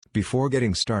Before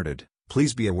getting started,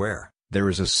 please be aware, there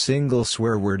is a single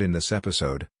swear word in this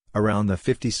episode, around the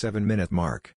 57-minute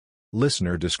mark.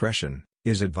 Listener discretion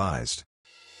is advised.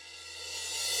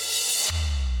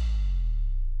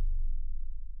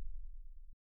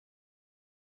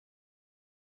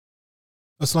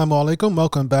 Assalamu alaikum.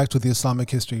 Welcome back to the Islamic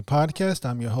History Podcast.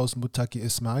 I'm your host, Mutaki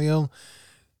Ismail.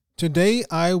 Today,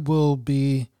 I will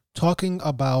be talking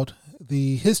about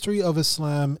the history of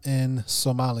Islam in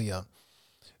Somalia.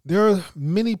 There are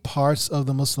many parts of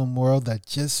the Muslim world that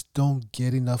just don't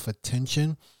get enough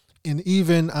attention. And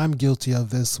even I'm guilty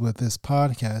of this with this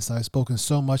podcast. I've spoken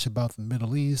so much about the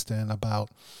Middle East and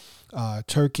about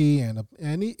Turkey, and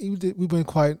we went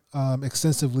quite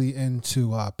extensively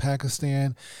into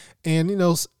Pakistan, and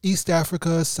East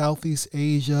Africa, Southeast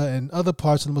Asia, and other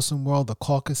parts of the Muslim world, the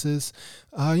Caucasus.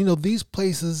 These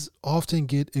places often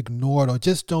get ignored or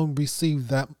just don't receive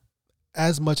that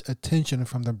as much attention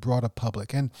from the broader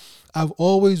public. And I've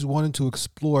always wanted to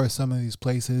explore some of these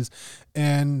places,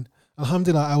 and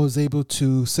alhamdulillah, I was able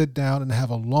to sit down and have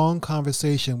a long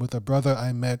conversation with a brother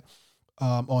I met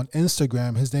on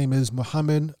Instagram. His name is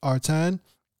Mohammed Artan.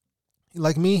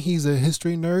 Like me, he's a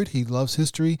history nerd. He loves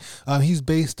history. He's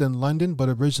based in London, but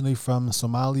originally from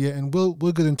Somalia. And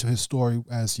we'll get into his story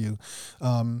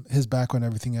his background,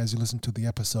 everything as you listen to the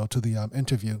episode, to the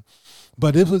interview.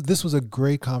 But this was a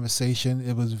great conversation.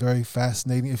 It was very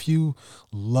fascinating. If you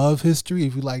love history,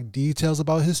 if you like details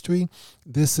about history,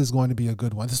 this is going to be a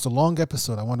good one. This is a long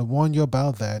episode. I want to warn you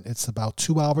about that. It's about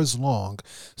 2 hours long.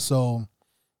 So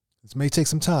this may take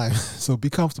some time, so be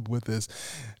comfortable with this.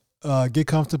 Get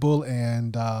comfortable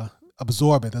and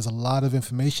absorb it. There's a lot of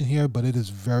information here, but it is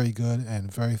very good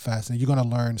and very fascinating. You're going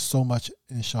to learn so much,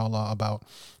 inshallah, about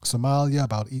Somalia,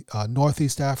 about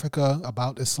Northeast Africa,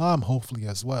 about Islam, hopefully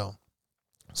as well.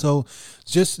 So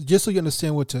just so you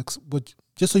understand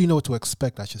just so you know what to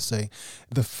expect, I should say,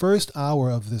 the first hour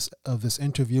of this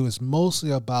interview is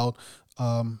mostly about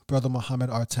Brother Mohammed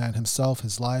Artan himself,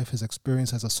 his life, his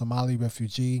experience as a Somali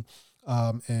refugee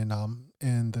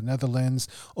in the Netherlands,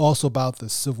 also about the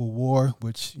Civil War,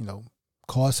 which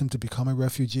caused him to become a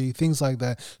refugee, things like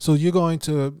that. So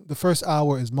the first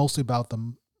hour is mostly about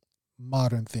the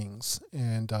modern things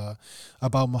and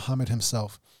about Muhammad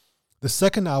himself. The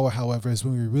second hour, however, is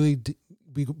when we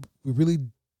really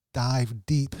dive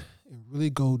deep and really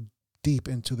go deep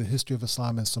into the history of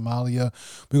Islam in Somalia.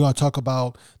 We're going to talk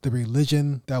about the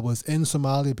religion that was in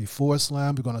Somalia before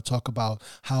Islam. We're going to talk about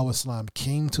how Islam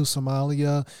came to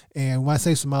Somalia. And when I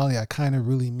say Somalia, I kind of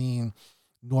really mean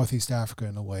Northeast Africa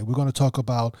in a way. We're going to talk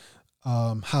about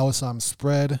how Islam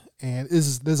spread. And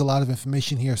there's a lot of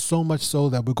information here, so much so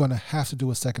that we're going to have to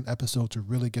do a second episode to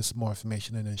really get some more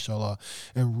information in, inshallah,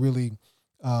 and really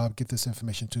get this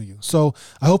information to you. So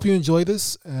I hope you enjoy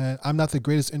this. I'm not the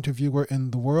greatest interviewer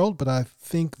in the world, but I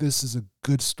think this is a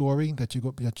good story that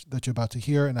you're about to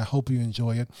hear, and I hope you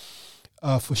enjoy it.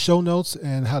 For show notes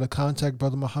and how to contact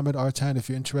Brother Mohammed Artan, if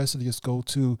you're interested, just go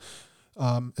to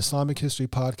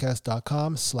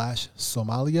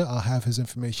IslamicHistoryPodcast.com/Somalia. I'll have his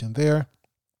information there.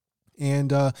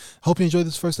 And hope you enjoy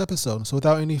this first episode. So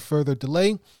without any further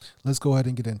delay, let's go ahead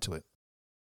and get into it.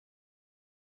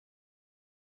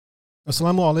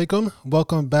 Assalamu alaikum.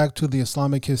 Welcome back to the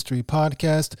Islamic History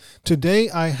Podcast.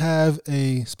 Today I have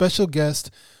a special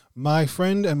guest, my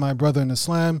friend and my brother in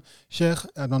Islam, Sheikh,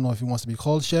 I don't know if he wants to be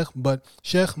called Sheikh, but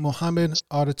Sheikh Mohammed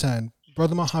Artan.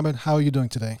 Brother Mohammed, how are you doing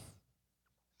today?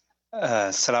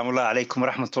 Assalamu alaikum wa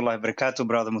rahmatullahi wa barakatuh,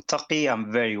 Brother Muttaqi.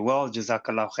 I'm very well.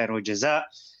 Jazakallah khair wa jaza.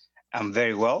 I'm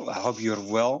very well. I hope you're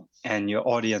well, and your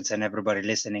audience and everybody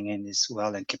listening in is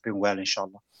well and keeping well,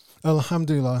 inshallah.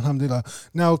 Alhamdulillah, alhamdulillah.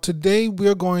 Now, today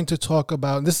we're going to talk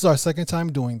about, this is our second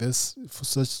time doing this,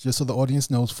 just so the audience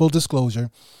knows, full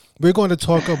disclosure. We're going to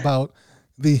talk about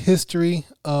the history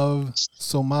of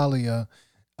Somalia,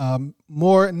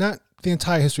 more, not the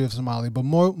entire history of Somalia, but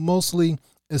mostly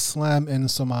Islam in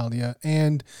Somalia.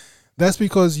 And that's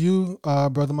because you,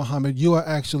 Brother Muhammad, you are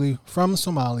actually from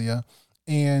Somalia,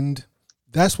 and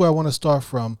that's where I want to start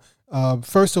from.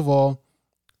 First of all,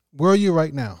 where are you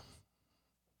right now?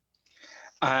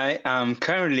 I am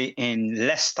currently in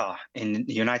Leicester, in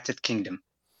the United Kingdom.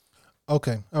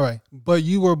 Okay, all right. But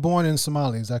you were born in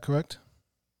Somalia, is that correct?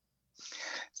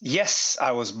 Yes,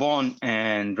 I was born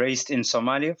and raised in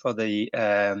Somalia for the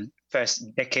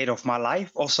first decade of my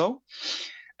life also.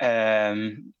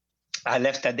 I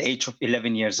left at the age of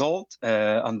 11 years old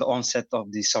on the onset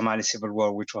of the Somali Civil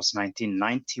War, which was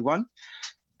 1991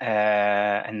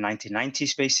 and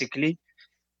 1990s, basically.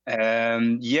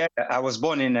 I was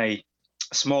born in a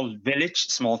small village,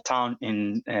 small town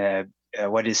in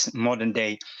what is modern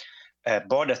day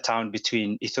border town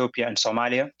between Ethiopia and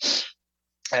Somalia,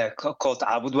 called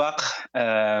Abudwaq.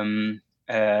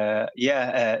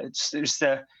 It's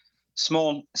a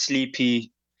small,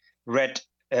 sleepy,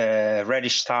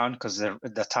 reddish town because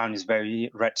the town is very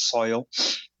red soil.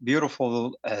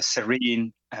 Beautiful,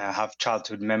 serene. Have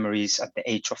childhood memories at the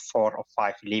age of 4 or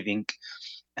 5 living,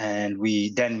 and we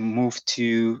then moved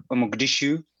to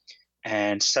Mogadishu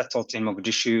and settled in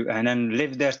Mogadishu, and then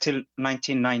lived there till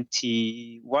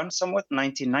 1991, somewhat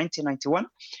 1990, 91.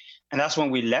 And that's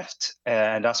when we left,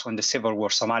 and that's when the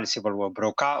Somali civil war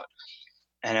broke out.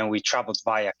 And then we traveled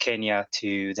via Kenya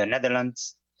to the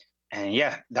Netherlands. And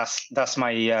yeah, that's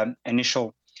my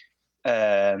initial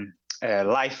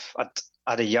life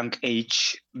at a young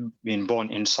age, being born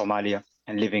in Somalia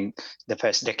and living the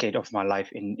first decade of my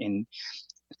life in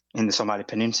the Somali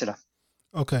Peninsula.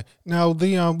 Okay. Now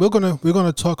we're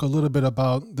gonna talk a little bit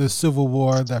about the civil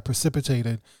war that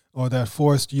precipitated or that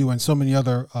forced you and so many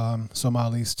other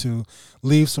Somalis to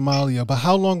leave Somalia. But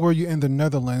how long were you in the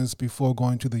Netherlands before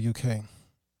going to the UK?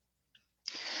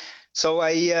 So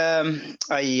I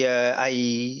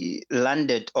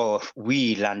landed, or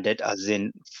we landed, as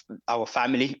in our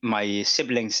family, my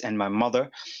siblings and my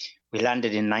mother. We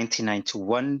landed in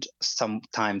 1991,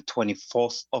 sometime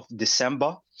 24th of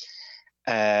December.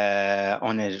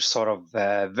 On a sort of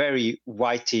very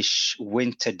whitish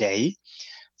winter day.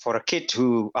 For a kid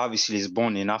who obviously is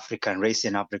born in Africa and raised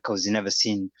in Africa, who's never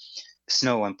seen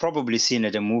snow and probably seen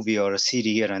it in a movie or a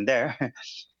CD here and there,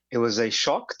 it was a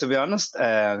shock, to be honest,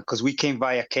 because we came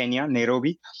via Kenya,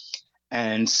 Nairobi.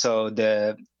 And so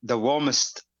the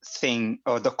warmest thing,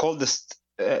 or the coldest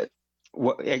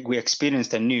what we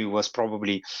experienced and knew, was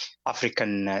probably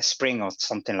African spring or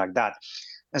something like that.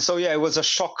 And so, yeah, it was a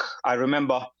shock. I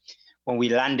remember when we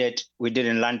landed, we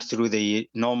didn't land through the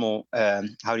normal,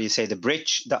 the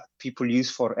bridge that people use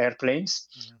for airplanes,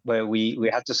 where we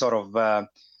had to sort of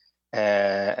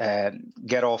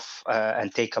get off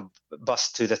and take a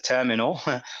bus to the terminal.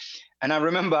 And I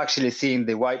remember actually seeing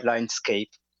the white landscape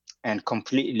and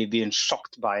completely being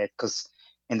shocked by it, because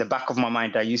in the back of my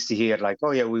mind, I used to hear like,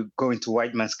 oh, yeah, we're going to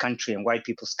white man's country and white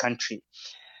people's country.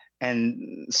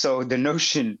 And so the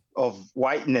notion of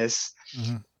whiteness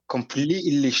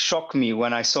completely shocked me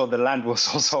when I saw the land was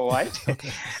also white.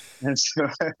 Okay. And so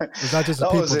it's not just the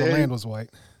people, the land was white.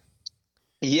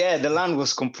 Yeah, the land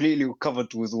was completely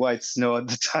covered with white snow at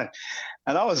the time.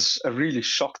 And I was really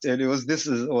shocked. And it was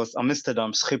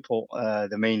Amsterdam Schiphol,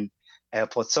 the main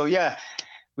airport. So yeah,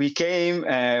 we came,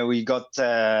 we got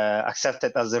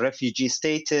accepted as a refugee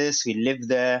status. We lived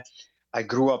there. I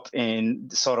grew up in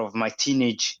sort of my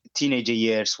teenager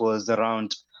years was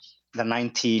around the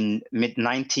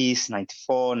mid-90s,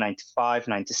 94, 95,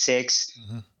 96.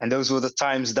 And those were the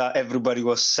times that everybody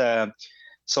was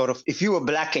sort of, if you were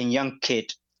black and young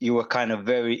kid, you were kind of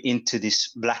very into this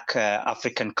black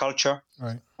African culture,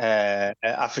 right?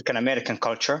 African American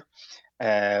culture,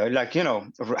 like, you know,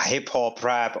 hip hop,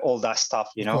 rap, all that stuff,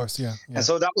 you know. Of course, yeah. And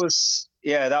so that was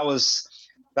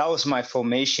my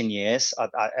formation years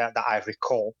that I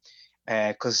recall,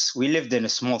 because we lived in a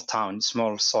small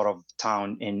sort of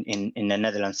town in the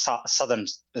Netherlands, southern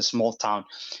small town,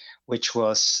 which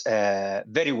was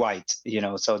very white, you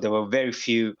know. So there were very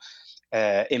few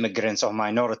immigrants or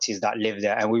minorities that lived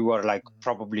there, and we were like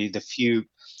probably the few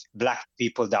black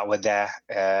people that were there,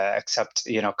 except,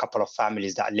 you know, a couple of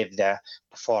families that lived there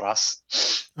before us.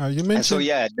 You mentioned. And so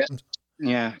yeah.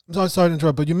 I'm sorry to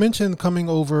interrupt, but you mentioned coming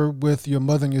over with your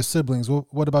mother and your siblings.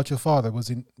 What about your father? Was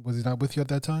he not with you at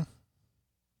that time?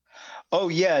 Oh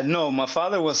yeah, no, my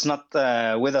father was not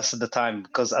with us at the time,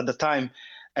 because at the time,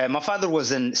 my father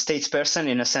was a statesperson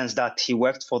in a sense that he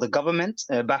worked for the government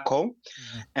back home,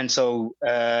 and so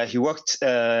he worked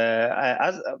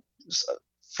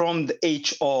from the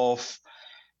age of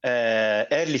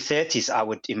early 30s, I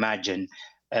would imagine.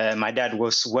 My dad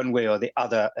was one way or the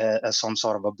other some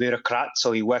sort of a bureaucrat,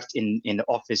 so he worked in the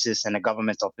offices and the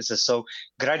government offices. So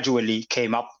gradually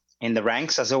came up in the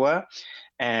ranks, as it were.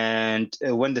 And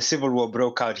when the Civil War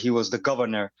broke out, he was the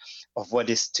governor of what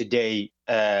is today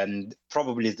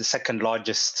probably the second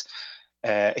largest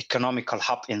economical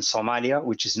hub in Somalia,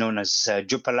 which is known as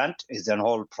Jubaland. It's a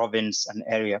whole province and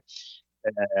area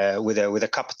with a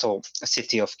capital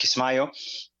city of Kismayo.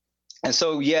 And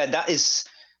so, yeah, that is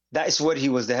what he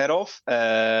was the head of.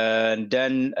 And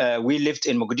then we lived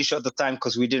in Mogadishu at the time,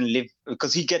 because we didn't live,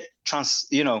 because he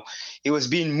was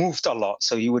being moved a lot.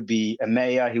 So he would be a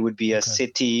mayor, he would be a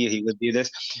city, he would be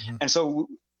this. And so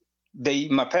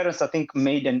my parents, I think,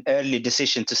 made an early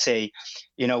decision to say,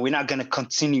 we're not going to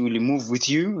continually move with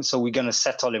you, so we're going to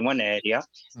settle in one area.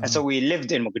 And so we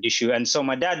lived in Mogadishu. And so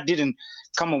my dad didn't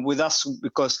come up with us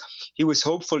because he was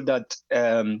hopeful that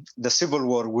the civil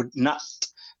war would not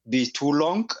be too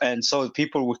long, and so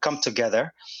people would come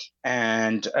together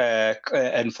and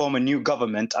form a new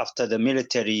government after the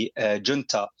military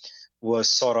junta was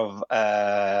sort of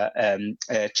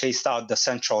chased out the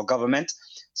central government.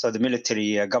 So the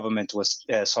military government was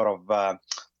sort of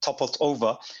toppled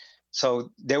over.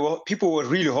 So people were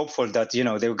really hopeful that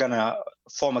they were gonna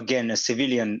form again a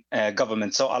civilian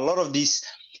government. So a lot of these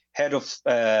head of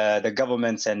the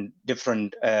governments and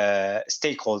different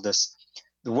stakeholders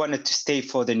wanted to stay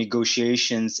for the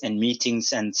negotiations and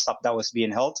meetings and stuff that was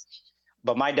being held.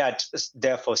 But my dad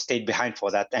therefore stayed behind for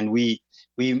that, and we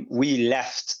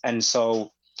left. And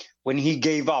so when he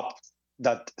gave up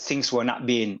that things were not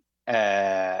being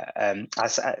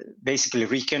basically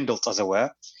rekindled, as it were,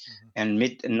 and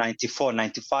mid 94,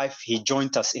 95, he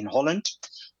joined us in Holland.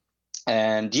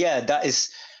 And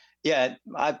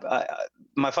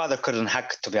my father couldn't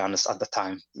hack, to be honest, at the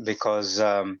time, because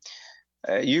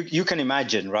you can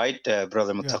imagine, right,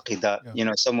 Brother Mutaki, that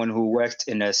someone who worked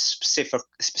in a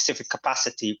specific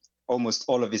capacity almost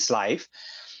all of his life,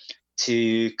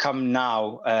 to come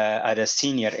now at a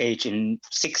senior age, in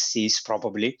 60s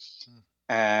probably,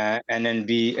 and then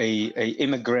be a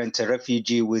immigrant, a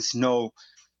refugee with no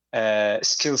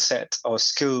skill set or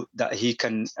skill that he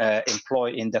can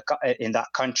employ in that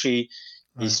country.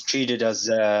 Right. He's treated as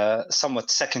a somewhat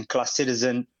second-class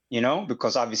citizen,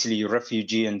 because obviously you're a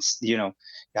refugee, and you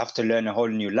have to learn a whole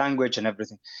new language and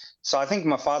everything. So I think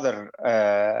my father,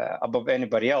 above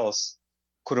anybody else,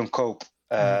 couldn't cope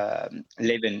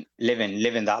living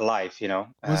that life,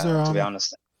 to be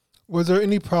honest. Was there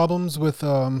any problems with,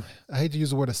 I hate to use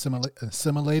the word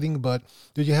assimilating, but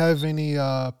did you have any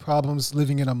problems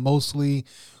living in a mostly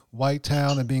white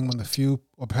town and being one of the few,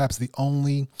 or perhaps the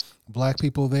only black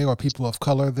people there or people of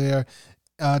color there?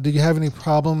 Did you have any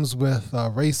problems with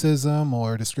racism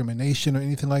or discrimination or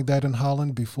anything like that in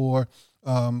Holland before,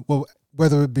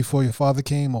 whether before your father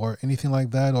came or anything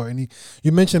like that, or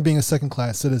you mentioned being a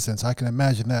second-class citizen, so I can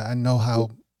imagine that. I know how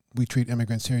we treat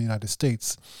immigrants here in the United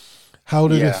States. How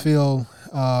did it feel?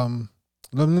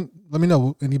 Let me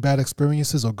know any bad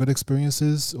experiences or good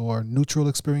experiences or neutral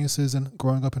experiences in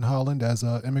growing up in Holland as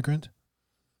an immigrant.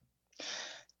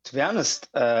 To be honest,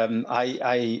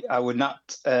 I would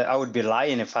not. I would be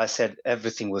lying if I said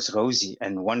everything was rosy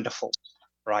and wonderful,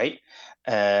 right?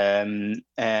 And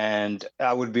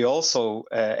I would be also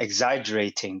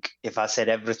exaggerating if I said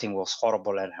everything was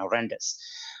horrible and horrendous.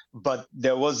 But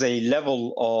there was a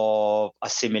level of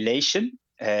assimilation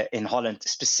in Holland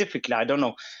specifically. I don't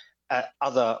know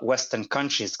other Western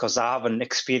countries because I haven't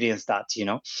experienced that,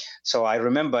 So I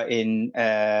remember in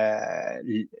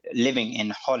living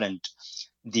in Holland,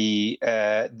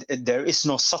 there is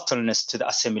no subtleness to the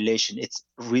assimilation. It's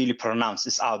really pronounced.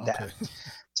 It's out there.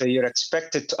 So you're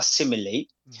expected to assimilate.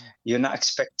 Mm-hmm. You're not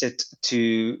expected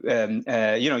to,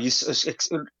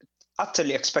 you're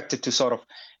utterly expected to sort of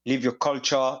live your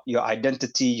culture, your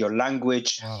identity, your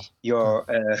language, your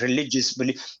religious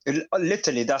belief.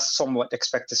 Literally, that's somewhat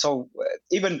expected. So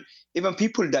even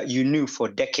people that you knew for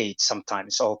decades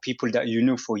sometimes, or people that you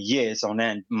knew for years on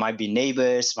end, might be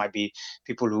neighbors, might be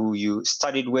people who you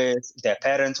studied with, their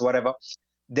parents, whatever,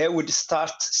 they would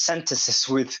start sentences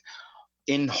with,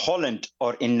 in Holland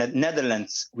or in the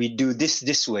Netherlands, we do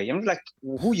this way. I'm like,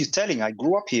 who are you telling? I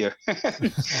grew up here.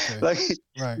 Like,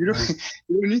 you don't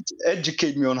need to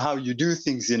educate me on how you do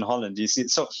things in Holland. You see,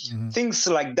 so things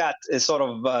like that is sort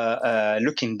of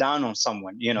looking down on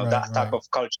someone. That type of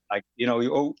culture. Like,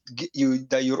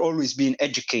 you're always being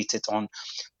educated on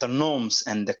the norms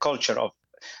and the culture of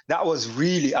that was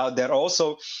really out there.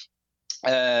 Also,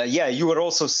 you were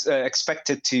also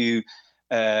expected to.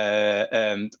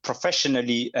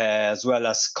 Professionally, as well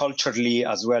as culturally,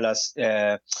 as well as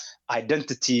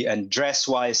identity and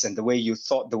dress-wise, and the way you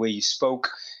thought, the way you spoke.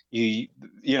 Growing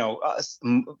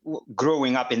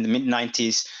up in the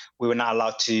mid-90s, we were not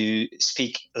allowed to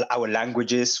speak our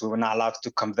languages. We were not allowed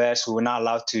to converse. We were not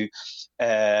allowed to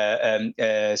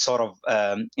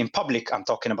in public, I'm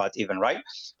talking about even, right?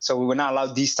 So we were not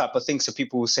allowed these type of things. So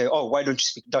people will say, oh, why don't you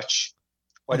speak Dutch?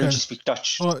 Why don't you speak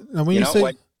Dutch? Well, when you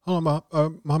say... Hold on,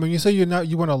 Mohammed. You say you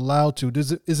weren't allowed to.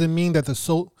 Does it mean that the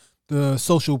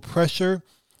social pressure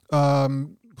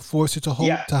forced you to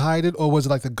hide it, or was it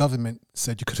like the government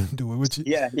said you couldn't do it?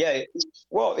 Yeah.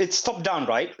 Well, it's top down,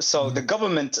 right? So the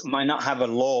government might not have a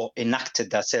law enacted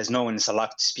that says no one is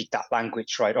allowed to speak that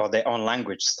language, right, or their own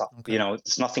language stuff. Okay.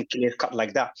 It's nothing clear cut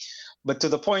like that. but to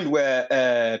the point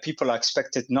where people are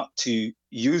expected not to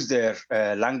use their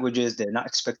languages. They're not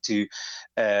expected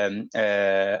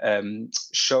to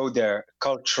show their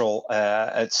cultural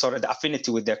sort of the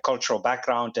affinity with their cultural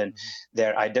background and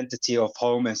their identity of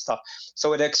home and stuff.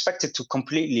 So they're expected to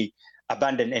completely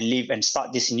abandon and leave and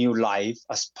start this new life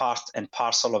as part and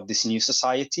parcel of this new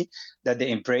society that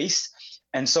they embraced.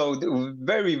 And so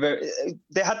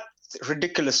they had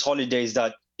ridiculous holidays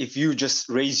that if you just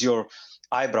raise your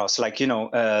eyebrows, like,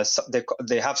 so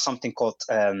they have something called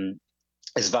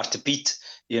Zwarte Piet.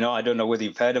 I don't know whether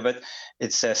you've heard of it.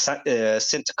 It's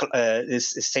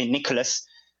Saint Nicholas.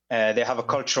 They have a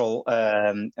cultural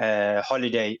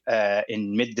holiday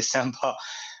in mid-December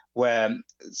where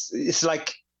it's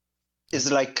like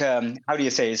how do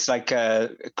you say? It's like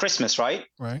Christmas, right?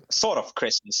 Right. Sort of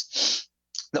Christmas.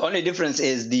 The only difference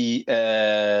is the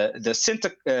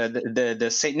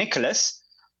Saint Nicholas,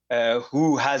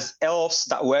 who has elves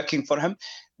that are working for him.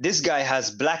 This guy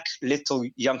has black little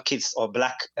young kids or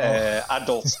black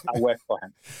adults that work for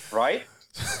him, right?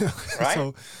 Right.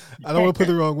 So I don't want to put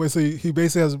it the wrong way. So he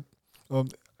basically has.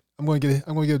 I'm going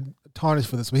to get tarnished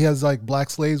for this, but he has like black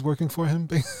slaves working for him,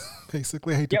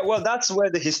 basically. Yeah, well, that's where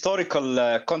the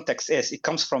historical context is. It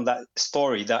comes from that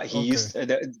story that he used.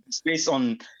 It's based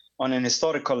on an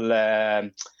historical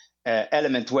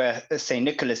element where Saint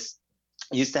Nicholas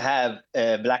used to have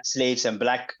black slaves and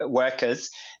black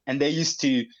workers, and they used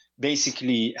to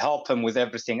basically help him with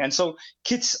everything. And so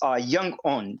kids are young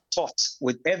on taught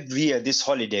with every year this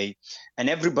holiday, and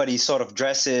everybody sort of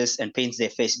dresses and paints their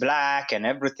face black and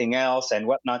everything else and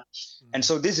whatnot. And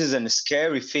so this is a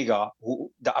scary figure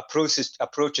that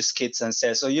approaches kids and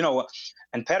says, so,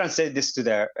 and parents say this to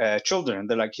their children.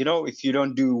 They're like, if you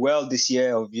don't do well this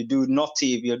year, or if you do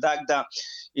naughty, if you're like that,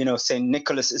 Saint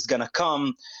Nicholas is gonna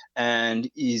come, and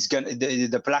he's gonna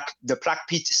the black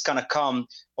Pete is gonna come,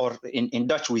 or in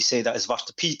Dutch we say that is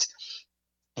Zwarte Piet.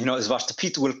 Zwarte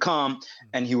Piet will come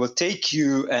and he will take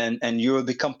you, and you will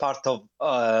become part of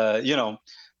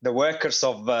the workers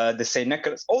of the Saint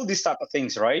Nicholas. All these type of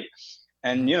things, right?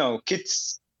 And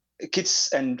kids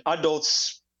and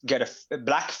adults get a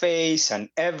black face and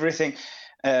everything.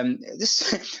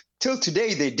 This till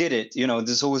today they did it.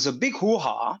 There was a big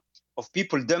hoo-ha of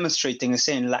people demonstrating and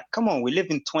saying, like, come on, we live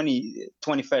in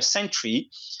 21st century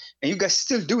and you guys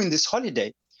still doing this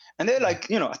holiday. And they're like,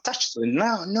 attached to it.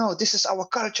 No, this is our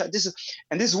culture. This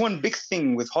is one big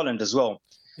thing with Holland as well.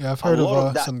 Yeah, I've heard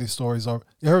of some of these stories. You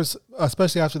heard,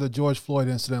 especially after the George Floyd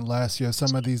incident last year,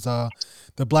 some of these the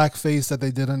blackface that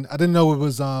they did. And I didn't know it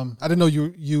was. I didn't know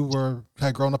you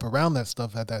had grown up around that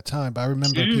stuff at that time. But I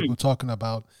remember people talking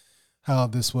about how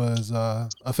this was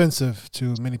offensive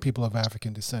to many people of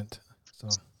African descent. So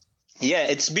yeah,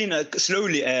 it's been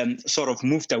slowly sort of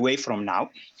moved away from now,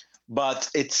 but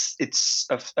it's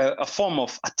a form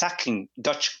of attacking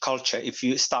Dutch culture if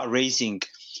you start raising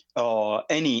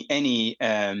any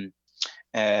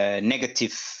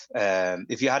negative,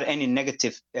 if you had any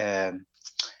negative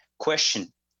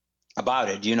question about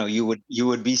it, you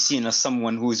would be seen as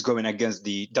someone who is going against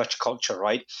the Dutch culture,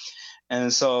 right?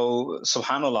 And so,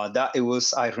 subhanallah,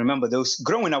 I remember those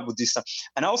growing up with this stuff.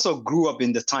 And I also grew up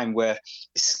in the time where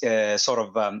sort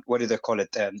of, what do they call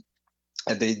it?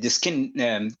 The skin,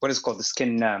 what is it called? The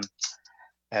skin,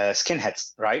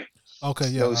 skinheads, right? Okay,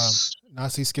 yeah. Those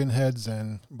Nazi skinheads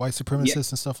and white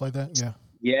supremacists and stuff like that. Yeah.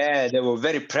 Yeah, they were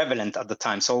very prevalent at the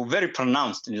time. So very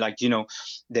pronounced. Like,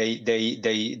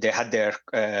 they had their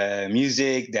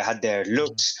music, they had their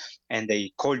looks, and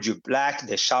they called you black,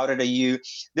 they shouted at you.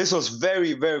 This was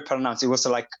very, very pronounced. It was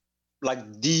like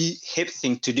the hip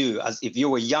thing to do. As if you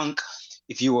were young,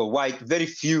 if you were white, very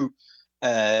few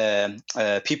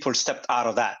people stepped out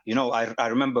of that. I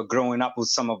remember growing up with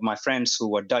some of my friends who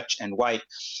were Dutch and white.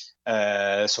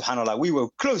 Subhanallah, we were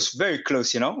close, very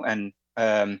close, and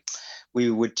we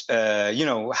would,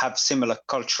 have similar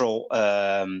cultural,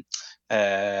 how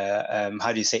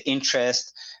do you say,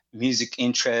 interest, music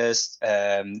interest,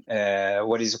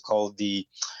 what is it called, the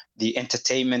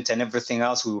entertainment and everything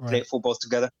else. We would play football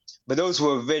together, but those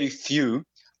were very few.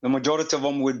 The majority of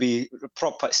them would be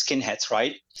proper skinheads,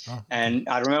 right? Oh, okay. And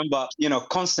I remember,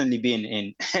 constantly being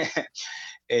in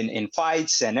in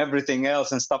fights and everything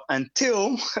else and stuff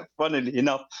until, funnily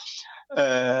enough,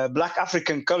 Black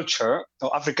African culture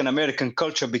or African American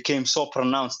culture became so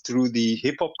pronounced through the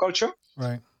hip hop culture.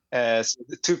 Right. So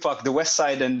the Tupac, the West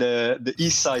Side and the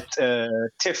East Side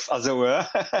tiff, as it were,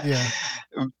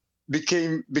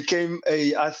 became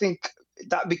I think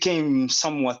that became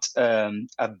somewhat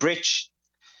a bridge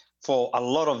for a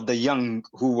lot of the young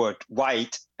who were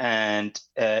white and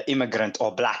immigrant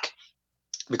or black,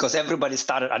 because everybody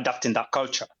started adopting that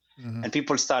culture. Mm-hmm. and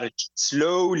people started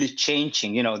slowly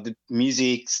changing. The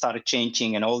music started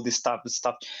changing and all this type of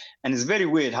stuff. And it's very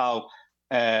weird how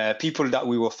people that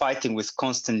we were fighting with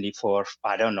constantly for,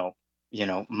 I don't know,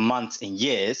 months and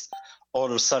years, all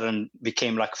of a sudden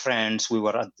became like friends. We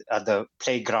were at the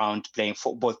playground playing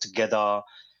football together,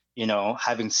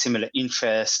 having similar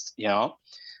interests,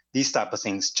 these type of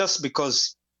things, just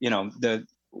because, the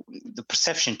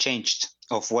perception changed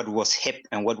of what was hip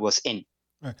and what was in.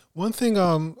 Right. One thing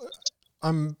I'm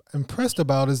impressed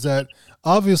about is that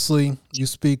obviously you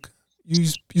speak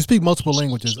multiple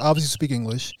languages. Obviously, you speak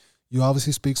English. You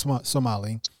obviously speak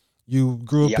Somali. You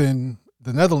grew up Yeah. in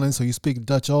the Netherlands, so you speak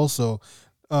Dutch also.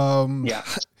 Yeah.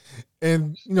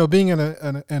 And being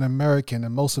an American,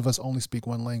 and most of us only speak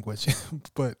one language,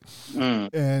 but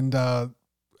and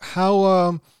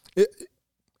how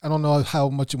I don't know how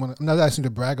much you want to. I'm not asking you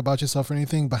to brag about yourself or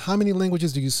anything, but how many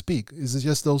languages do you speak? Is it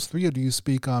just those three, or do you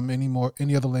speak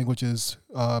any other languages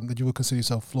that you would consider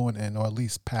yourself fluent in, or at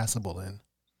least passable in?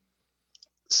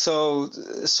 So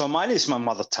Somali is my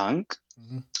mother tongue.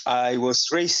 Mm-hmm. I was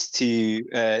raised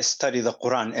to study the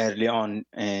Quran early on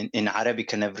in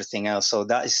Arabic and everything else. So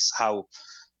that is how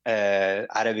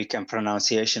Arabic and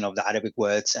pronunciation of the Arabic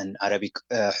words and Arabic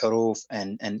huruf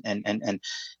and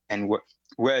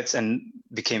words and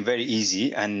became very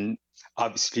easy. And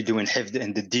obviously doing hifd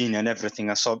and the deen and everything.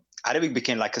 And so Arabic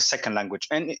became like a second language,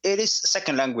 and it is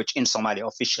second language in Somalia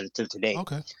officially till today.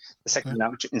 Okay. The second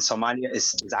language in Somalia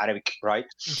is Arabic, right?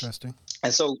 Interesting.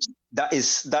 And so that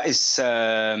is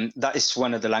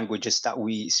one of the languages that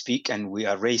we speak, and we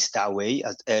are raised that way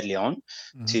as early on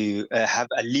to have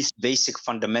at least basic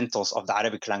fundamentals of the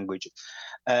Arabic language.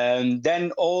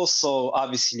 Then also,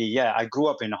 obviously, I grew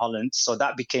up in Holland, so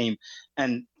that became,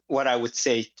 and what I would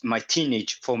say, my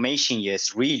teenage formation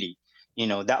years, really,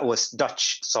 that was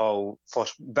Dutch. So for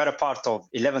better part of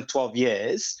 11, 12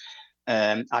 years,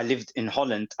 I lived in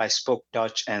Holland. I spoke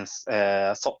Dutch and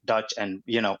thought Dutch and,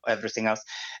 everything else.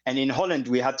 And in Holland,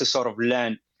 we had to sort of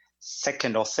learn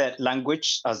second or third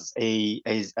language as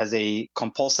a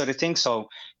compulsory thing. So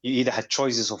you either had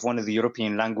choices of one of the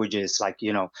European languages, like,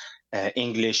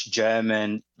 English,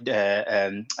 German,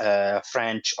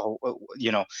 French, or,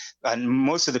 and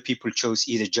most of the people chose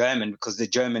either German because the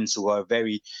Germans were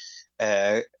very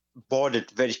bordered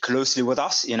very closely with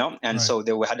us, and right. So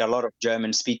we had a lot of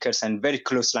German speakers and very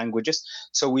close languages.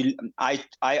 So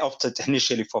I opted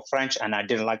initially for French, and I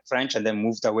didn't like French, and then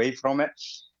moved away from it,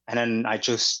 and then I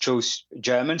just chose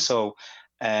German. So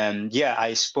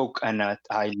I spoke and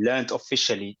I learned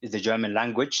officially the German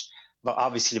language, but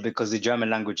obviously because the German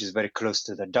language is very close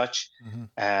to the Dutch,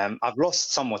 I've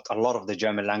lost somewhat a lot of the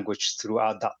German language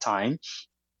throughout that time.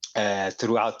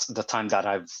 Throughout the time that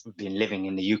I've been living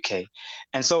in the UK.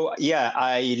 And so,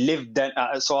 I lived then.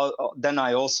 Then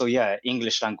I also,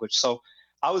 English language. So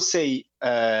I would say,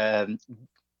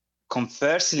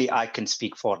 conversely, I can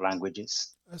speak 4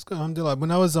 languages. That's good. Alhamdulillah.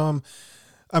 When I was, I'm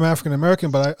African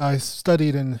American, but I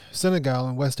studied in Senegal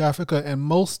in West Africa, and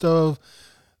most of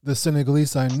the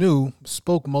Senegalese I knew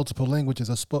spoke multiple languages.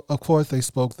 Of course, they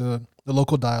spoke the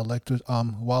local dialect,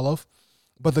 Wolof.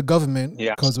 But the government,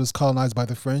 because it was colonized by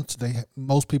the French,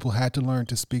 most people had to learn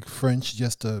to speak French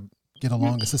just to get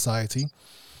along in society.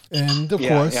 And of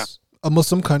course, a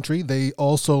Muslim country, they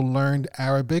also learned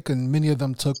Arabic, and many of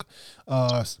them took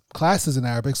classes in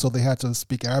Arabic, so they had to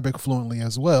speak Arabic fluently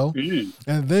as well.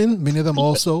 And then many of them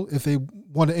also, if they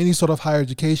wanted any sort of higher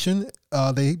education,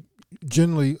 they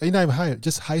generally, not even higher,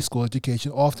 just high school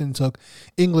education, often took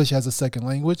English as a second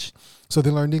language. So they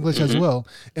learned English as well.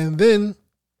 And then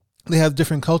they have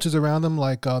different cultures around them,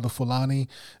 like the Fulani.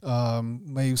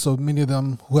 So many of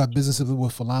them who have businesses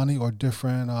with Fulani or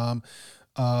different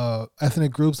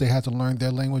ethnic groups, they had to learn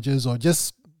their languages or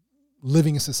just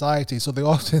living in society. So they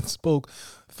often spoke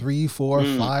 3, 4,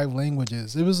 5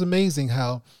 languages. It was amazing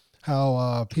how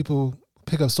people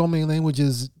pick up so many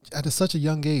languages at such a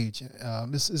young age.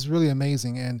 It's really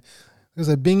amazing. And because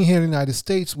like being here in the United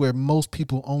States, where most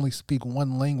people only speak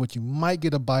one language, you might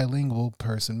get a bilingual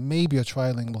person, maybe a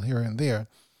trilingual here and there.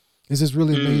 It's just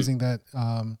really amazing that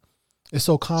it's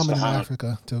so common in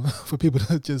Africa for people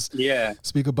to just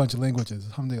speak a bunch of languages.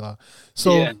 Alhamdulillah.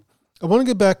 So I want to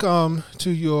get back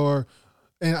to your,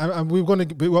 and we're going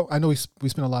to. I know we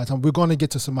spent a lot of time. We're going to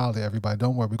get to Somalia, everybody.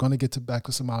 Don't worry. We're going to get back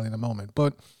to Somalia in a moment.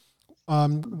 But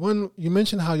when you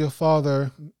mentioned how your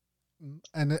father.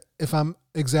 And if I'm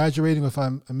exaggerating, if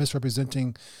I'm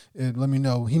misrepresenting it, let me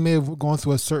know. He may have gone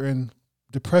through a certain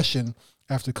depression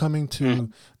after coming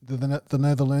to the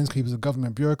Netherlands. He was a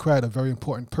government bureaucrat, a very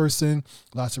important person,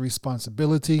 lots of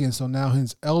responsibility. And so now in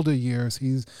his elder years,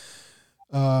 he's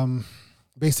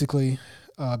basically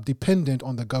dependent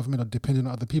on the government or dependent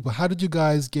on other people. How did you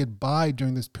guys get by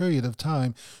during this period of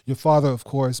time? Your father, of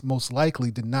course, most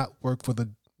likely did not work for the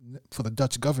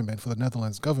Dutch government, for the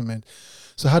Netherlands government.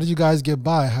 So how did you guys get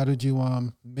by? How did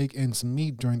you make ends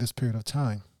meet during this period of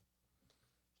time?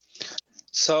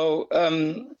 So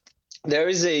there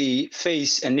is a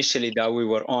phase initially that we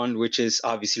were on, which is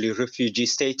obviously refugee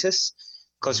status,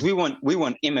 because we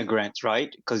want immigrants,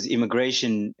 right? Because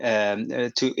immigration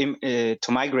to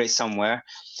migrate somewhere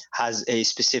has a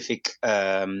specific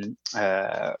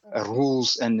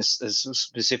rules and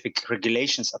specific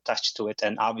regulations attached to it,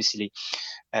 and obviously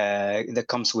that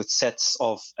comes with sets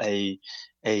of a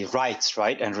rights,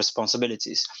 right, and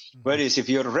responsibilities. Whereas if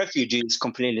you're a refugee, it's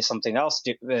completely something else.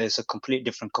 It's a complete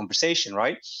different conversation,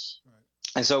 right?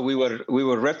 And so we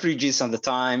were refugees at the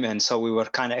time, and so we were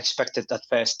kind of expected at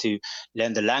first to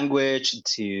learn the language,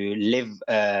 to live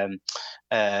and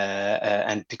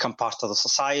become part of the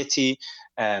society.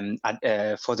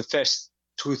 For the first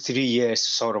 2-3 years,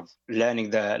 sort of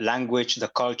learning the language, the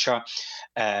culture,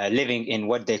 living in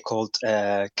what they called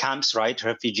camps, right?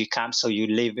 Refugee camps. So you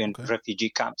live in refugee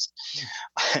camps.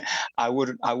 I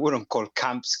wouldn't call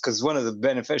camps, because one of the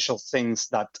beneficial things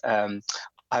that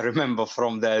I remember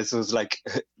from there, it was like,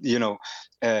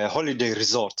 a holiday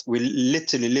resort. We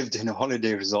literally lived in a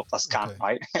holiday resort as camp,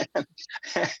 right?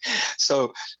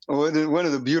 So one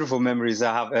of the beautiful memories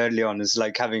I have early on is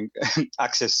like having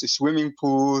access to swimming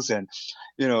pools and,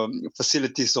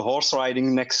 facilities to horse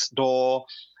riding next door,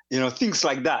 things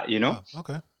like that, Wow,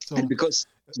 okay. So because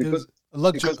it was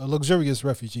a luxurious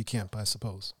refugee camp, I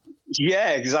suppose. Yeah,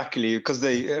 exactly. Because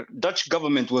the Dutch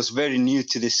government was very new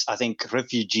to this, I think,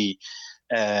 refugee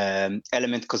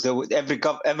element, because every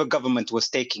government was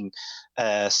taking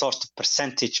sort of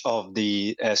percentage of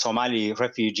the Somali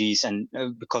refugees, and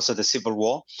because of the civil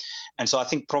war. And so I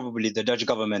think probably the Dutch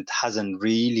government hasn't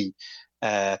really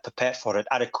prepared for it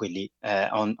adequately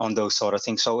on those sort of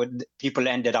things. So people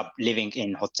ended up living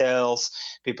in hotels,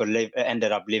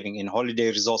 ended up living in holiday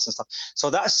resorts and stuff. So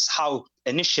that's how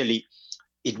initially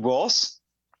it was.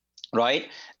 Right.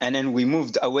 And then we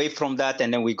moved away from that,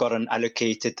 and then we got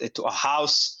allocated to a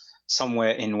house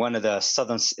somewhere in one of the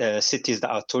southern cities that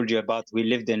I told you about. We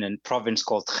lived in a province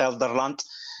called Gelderland.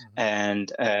 And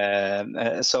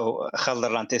so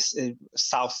Gelderland is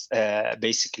south,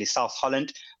 basically South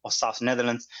Holland or South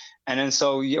Netherlands. And then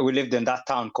so we lived in that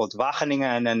town called Wageningen,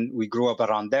 and then we grew up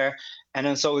around there. And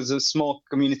then so it's a small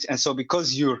community. And so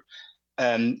because your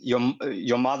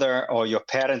mother or your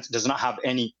parent does not have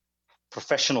any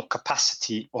professional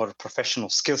capacity or professional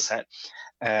skill set.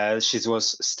 She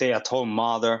was stay-at-home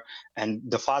mother, and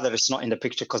the father is not in the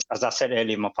picture because, as I said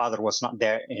earlier, my father was not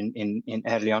there in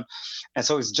early on, and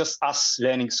so it's just us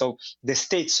learning. So the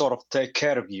state sort of take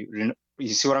care of you.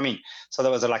 You see what I mean? So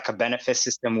there was like a benefit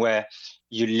system where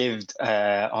you lived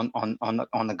on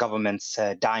the government's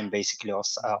dime, basically,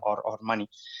 or money.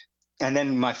 And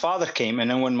then my father came,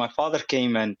 and then when my father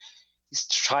came and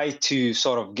tried to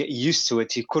sort of get used to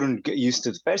it, he couldn't get used to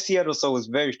it. The first year or so was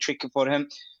very tricky for him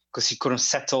because he couldn't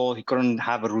settle, he couldn't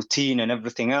have a routine and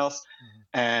everything else.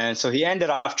 And so he ended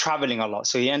up traveling a lot.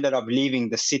 So he ended up leaving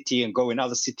the city and going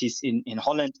other cities in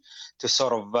Holland to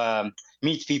sort of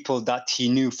meet people that he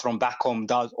knew from back home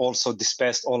that also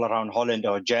dispersed all around Holland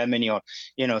or Germany or,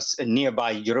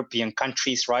 nearby European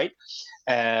countries, right?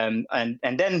 And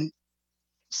then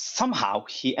somehow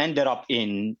he ended up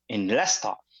in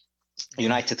Leicester,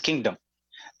 United Kingdom,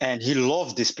 and he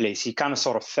loved this place. He kind of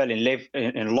sort of fell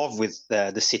in love with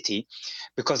the city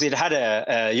because it had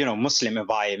a Muslim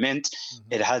environment.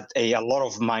 It had a lot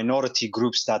of minority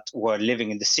groups that were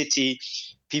living in the city.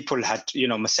 People had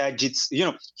masajids.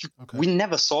 We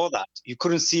never saw that. You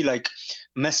couldn't see like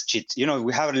masjid.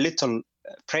 We have a little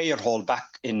prayer hall back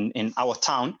in our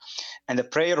town, and the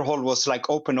prayer hall was like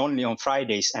open only on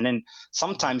Fridays, and then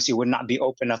sometimes it would not be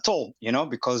open at all,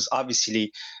 because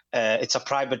obviously it's a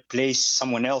private place,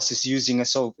 someone else is using it,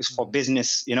 so it's for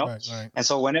business, Right. And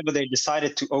so whenever they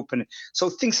decided to open it, so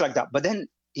things like that. But then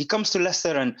he comes to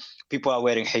Leicester and people are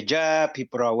wearing hijab,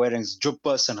 people are wearing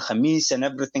jubbas and khamis and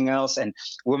everything else, and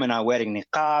women are wearing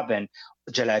niqab and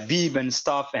jalabib and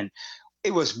stuff, and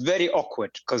it was very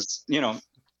awkward because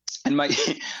and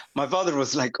my father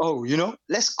was like, oh,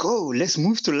 let's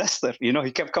move to Leicester.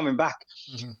 He kept coming back.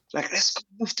 Like, let's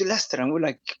move to Leicester. And we're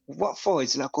like, what for?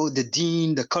 It's like, oh, the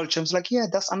deen, the culture. I was like, yeah,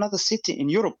 that's another city in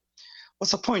Europe.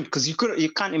 What's the point? Because you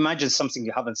can't imagine something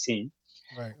you haven't seen.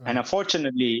 Right. And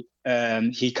unfortunately,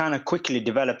 he kind of quickly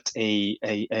developed a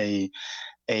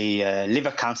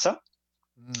liver cancer.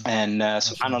 And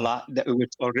subhanAllah, it was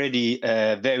already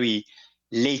a very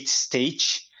late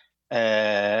stage.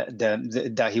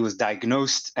 that he was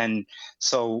diagnosed, and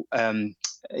so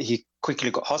he quickly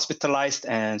got hospitalized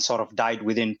and sort of died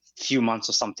within few months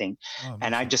or something. Oh,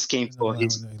 And I just came for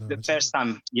the first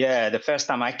time. Yeah, the first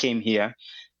time I came here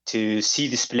to see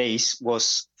this place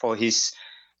was for his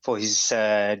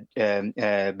burial,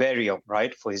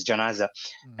 right, for his janaza.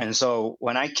 And so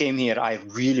when I came here, I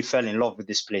really fell in love with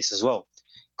this place as well,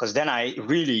 because then I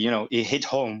really, it hit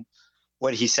home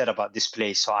what he said about this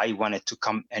place. So I wanted to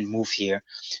come and move here,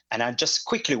 and I just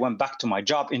quickly went back to my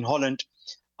job in Holland.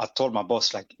 I told my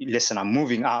boss, like, listen, I'm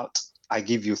moving out. I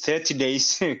give you 30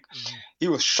 days. He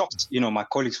was shocked. My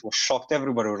colleagues were shocked.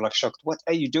 Everybody was like shocked. What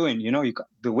are you doing? You got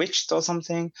bewitched or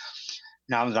something?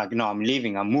 Now I was like, no, I'm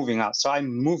leaving. I'm moving out. So I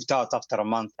moved out after a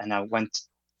month, and I went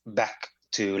back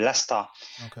to Leicester.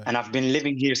 Okay. And I've been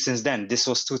living here since then. This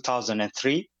was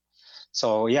 2003.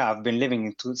 So yeah, I've been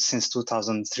living since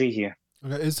 2003 here.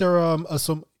 Okay. Is there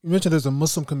you mentioned there's a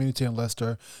Muslim community in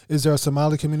Leicester. Is there a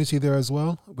Somali community there as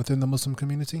well within the Muslim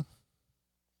community?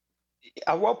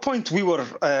 At what point we were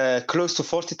close to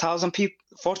 40,000 people,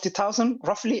 40,000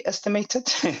 roughly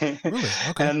estimated. Really?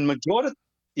 Okay. And majority,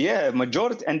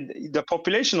 and the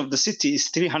population of the city is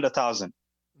 300,000,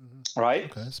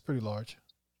 right? Okay, it's pretty large.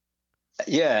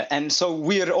 Yeah, and so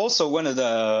we are also one of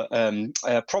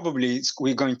the probably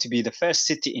we're going to be the first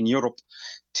city in Europe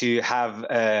to have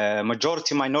a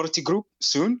majority minority group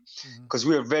soon, because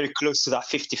we are very close to that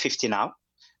 50-50 now.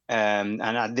 And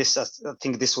I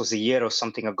think this was a year or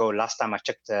something ago. Last time I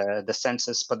checked the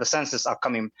census, but the census are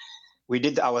coming. We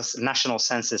did our national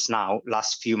census now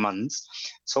last few months,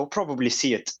 so we'll probably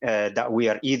see it that we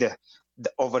are either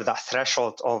over that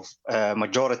threshold of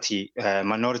majority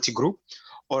minority group,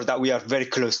 or that we are very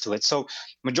close to it. So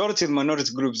majority of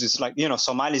minority groups is like,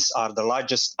 Somalis are the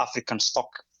largest African stock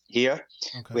here.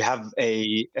 Okay. We have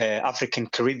a African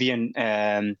Caribbean,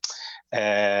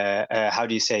 how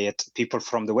do you say it? People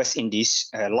from the West Indies,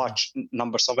 large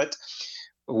numbers of it.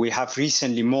 We have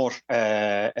recently more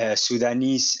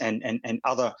Sudanese and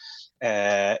other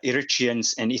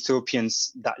Eritreans and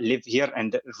Ethiopians that live here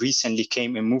and recently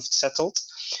came and moved, settled.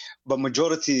 But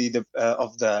majority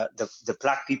of the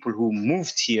black people who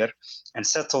moved here and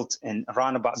settled in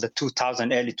around about the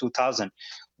early 2000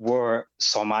 were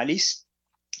Somalis.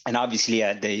 And obviously,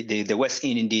 the West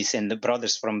Indies and the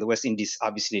brothers from the West Indies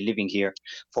obviously living here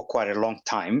for quite a long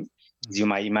time, as you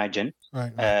might imagine,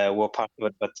 were part of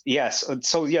it. But yes,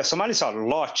 so yeah, Somalis are a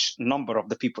large number of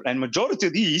the people. And majority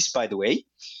of these, by the way,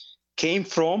 came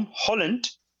from Holland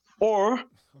or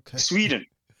Sweden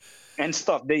and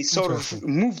stuff. They sort of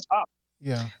moved up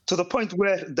to the point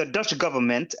where the Dutch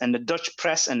government and the Dutch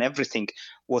press and everything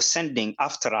was sending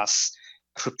after us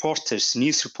reporters,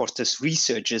 news reporters,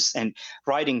 researchers, and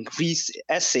writing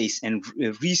essays and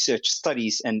research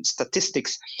studies and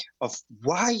statistics of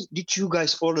why did you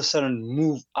guys all of a sudden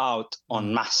move out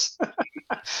en masse?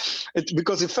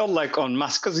 Because it felt like en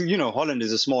masse, because Holland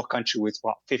is a small country with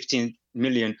 15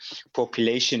 million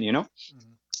population,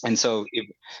 and so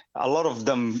a lot of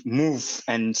them move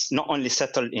and not only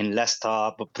settle in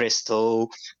Leicester, but Bristol,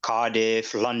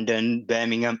 Cardiff, London,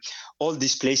 Birmingham, all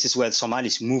these places where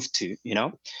Somalis moved to,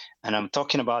 And I'm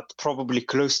talking about probably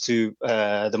close to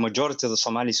the majority of the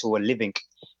Somalis who were living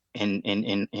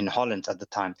in Holland at the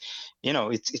time.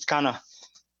 It kind of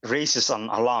raises an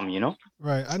alarm,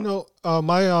 Right. I know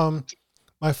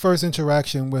my first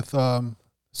interaction with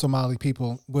Somali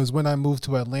people was when I moved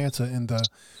to Atlanta in the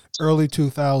early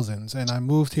 2000s, and I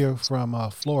moved here from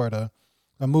Florida.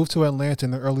 I moved to Atlanta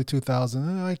in the early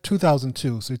 2000s, like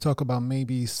 2002. So you talk about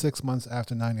maybe 6 months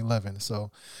after 9/11.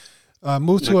 So I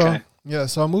moved to I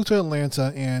moved to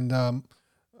Atlanta, and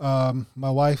my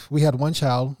wife, we had one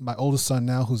child, my oldest son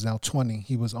now, who's now 20.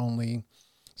 He was only,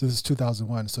 so this is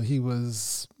 2001, so he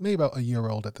was maybe about a year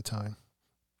old at the time.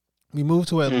 We moved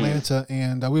to Atlanta,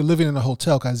 and we were living in a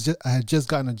hotel because I had just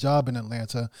gotten a job in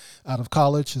Atlanta out of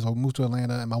college. So I moved to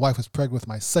Atlanta, and my wife was pregnant with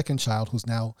my second child, who's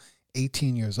now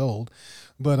 18 years old.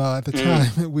 But at the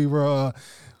time, we were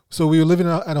living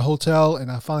at a hotel,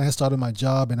 and I finally had started my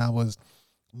job, and I was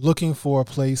looking for a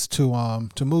place to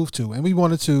move to, and we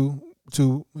wanted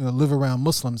to live around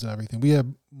Muslims and everything. We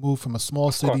had moved from a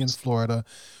small city in Florida.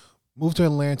 Moved to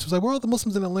Atlanta. It was like, where are the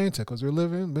Muslims in Atlanta? Because we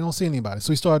don't see anybody.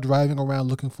 So we started driving around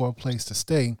looking for a place to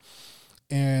stay.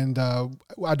 And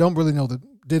I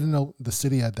didn't know the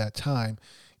city at that time.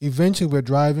 Eventually, we're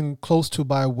driving close to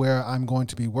by where I'm going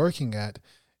to be working at.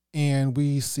 And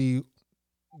we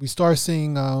start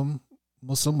seeing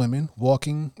Muslim women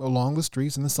walking along the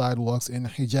streets and the sidewalks in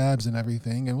hijabs and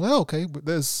everything. And but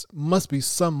there's must be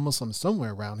some Muslims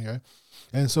somewhere around here.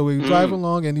 And so we drive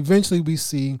along, and eventually we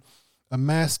see a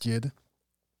masjid,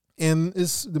 and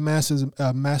it's the Masjid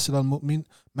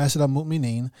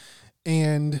al-Mu'minin.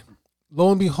 And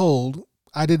lo and behold,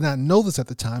 I did not know this at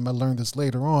the time. I learned this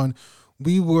later on.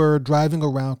 We were driving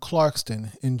around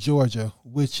Clarkston in Georgia,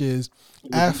 which is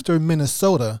after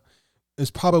Minnesota, is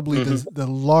probably the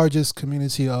largest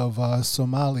community of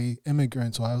Somali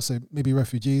immigrants, or I would say maybe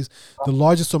refugees, the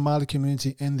largest Somali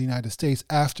community in the United States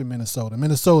after Minnesota.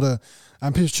 Minnesota,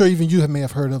 I'm pretty sure even you may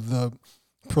have heard of the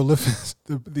prolific,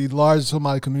 the large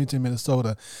Somali community in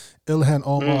Minnesota, Ilhan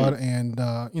Omar, and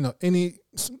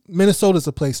Minnesota is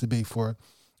a place to be for,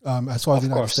 as far as the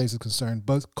United States is concerned.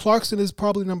 But Clarkston is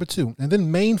probably number 2, and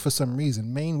then Maine for some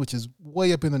reason. Maine, which is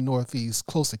way up in the Northeast,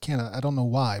 close to Canada. I don't know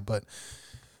why, but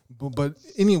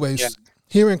anyways,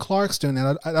 here in Clarkston,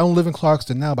 and I don't live in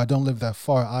Clarkston now, but I don't live that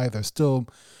far either. Still,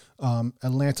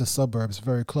 Atlanta suburbs,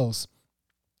 very close.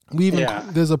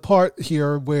 There's a part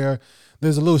here where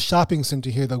there's a little shopping center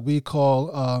here that we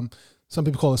call, some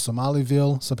people call it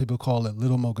Somaliville, some people call it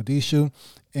Little Mogadishu,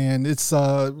 and it's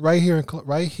right here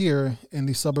in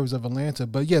the suburbs of Atlanta.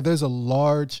 But yeah, there's a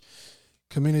large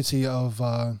community of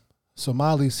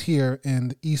Somalis here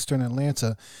in eastern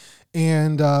Atlanta.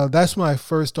 And that's when I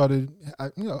first started,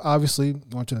 obviously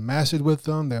going to the masjid with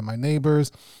them. They're my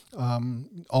neighbors.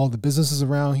 All the businesses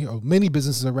around here, or many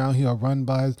businesses around here, are run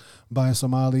by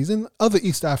Somalis and other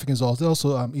East Africans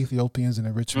also Ethiopians and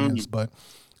Eritreans. But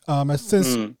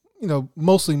since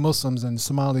mostly Muslims, and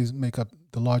Somalis make up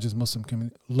the largest Muslim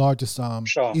community,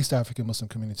 East African Muslim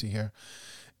community here.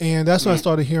 And that's when I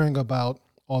started hearing about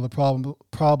all the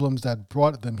problems that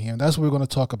brought them here. And that's what we're going to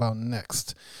talk about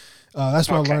next. That's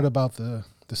when I learned about the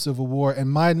Civil War,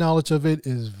 and my knowledge of it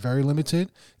is very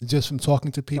limited, just from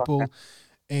talking to people.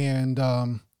 And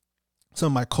some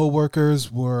of my coworkers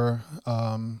were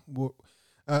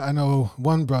I know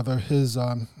one brother,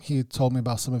 he told me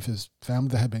about some of his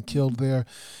family that had been killed there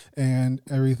and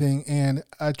everything. And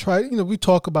I tried, we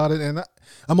talk about it, and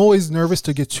I'm always nervous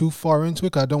to get too far into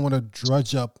it, 'cause I don't want to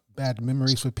drudge up bad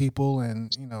memories for people,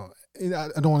 and I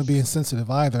don't want to be insensitive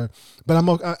either. But I'm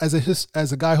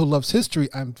as a guy who loves history,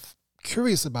 I'm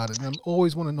curious about it, and I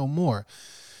always want to know more.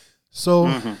 So,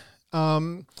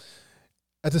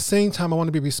 at the same time, I want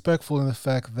to be respectful in the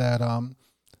fact that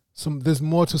there's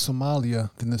more to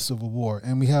Somalia than the Civil War,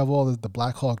 and we have all the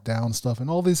Black Hawk Down stuff and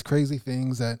all these crazy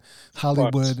things that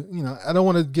Hollywood. I don't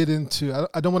want to get into.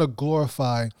 I don't want to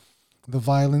glorify the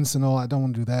violence and all. I don't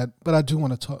want to do that, but I do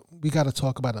want to talk. We got to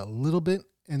talk about it a little bit,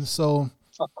 and so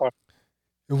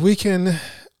if we can.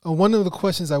 One of the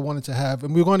questions I wanted to have,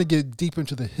 and we're going to get deep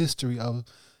into the history of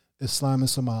Islam in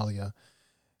Somalia.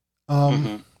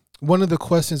 One of the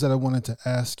questions that I wanted to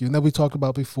ask you, and that we talked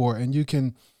about before, and you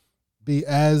can be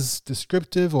as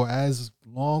descriptive or as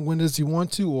long-winded as you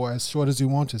want to, or as short as you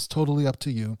want. It's totally up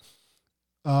to you.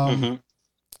 If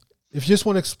you just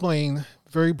want to explain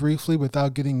very briefly,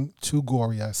 without getting too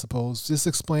gory, I suppose, just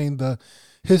explain the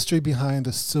history behind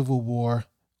the Civil War,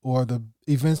 or the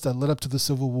events that led up to the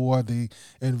Civil War, the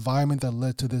environment that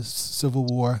led to this Civil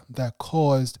War that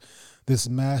caused this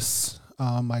mass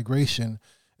migration,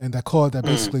 and that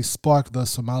basically sparked the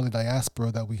Somali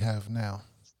diaspora that we have now.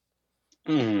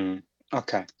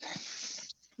 Okay.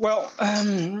 Well,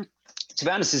 to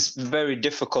be honest, it's a very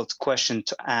difficult question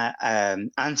to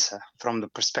answer from the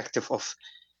perspective of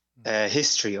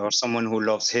history, or someone who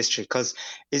loves history, because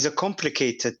it's a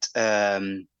complicated, how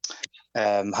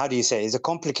do you say? It's a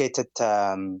complicated,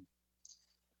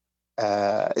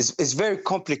 it's very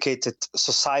complicated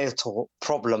societal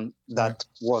problem that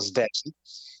was there.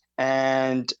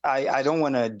 And I don't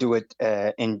want to do it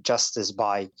injustice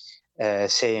by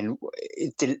saying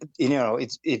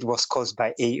it was caused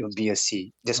by A or B or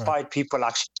C, despite people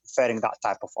actually preferring that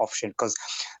type of option, because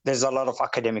there's a lot of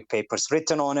academic papers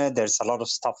written on it. There's a lot of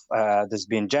stuff that's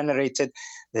being generated.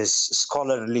 There's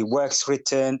scholarly works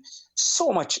written,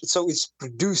 so much. So it's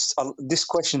produced, this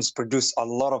question's produced a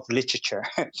lot of literature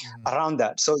around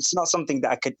that. So it's not something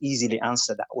that I could easily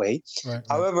answer that way.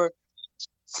 However,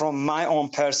 from my own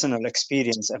personal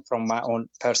experience and from my own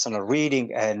personal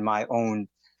reading and my own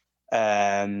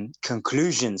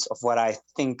conclusions of what I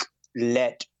think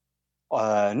led,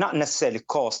 not necessarily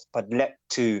caused, but led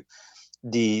to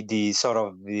the sort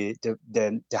of the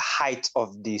height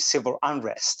of the civil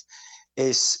unrest,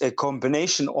 is a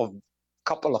combination of a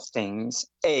couple of things.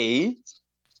 A,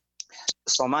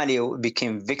 Somalia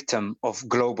became victim of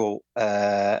global,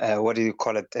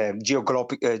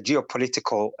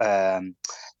 geopolitical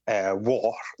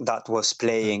war that was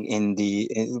playing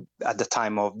at the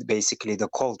time of basically the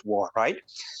Cold War, right?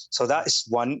 So that is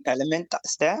one element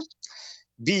that's there.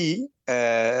 B,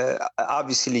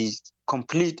 obviously,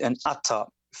 complete and utter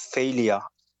failure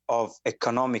of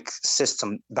economic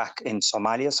system back in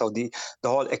Somalia. So the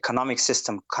whole economic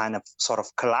system kind of sort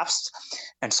of collapsed,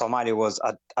 and Somalia was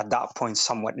at that point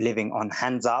somewhat living on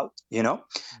hands out,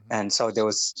 and so there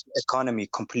was economy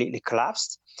completely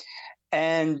collapsed,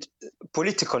 and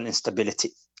political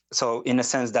instability. So in a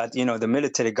sense that, the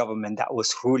military government that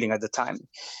was ruling at the time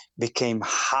became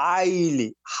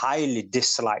highly, highly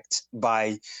disliked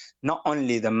by not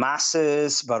only the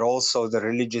masses, but also the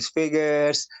religious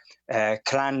figures.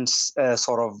 Clans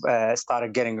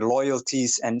started getting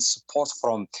loyalties and support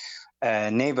from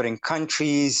neighboring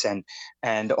countries, and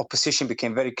the opposition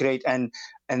became very great. And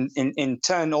in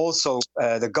turn, also,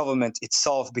 the government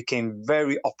itself became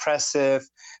very oppressive,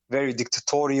 very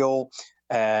dictatorial,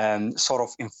 sort of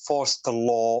enforced the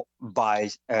law by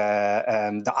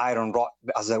the iron rod,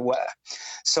 as it were.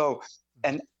 So,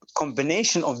 and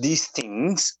combination of these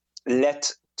things led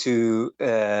to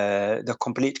the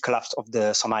complete collapse of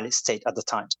the Somali state at the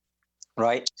time,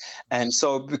 right? And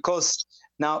so, because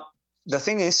now the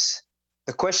thing is,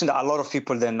 the question that a lot of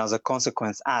people then, as a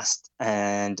consequence, asked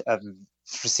and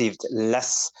received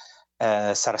less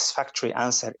satisfactory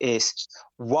answer is,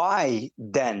 why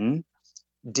then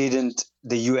didn't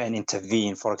the UN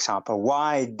intervene, for example?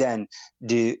 Why then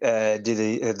did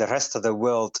the rest of the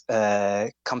world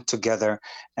come together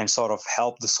and sort of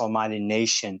help the Somali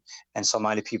nation and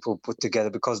Somali people put together?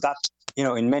 Because that,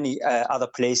 in many other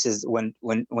places, when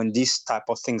these type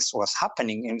of things was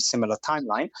happening in a similar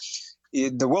timeline,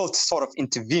 the world sort of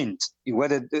intervened,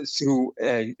 whether through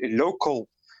local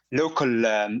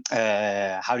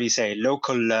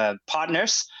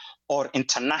partners, or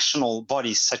international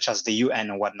bodies such as the UN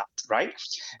and whatnot, right?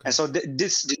 Okay. And so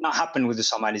this did not happen with the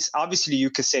Somalis. Obviously, you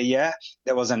could say,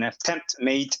 there was an attempt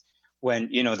made when,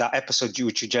 that episode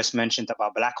which you just mentioned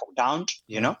about Black Hawk Down,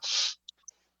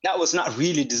 that was not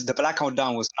really, the Black Hawk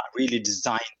Down was not really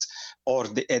designed, or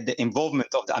the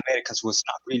involvement of the Americans was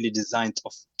not really designed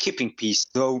of keeping peace,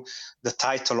 though the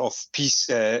title of peace,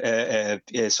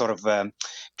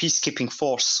 peacekeeping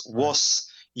force was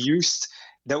used.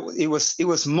 It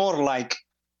was more like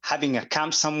having a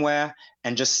camp somewhere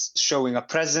and just showing a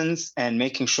presence and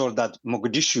making sure that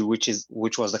Mogadishu, which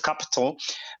was the capital,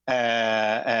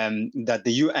 that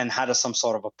the UN had some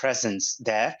sort of a presence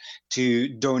there to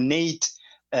donate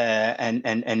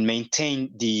and maintain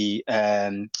the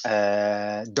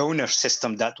donor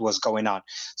system that was going on.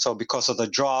 So because of the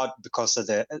drought, because of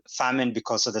the famine,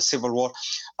 because of the civil war,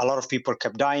 a lot of people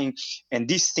kept dying. And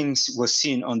these things were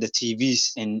seen on the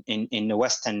TVs in the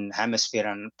Western Hemisphere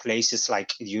and places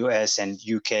like the US and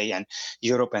UK and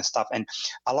Europe and stuff. And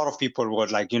a lot of people were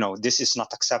like, this is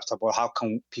not acceptable. How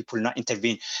can people not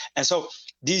intervene? And so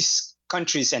these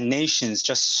countries and nations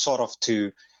just sort of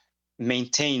to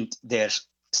maintain their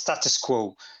status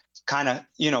quo, kind of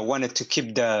wanted to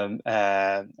keep the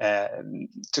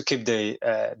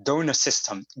donor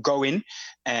system going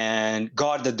and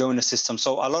guard the donor system.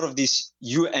 So a lot of these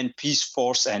UN peace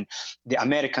force and the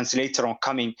Americans later on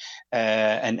coming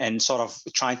and sort of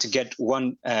trying to get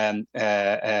one of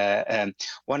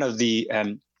the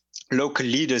local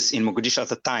leaders in Mogadishu at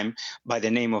the time by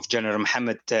the name of General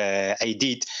Mohammed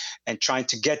Aidid, and trying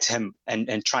to get him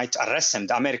and trying to arrest him,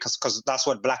 the Americans, because that's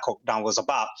what Black Hawk Down was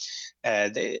about,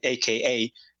 the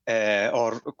AKA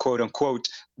or quote unquote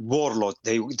warlord.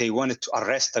 They wanted to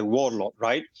arrest a warlord,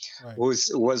 right? Who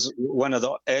was one of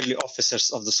the early officers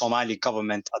of the Somali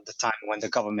government at the time when the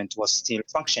government was still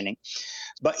functioning.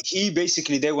 But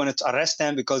they wanted to arrest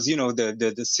him because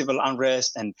the civil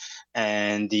unrest and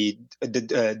the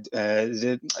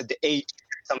aid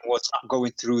was not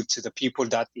going through to the people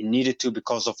that it needed to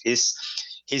because of his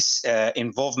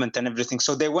involvement and everything.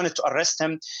 So they wanted to arrest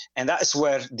him, and that is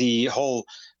where the whole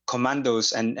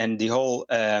commandos and the whole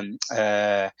Black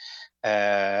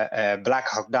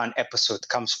Hawk Down episode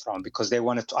comes from, because they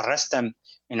wanted to arrest them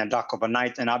in a dark of a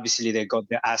night, and obviously they got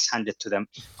their ass handed to them.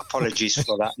 Apologies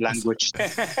for that language.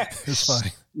 It's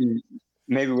fine.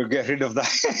 Maybe we'll get rid of that.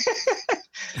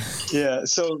 Yeah.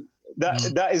 So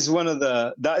that is one of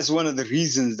the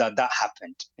reasons that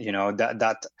happened.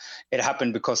 That it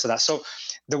happened because of that. So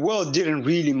the world didn't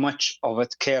really much of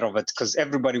it care of it, because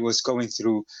everybody was going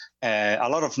through. A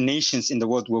lot of nations in the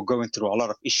world were going through a lot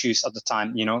of issues at the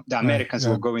time. The Americans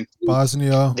were going through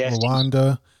Bosnia,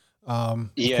 Rwanda. Of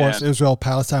course, Israel,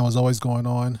 Palestine was always going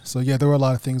on. So there were a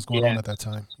lot of things going on at that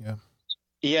time.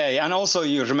 Yeah, and also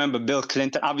you remember Bill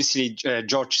Clinton, obviously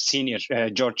George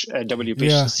W.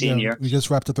 Bush Senior. Yeah, we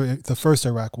just wrapped up the first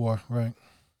Iraq War, right?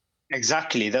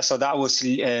 Exactly. That was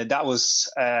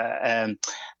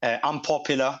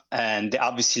unpopular, and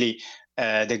obviously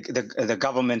the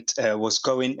government was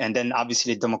going, and then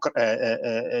obviously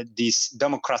these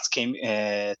Democrats came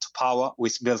to power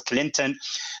with Bill Clinton,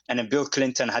 and then Bill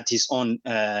Clinton had his own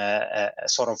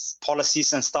sort of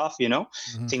policies and stuff,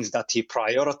 things that he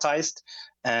prioritized,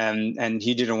 and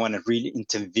he didn't want to really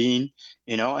intervene,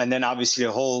 and then obviously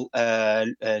a whole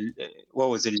what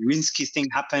was it, Lewinsky thing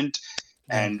happened,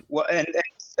 and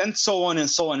so on and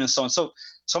so on and so on. So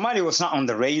Somalia was not on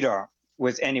the radar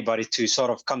with anybody to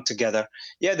sort of come together.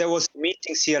 Yeah, there was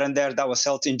meetings here and there that was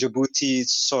held in Djibouti,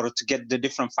 sort of to get the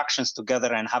different factions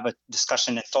together and have a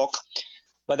discussion and talk,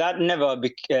 but that never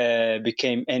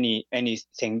became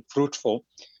anything fruitful,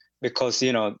 because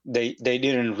they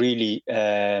didn't really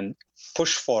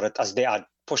push for it as they are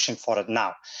pushing for it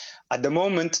now. At the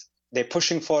moment, they're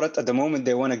pushing for it. At the moment,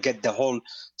 they want to get the whole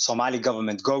Somali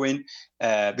government going,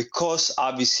 because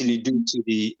obviously due to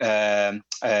the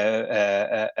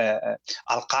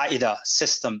Al-Qaeda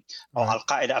system or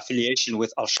Al-Qaeda affiliation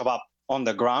with Al-Shabaab on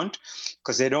the ground,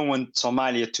 because they don't want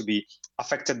Somalia to be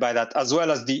affected by that, as well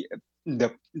as the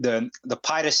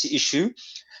piracy issue.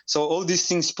 So all these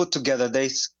things put together, they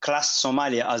classed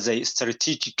Somalia as a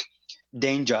strategic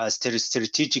danger, as a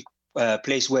strategic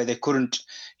place where they couldn't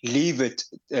leave it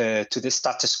to the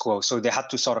status quo. So they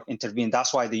had to sort of intervene.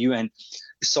 That's why the UN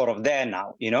is sort of there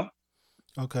now,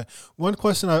 Okay. One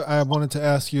question I wanted to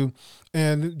ask you,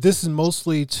 and this is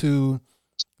mostly to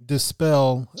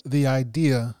dispel the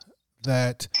idea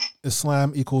that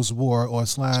Islam equals war, or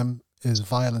Islam is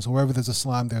violence, or wherever there's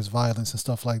Islam, there's violence and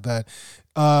stuff like that.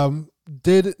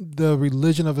 Did the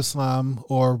religion of Islam,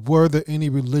 or were there any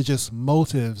religious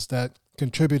motives that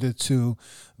contributed to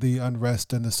the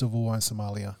unrest and the civil war in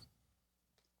Somalia?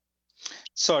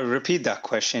 Sorry, repeat that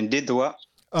question. Did what?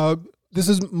 This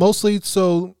is mostly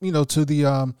to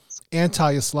the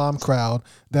anti-Islam crowd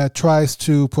that tries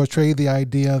to portray the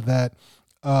idea that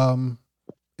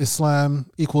Islam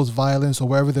equals violence, or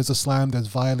wherever there's Islam, there's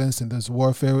violence and there's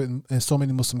warfare in so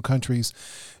many Muslim countries.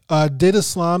 Did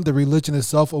Islam, the religion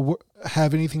itself,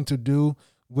 have anything to do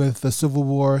with the civil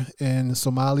war in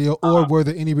Somalia, or were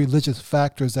there any religious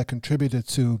factors that contributed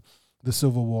to the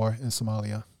civil war in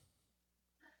Somalia?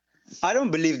 I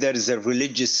don't believe there is a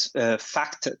religious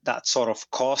factor that sort of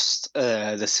caused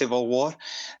the civil war.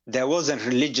 There was a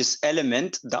religious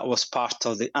element that was part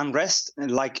of the unrest.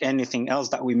 And like anything else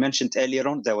that we mentioned earlier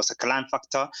on, there was a clan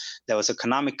factor, there was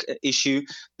economic issue,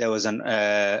 there was an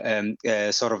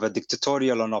sort of a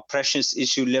dictatorial and oppressions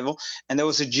issue level, and there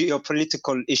was a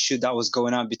geopolitical issue that was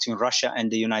going on between Russia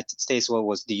and the United States, what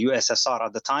was the USSR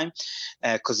at the time,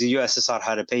 because the USSR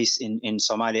had a base in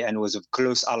Somalia and was a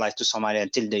close ally to Somalia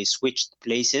until they switched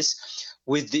places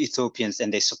with the Ethiopians,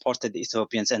 and they supported the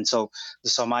Ethiopians, and so the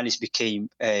Somalis became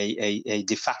a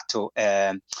de facto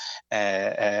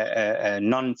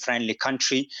non-friendly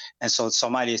country, and so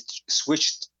Somalia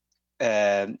switched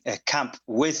a camp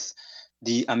with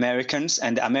the Americans,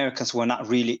 and the Americans were not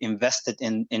really invested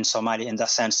in Somalia in that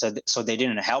sense, so they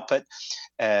didn't help it,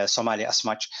 Somalia as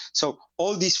much. So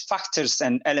all these factors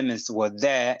and elements were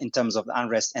there in terms of the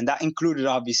unrest, and that included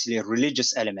obviously a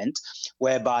religious element,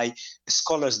 whereby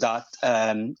scholars that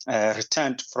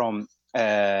returned from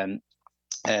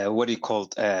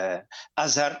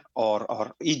Azhar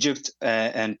or Egypt,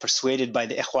 and persuaded by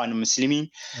the Ikhwan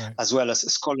al-Muslimin, right, as well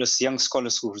as young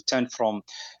scholars who returned from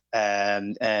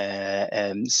Saudi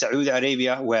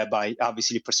Arabia, whereby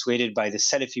obviously persuaded by the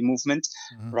Salafi movement,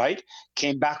 right,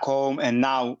 came back home and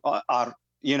now are,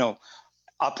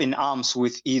 up in arms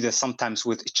with sometimes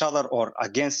with each other or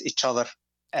against each other,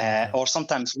 or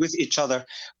sometimes with each other,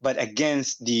 but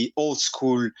against the old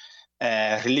school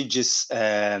religious,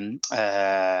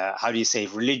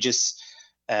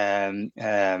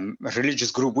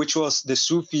 religious group, which was the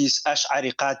Sufis,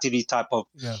 Ash'ari, Qadiri type of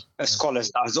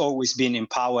scholars that has always been in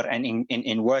power and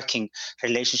in working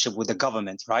relationship with the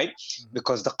government, right?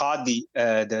 Because the Qadi,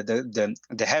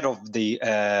 the head of the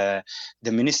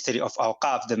Ministry of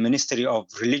Awqaf, the Ministry of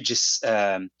Religious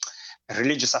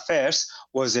Affairs,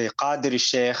 was a Qadiri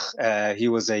sheikh. He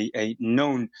was a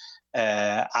known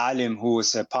alim who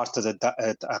was a part of the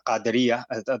Qadiriyya,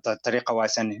 the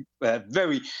Tariqa-wise, and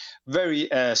very, very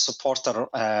supporter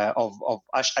of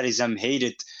Ash'arism,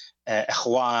 hated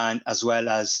Ikhwan, as well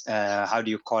as,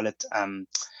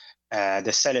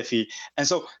 the Salafi. And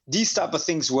so these type of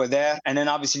things were there. And then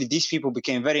obviously these people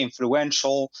became very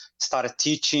influential, started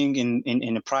teaching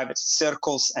in private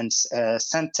circles and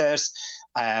centers,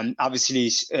 obviously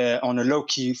on a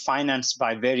low-key, financed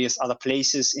by various other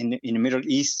places in the Middle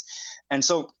East. And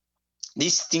so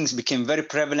these things became very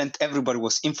prevalent. Everybody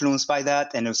was influenced by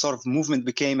that, and a sort of movement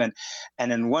became. And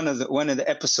then one of the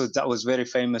episodes that was very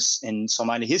famous in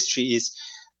Somali history is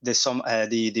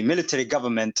the military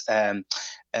government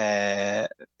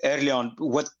early on,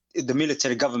 what the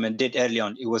military government did early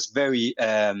on, it was very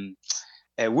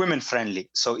women friendly.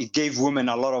 So it gave women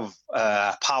a lot of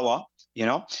power.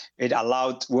 It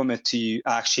allowed women to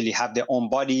actually have their own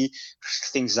body.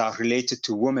 Things that are related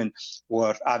to women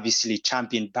were obviously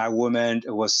championed by women.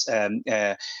 It was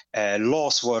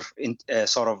laws were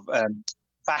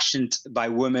fashioned by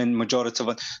women, majority of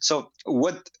it. So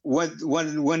what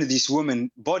one of these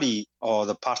women body or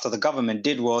the part of the government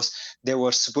did was they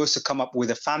were supposed to come up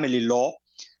with a family law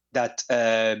that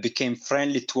became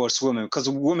friendly towards women, because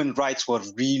women's rights were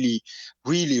really,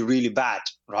 really, really bad,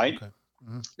 right? Okay.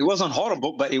 Mm-hmm. It wasn't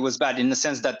horrible, but it was bad in the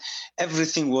sense that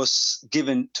everything was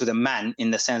given to the man,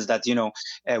 in the sense that,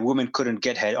 women couldn't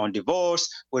get her own divorce,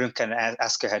 women can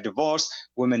ask her divorce,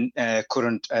 women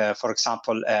couldn't, for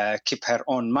example, keep her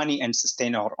own money and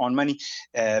sustain her own money.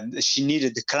 She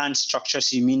needed the clan structure,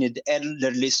 she needed the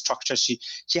elderly structure, she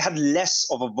had less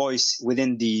of a voice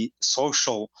within the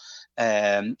social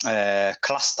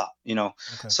cluster,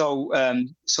 Okay.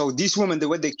 So these women, the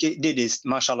way they did is,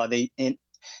 mashallah,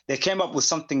 they came up with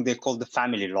something they called the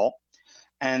family law.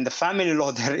 And the family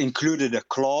law there included a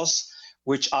clause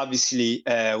which obviously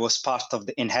was part of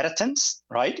the inheritance,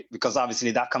 right? Because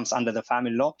obviously that comes under the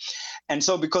family law. And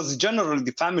so because generally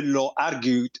the family law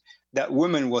argued that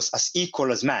women was as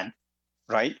equal as man,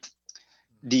 right?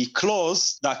 The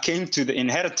clause that came to the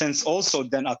inheritance also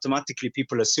then automatically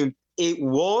people assumed it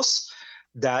was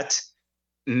that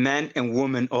men and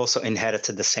women also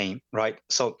inherited the same, right?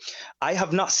 So I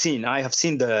have seen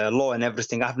the law and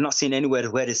everything. I have not seen anywhere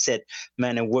where it said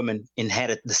men and women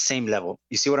inherit the same level.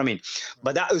 You see what I mean?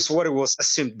 But that is what it was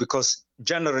assumed, because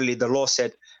generally the law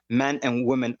said men and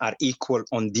women are equal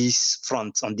on these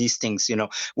fronts, on these things.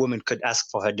 Women could ask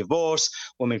for her divorce.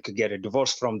 Women could get a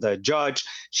divorce from the judge.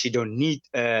 She don't need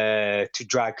to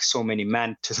drag so many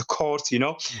men to the court.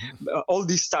 Mm-hmm. All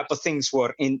these type of things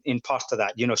were in part of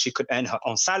that. She could earn her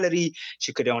own salary.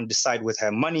 She could decide with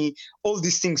her money. All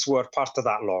these things were part of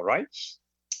that law, right?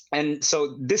 And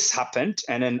so this happened,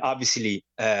 and then obviously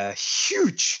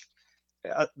huge.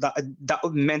 That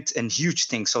meant a huge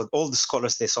thing. So all the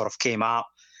scholars, they sort of came out.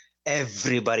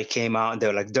 Everybody came out and they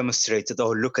were like demonstrated,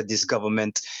 oh, look at this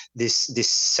government, this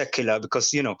secular,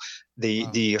 because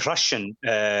the Russian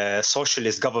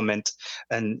socialist government,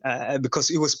 and because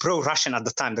it was pro-Russian at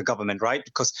the time, the government, right?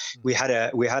 Because we had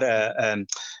a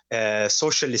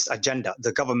socialist agenda.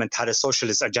 The government had a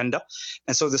socialist agenda,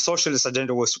 and so the socialist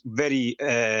agenda was very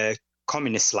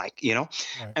communist-like, Right.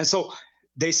 And so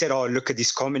they said, oh, look at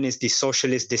these communists, these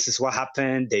socialists, this is what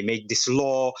happened. They make this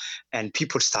law, and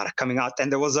people started coming out.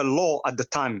 And there was a law at the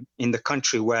time in the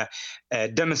country where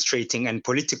demonstrating and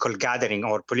political gathering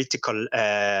or political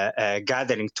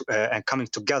gathering and coming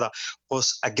together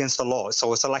was against the law.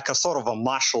 So it's like a sort of a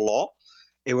martial law.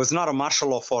 It was not a martial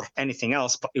law for anything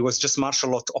else, but it was just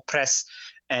martial law to oppress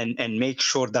and make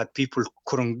sure that people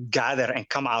couldn't gather and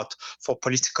come out for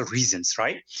political reasons,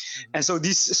 right? Mm-hmm. And so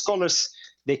these scholars,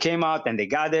 they came out and they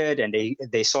gathered and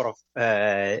they sort of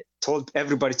told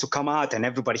everybody to come out, and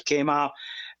everybody came out.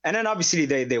 And then obviously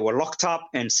they were locked up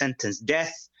and sentenced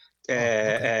death.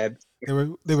 Okay.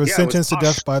 They were sentenced to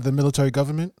death by the military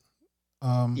government?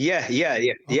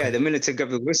 Okay. The military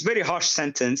government. It was a very harsh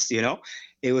sentence,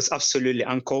 It was absolutely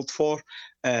uncalled for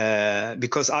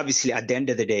because obviously at the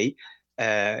end of the day,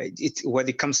 what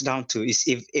it comes down to is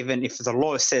even if the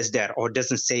law says there or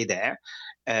doesn't say there,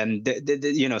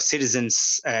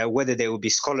 citizens, whether they will be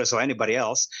scholars or anybody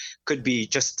else, could be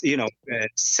just,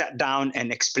 sat down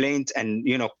and explained, and,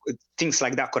 things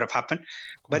like that could have happened.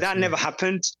 But that never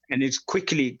happened. And it's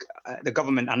quickly, the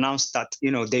government announced that,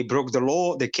 they broke the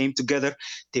law, they came together,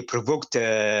 they provoked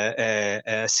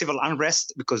civil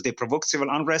unrest, because they provoked civil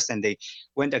unrest and they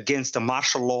went against the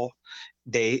martial law.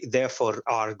 They therefore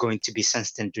are going to be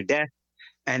sentenced to death.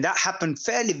 And that happened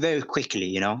very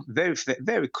quickly, very,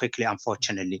 very quickly,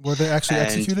 unfortunately. Were they actually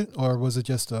executed, or was it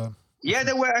just Yeah,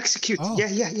 they were executed. Oh.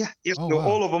 Yeah. Oh, so wow.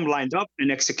 All of them lined up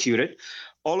and executed.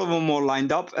 All of them were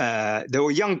lined up. They were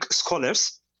young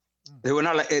scholars. They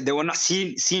were not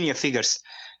senior figures.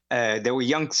 They were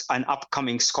young and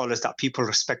upcoming scholars that people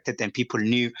respected and people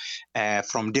knew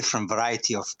from different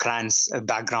variety of clans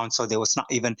backgrounds. So there was not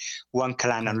even one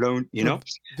clan alone,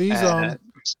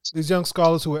 These young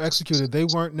scholars who were executed, they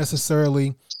weren't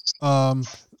necessarily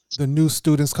the new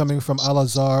students coming from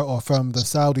Al-Azhar or from the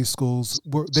Saudi schools.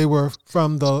 They were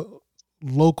from the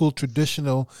local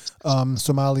traditional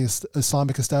Somali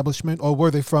Islamic establishment, or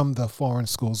were they from the foreign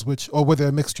schools? Or were they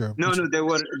a mixture? No, they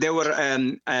were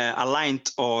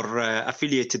aligned or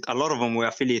affiliated. A lot of them were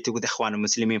affiliated with Ikhwan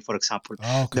al-Muslimin, for example.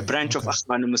 Oh, The branch of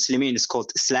Ikhwan al-Muslimin is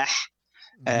called Islah.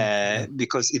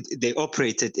 Because they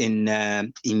operated in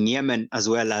Yemen as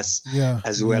well as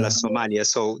Somalia.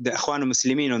 So the Ikhwan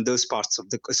al-Muslimin on those parts of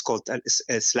it's called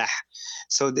Islah.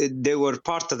 So they were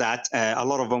part of that. A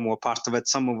lot of them were part of it.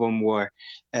 Some of them were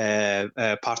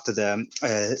part of the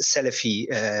Salafi.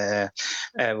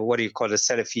 What do you call it?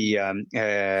 Salafi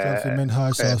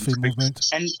Minhaj, Salafi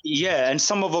movement. And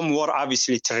some of them were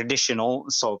obviously traditional.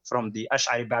 So from the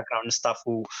Ash'ari background and stuff,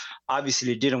 who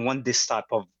obviously didn't want this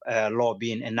type of law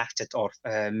being enacted or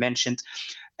mentioned.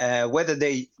 Whether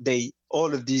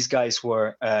all of these guys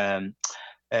were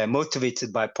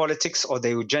motivated by politics, or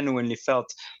they genuinely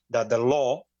felt that the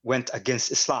law went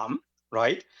against Islam,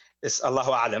 right? It's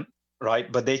Allahu Alam, right?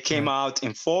 But they came out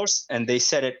in force and they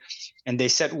said it, and they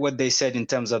said what they said in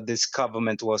terms of this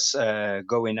government was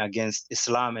going against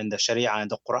Islam and the Sharia and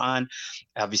the Quran,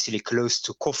 obviously close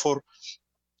to kufr,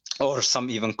 or some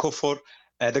even kufr.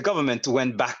 The government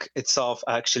went back itself,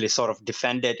 actually sort of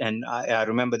defended. And I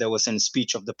remember there was a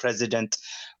speech of the president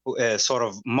sort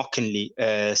of mockingly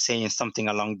saying something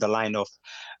along the line of,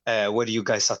 what you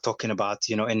guys are talking about,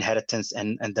 inheritance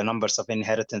and the numbers of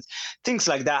inheritance. Things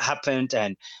like that happened.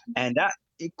 And that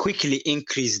quickly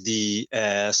increased the,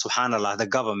 subhanAllah, the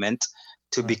government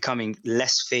to becoming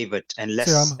less favored and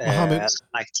less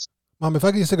liked. If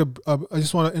I can just I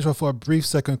just want to intro for a brief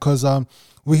second, because I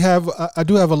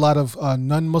do have a lot of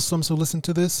non-Muslims who listen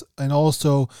to this, and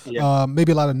also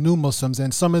maybe a lot of new Muslims,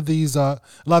 and some of these, a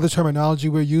lot of the terminology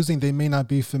we're using, they may not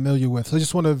be familiar with. So I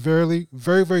just want to very,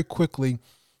 very quickly,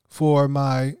 for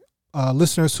my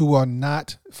listeners who are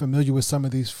not familiar with some of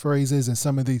these phrases and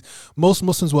some of these, most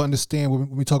Muslims will understand when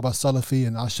we talk about Salafi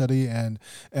and Ash'ari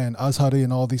and Azhari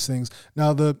and all these things.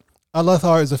 Now,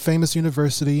 Al-Azhar is a famous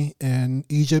university in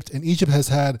Egypt, and Egypt has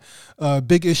had a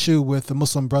big issue with the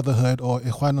Muslim Brotherhood, or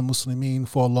Ikhwan al-Muslimin,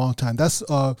 for a long time. That's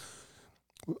the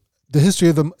history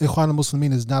of the Ikhwan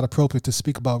al-Muslimin is not appropriate to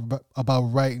speak about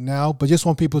right now, but just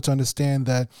want people to understand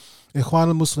that Ikhwan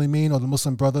al-Muslimin, or the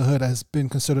Muslim Brotherhood, has been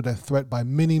considered a threat by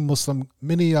many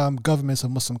governments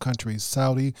of Muslim countries,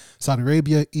 Saudi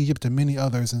Arabia, Egypt, and many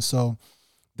others. And so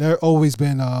there's always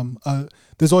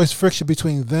friction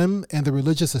between them and the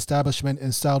religious establishment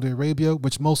in Saudi Arabia,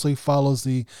 which mostly follows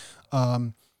the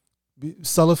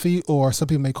Salafi, or some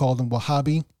people may call them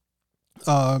Wahhabi,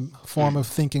 form of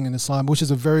thinking in Islam, which is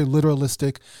a very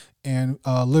literalistic and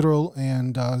I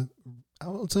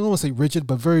don't want to say rigid,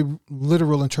 but very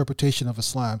literal interpretation of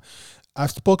Islam.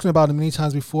 I've spoken about it many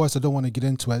times before, so I don't want to get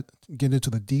into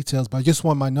the details, but I just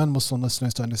want my non-Muslim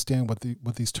listeners to understand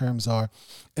what these terms are.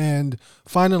 And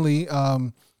finally,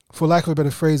 for lack of a better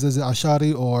phrase, is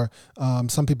Ash'ari, or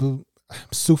some people,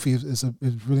 Sufi is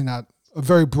really not a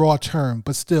very broad term,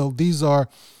 but still, these are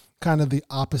kind of the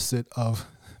opposite of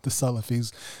the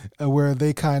Salafis, where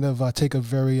they kind of take a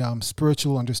very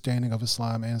spiritual understanding of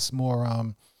Islam, and it's more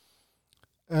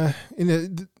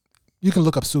you can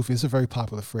look up Sufi. It's a very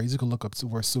popular phrase. You can look up the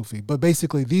word Sufi. But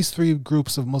basically, these three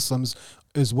groups of Muslims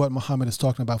is what Muhammad is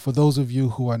talking about, for those of you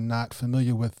who are not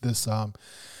familiar with this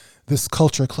this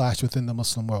culture clash within the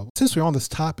Muslim world. Since we're on this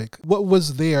topic, what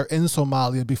was there in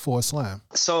Somalia before Islam?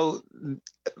 So,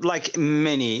 like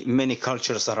many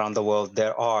cultures around the world,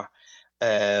 there are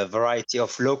a variety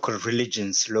of local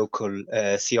religions, local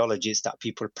theologies that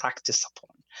people practice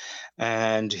upon.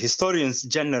 And historians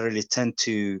generally tend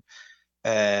to,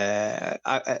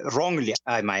 wrongly,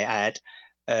 I might add,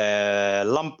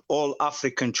 lump all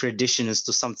African traditions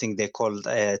to something they call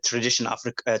traditional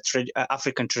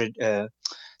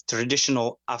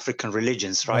African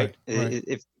religions, right?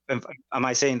 Am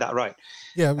I saying that right?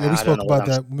 Yeah, we spoke about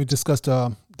that when we discussed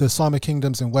the Islamic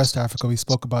kingdoms in West Africa. We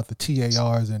spoke about the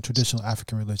TARs and traditional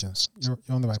African religions. You're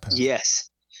on the right path. Yes.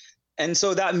 And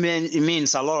so that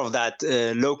means a lot of that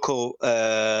local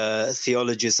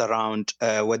theologies around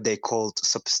what they called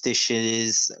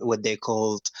superstitions, what they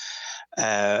called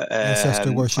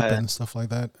ancestor worship and stuff like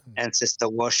that. Ancestor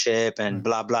worship and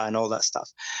blah, blah, and all that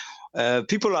stuff.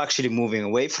 People are actually moving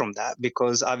away from that,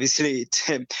 because obviously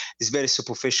it's very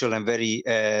superficial and very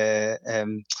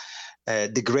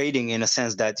degrading in a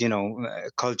sense that,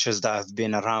 cultures that have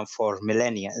been around for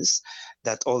millennia,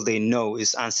 that all they know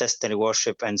is ancestral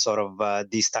worship and sort of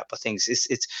these type of things.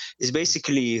 It's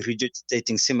basically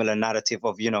regurgitating similar narrative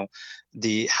of,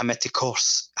 the Hamitic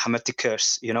curse,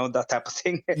 that type of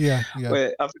thing. Yeah, yeah.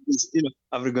 Where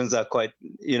Africans are quite,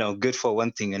 good for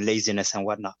one thing, and laziness and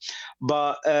whatnot.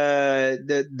 But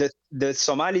the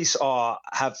Somalis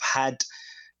have had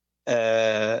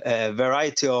a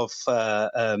variety of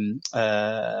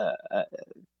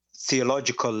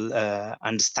theological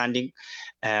understanding,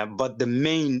 but the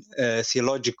main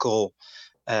theological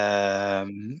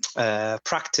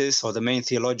practice, or the main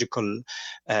theological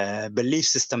belief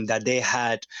system that they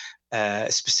had,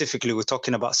 specifically, we're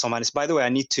talking about Somalis. By the way, I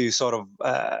need to sort of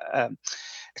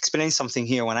explain something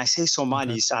here. When I say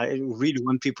Somalis, I really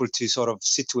want people to sort of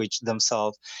situate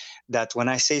themselves that when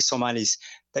I say Somalis,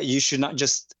 that you should not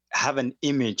just have an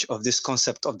image of this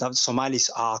concept of that Somalis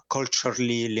are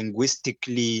culturally,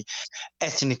 linguistically,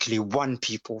 ethnically one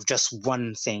people, just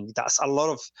one thing. That's a lot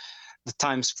of the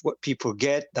times what people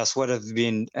get. That's what has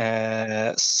been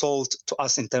sold to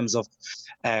us in terms of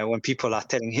when people are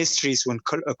telling histories, when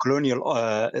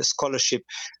colonial scholarship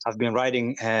have been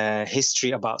writing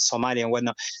history about Somalia and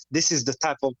whatnot. This is the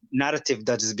type of narrative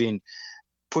that has been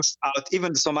pushed out.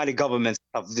 Even the Somali government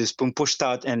have this been pushed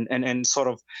out and sort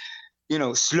of,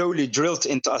 slowly drilled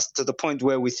into us to the point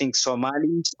where we think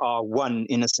Somalis are one,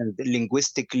 in a sense,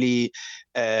 linguistically,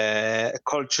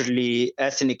 culturally,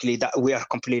 ethnically, that we are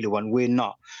completely one. We're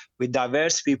not. We're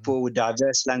diverse people with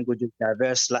diverse languages,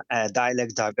 diverse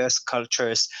dialects, diverse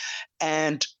cultures,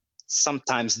 and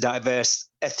sometimes diverse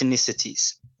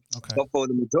ethnicities. Okay. But for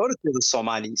the majority of the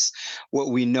Somalis, what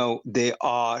we know, they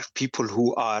are people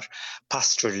who are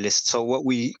pastoralists. So what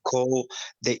we call,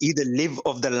 they either live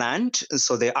of the land,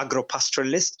 so they're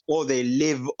agro-pastoralists, or they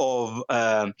live of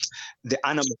the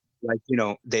animals. Like,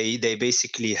 they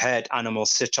basically herd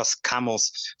animals such as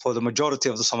camels. For the majority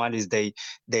of the Somalis, they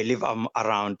live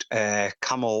around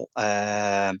camel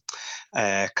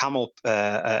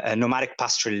nomadic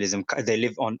pastoralism. They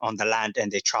live on the land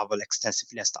and they travel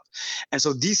extensively and stuff. And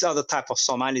so these are the type of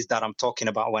Somalis that I'm talking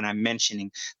about when I'm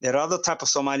mentioning. There are other type of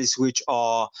Somalis which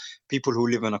are people who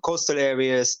live in the coastal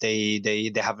areas.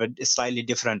 They have a slightly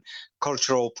different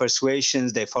cultural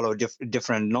persuasions. They follow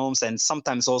different norms, and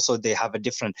sometimes also they have a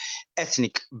different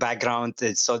ethnic background.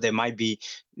 So they might be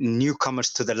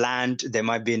newcomers to the land. They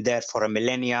might be in there for a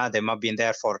millennia. They might be in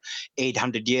there for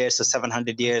 800 years or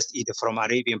 700 years, either from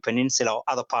Arabian Peninsula or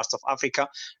other parts of Africa,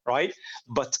 right?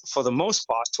 But for the most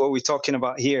part, what we're talking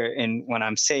about here, and when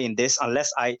I'm saying this,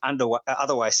 unless I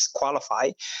otherwise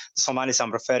qualify, the Somalis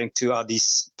I'm referring to are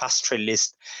these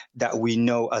pastoralists that we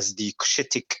know as the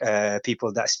Cushitic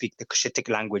people that speak the Cushitic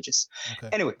languages. Okay.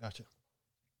 Anyway, gotcha.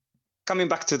 Coming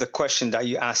back to the question that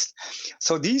you asked.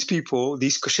 So these people,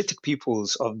 these Cushitic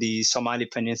peoples of the Somali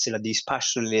Peninsula, these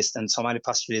pastoralists and Somali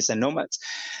pastoralists and nomads,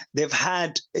 they've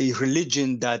had a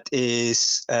religion that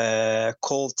is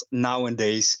called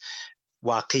nowadays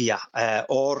Waqiya,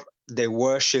 or they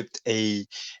worshipped a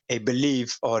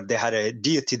belief, or they had a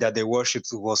deity that they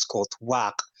worshipped was called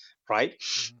Waq, right?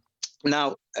 Mm-hmm.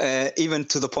 Now, even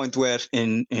to the point where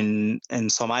in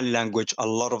Somali language, a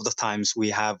lot of the times we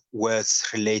have words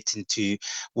relating to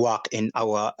Waq in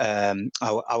our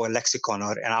lexicon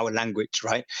or in our language,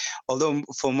 right? Although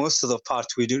for most of the part,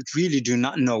 we really do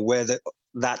not know where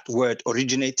that word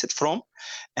originated from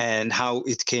and how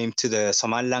it came to the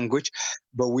Somali language,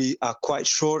 but we are quite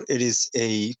sure it is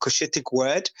a Cushitic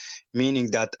word,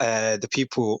 meaning that the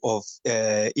people of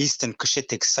Eastern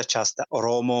Cushitics, such as the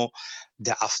Oromo,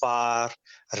 the Afar,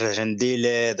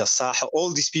 Rendile, the Sah,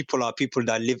 all these people are people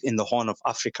that live in the Horn of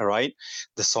Africa, right?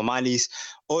 The Somalis,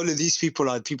 all of these people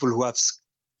are people who have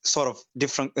sort of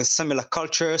different, similar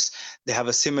cultures. They have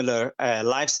a similar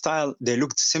lifestyle. They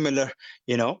look similar,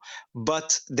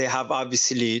 but they have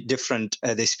obviously different,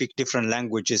 they speak different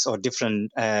languages or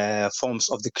different forms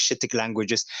of the Cushitic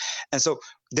languages. And so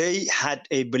they had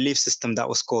a belief system that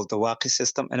was called the Waqi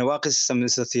system. And the Waqi system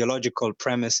is a theological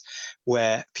premise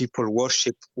where people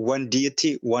worship one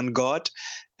deity, one God.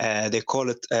 They call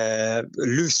it,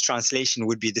 loose translation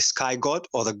would be the sky god,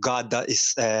 or the god that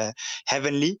is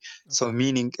heavenly. Okay. So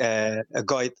meaning a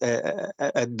god,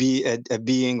 a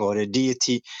being or a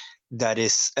deity that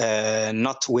is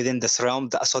not within this realm.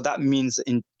 So that means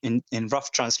in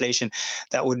rough translation,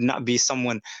 that would not be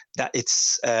someone that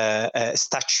it's a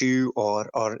statue or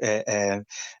a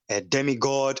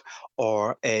demigod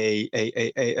or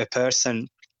a person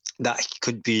that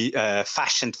could be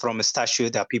fashioned from a statue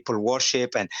that people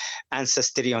worship and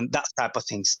ancestry on that type of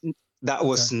things. That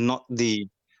was not the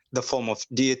the form of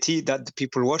deity that the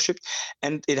people worshipped,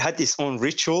 and it had its own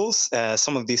rituals.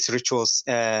 Some of these rituals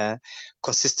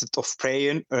consisted of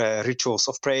praying, rituals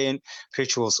of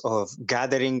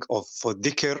gathering, for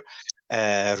dhikr,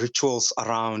 rituals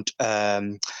around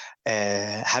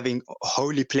having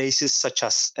holy places, such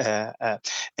as, and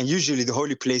usually the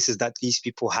holy places that these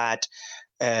people had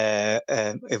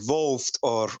evolved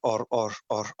or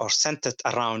centered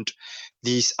around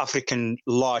these African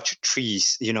large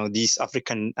trees, these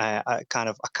African kind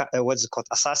of, what's it called,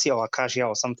 acacia or acacia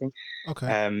or something,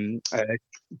 Okay.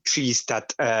 trees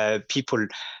that people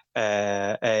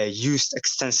used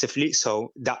extensively.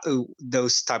 So that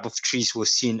those type of trees were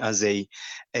seen as a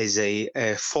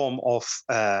form of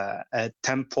a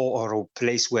temple or a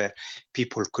place where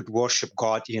people could worship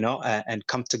God, and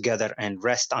come together and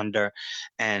rest under,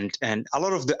 and a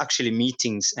lot of the actually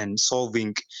meetings and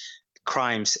solving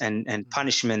crimes and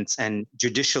punishments and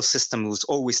judicial system was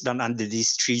always done under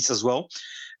these trees as well.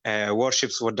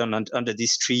 Worships were done under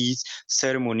these trees.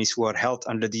 Ceremonies were held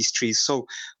under these trees. So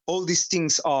all these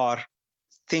things are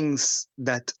things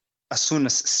that, as soon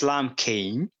as Islam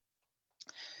came,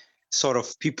 sort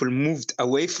of people moved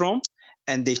away from,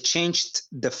 and they changed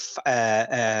the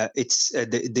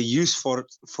use for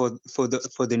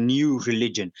the new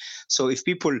religion. So if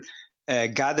people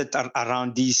gathered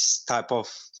around these type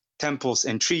of temples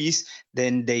and trees,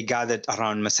 then they gathered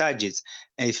around masajids.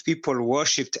 And if people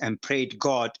worshipped and prayed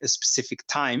God at specific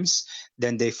times,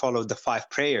 then they followed the 5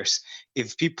 prayers.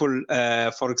 If people,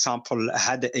 for example,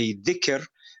 had a dhikr,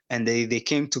 and they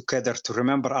came together to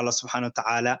remember Allah subhanahu wa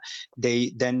ta'ala,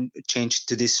 they then changed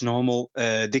to this normal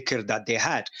dhikr that they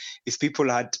had. If people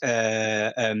had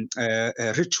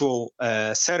ritual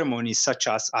ceremonies, such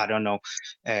as, I don't know,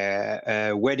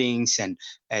 weddings and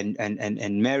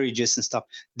marriages and stuff,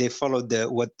 they followed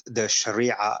what the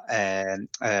Sharia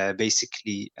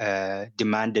basically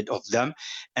demanded of them.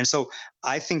 And so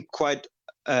I think quite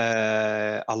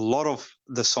a lot of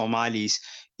the Somalis,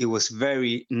 it was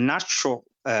very natural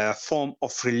form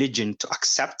of religion to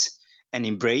accept and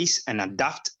embrace and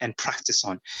adapt and practice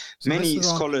on. So Many this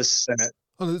is scholars.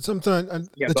 something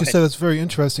Yeah, that go you ahead. said is very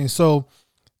interesting. So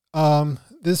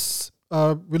this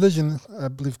religion, I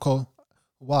believe, called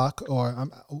Wak, or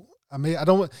I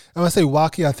want to say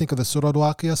Waki, I think of the Surah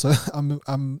Wakia. So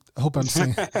I hope I'm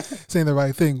saying the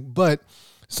right thing. But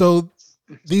so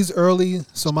these early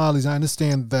Somalis, I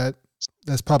understand that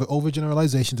that's probably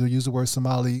overgeneralization to use the word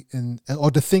Somali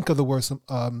or to think of the word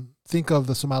think of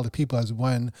the Somali people as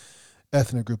one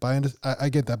ethnic group. I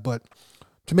get that, but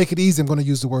to make it easy, I'm going to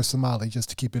use the word Somali just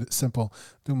to keep it simple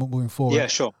moving forward. Yeah,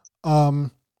 sure.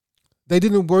 They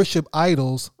didn't worship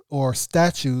idols or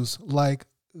statues like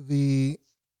the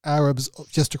Arabs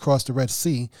just across the Red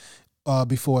Sea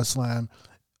before Islam,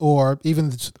 or even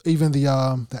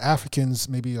the Africans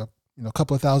maybe a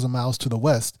couple of thousand miles to the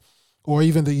west, or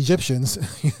even the Egyptians,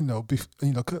 a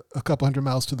couple hundred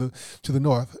miles to the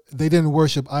north. They didn't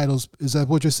worship idols. Is that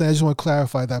what you're saying? I just want to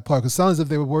clarify that part, because it sounds as if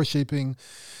they were worshiping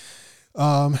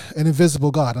an invisible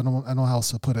God. I don't know how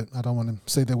else to put it. I don't want to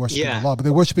say they're worshiping Allah, but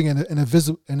they're worshiping an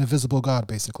invisible God,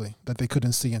 basically, that they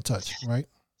couldn't see and touch, right?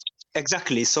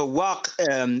 Exactly. So Waq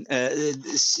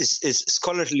is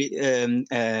scholarly,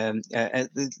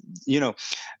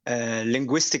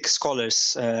 linguistic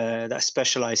scholars that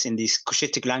specialize in these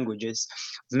Cushitic languages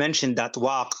mentioned that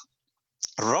Waq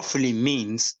roughly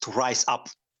means to rise up,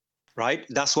 right?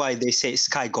 That's why they say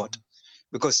sky god,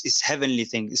 because it's heavenly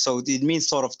thing. So it means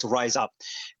sort of to rise up.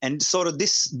 And sort of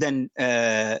this then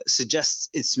suggests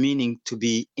its meaning to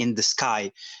be in the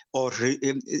sky, or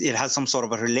it has some sort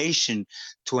of a relation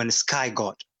to a sky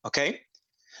god, okay?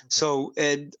 So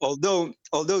although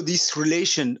this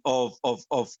relation of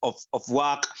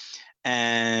Waq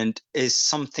and is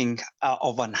something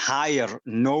of an higher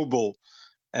noble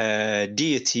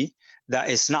deity that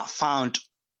is not found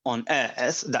on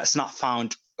earth, that's not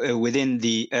found within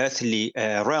the earthly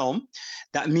realm,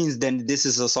 that means then this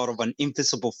is a sort of an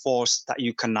invisible force that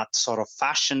you cannot sort of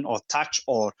fashion or touch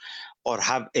or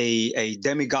have a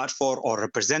demigod for, or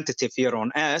representative here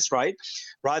on earth, right?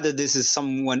 Rather, this is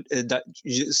someone that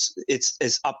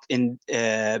is up in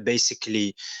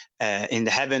basically in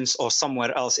the heavens or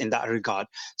somewhere else in that regard.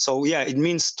 So yeah, it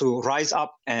means to rise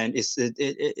up, and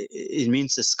it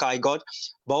means the sky god.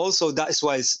 But also that is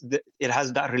why it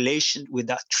has that relation with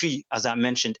that tree, as I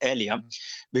mentioned earlier,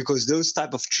 because those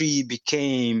type of tree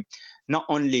became not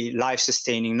only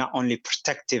life-sustaining, not only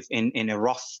protective in a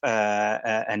rough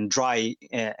and dry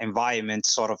environment,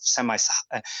 sort of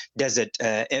semi-desert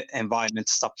environment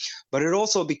stuff, but it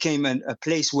also became a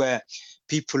place where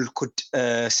people could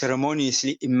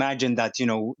ceremoniously imagine that,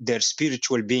 their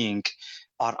spiritual being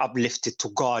are uplifted to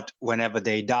God whenever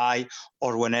they die,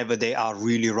 or whenever they are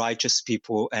really righteous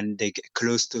people and they get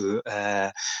close to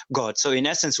God. So in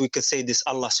essence, we could say this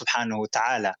Allah subhanahu wa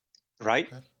ta'ala, right?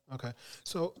 Okay.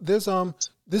 So there's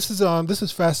this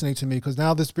is fascinating to me, because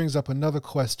now this brings up another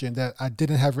question that I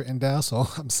didn't have written down. So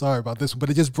I'm sorry about this, but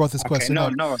it just brought this question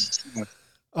up. No.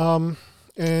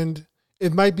 And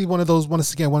it might be one of those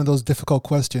difficult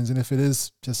questions. And if it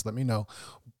is, just let me know.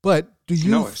 But do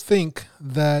you think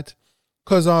that,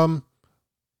 because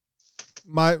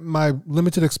my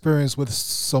limited experience with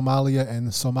Somalia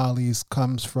and Somalis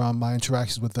comes from my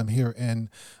interactions with them here in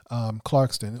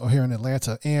Clarkston, or here in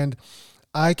Atlanta, and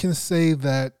I can say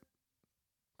that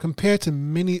compared to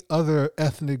many other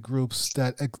ethnic groups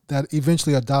that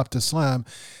eventually adopt Islam,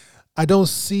 I don't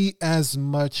see as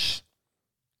much.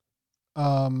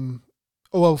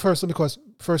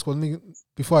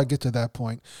 Before I get to that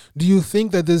point, do you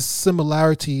think that there's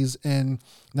similarities in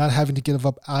not having to give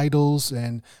up idols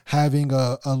and having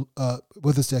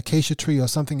whether it's the acacia tree or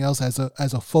something else as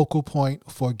a focal point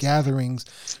for gatherings?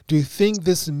 Do you think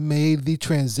this made the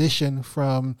transition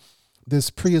from this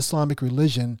pre-Islamic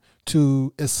religion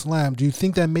to Islam? Do you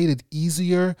think that made it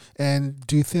easier? And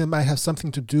do you think it might have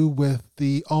something to do with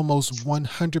the almost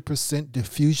 100%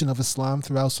 diffusion of Islam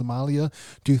throughout Somalia?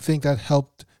 Do you think that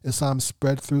helped Islam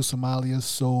spread through Somalia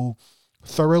so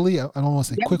thoroughly? I don't want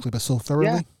to say quickly, but so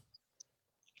thoroughly?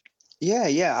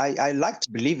 Yeah. I like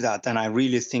to believe that. And I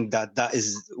really think that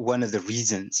is one of the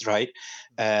reasons, right?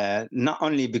 Not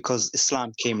only because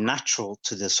Islam came natural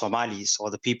to the Somalis, or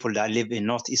the people that live in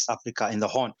Northeast Africa in the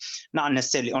Horn, not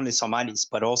necessarily only Somalis,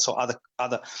 but also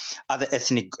other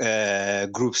ethnic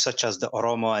groups such as the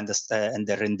Oromo and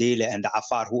the Rendile and the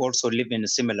Afar, who also live in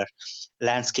similar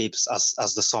landscapes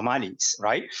as the Somalis,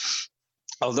 right?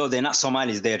 Although they're not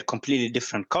Somalis, they're completely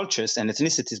different cultures and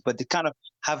ethnicities, but they kind of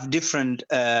have different,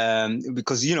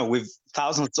 because, with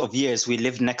thousands of years, we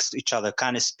live next to each other,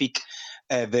 kind of speak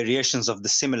variations of the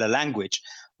similar language.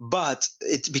 But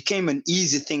it became an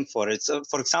easy thing for it. So,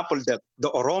 for example, the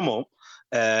Oromo,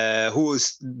 who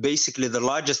is basically the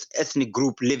largest ethnic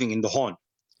group living in the Horn,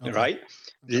 right? Okay.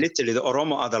 Literally, the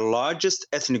Oromo are the largest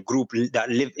ethnic group that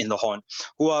live in the Horn,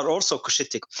 who are also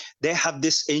Cushitic. They have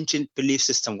this ancient belief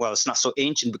system. Well, it's not so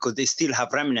ancient because they still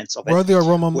have remnants of it. Where are the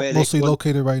Oromo mostly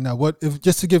located right now?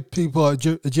 Just to give people a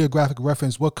geographic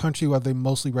reference, what country are they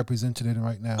mostly represented in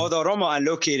right now? Oh, the Oromo are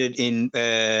located in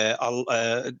a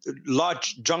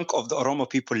large chunk of the Oromo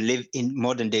people live in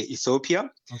modern day Ethiopia.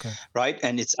 Okay. Right,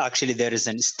 and it's actually there is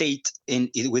a state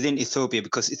within Ethiopia,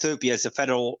 because Ethiopia is a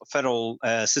federal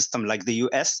system like the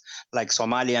U.S., like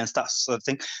Somalia and stuff sort of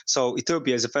thing. So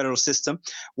Ethiopia is a federal system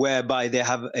whereby they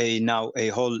have now a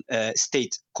whole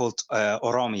state called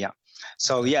Oromia.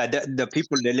 So okay. The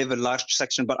people, they live in a large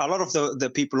section, but a lot of the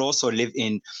people also live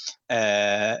in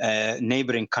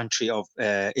neighboring country of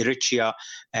Eritrea,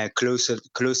 closer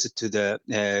to the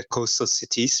coastal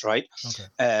cities, right?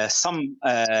 Okay. Some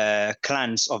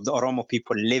clans of the Oromo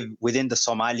people live within the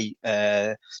Somali,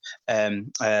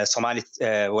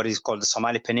 what is called the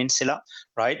Somali Peninsula,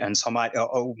 right? And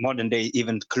modern day,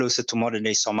 even closer to modern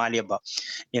day Somalia, but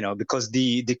because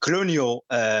the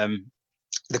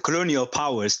colonial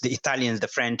powers, the Italians, the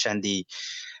French, and the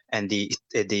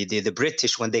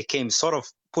British, when they came, sort of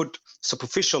put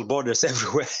superficial borders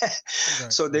everywhere.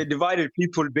 Right. So they divided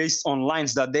people based on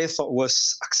lines that they thought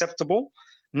was acceptable,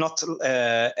 not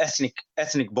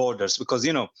ethnic borders, because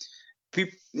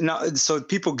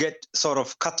people get sort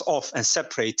of cut off and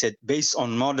separated based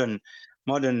on modern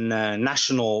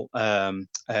national how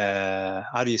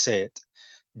do you say it,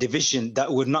 division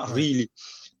that would not really.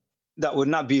 That would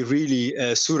not be really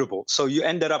suitable. So you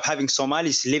ended up having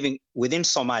Somalis living within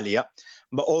Somalia,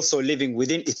 but also living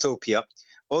within Ethiopia,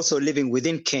 also living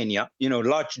within Kenya.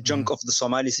 Large chunk of the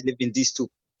Somalis live in these two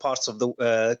parts of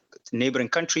the neighboring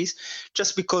countries,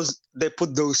 just because they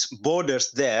put those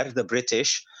borders there, the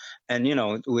British, and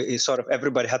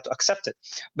everybody had to accept it.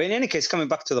 But in any case, coming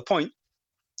back to the point,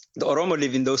 the Oromo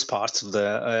live in those parts of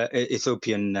the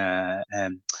Ethiopian,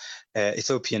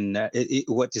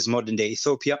 what is modern day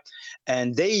Ethiopia,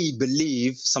 and they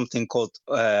believe something called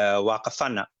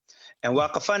Waqafana. And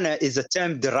Waqafana is a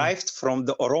term derived from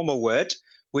the Oromo word,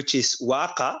 which is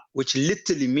Waqa, which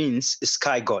literally means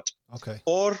sky god. Okay.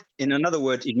 Or in another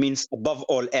word, it means above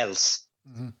all else.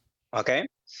 Mm-hmm. Okay.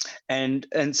 And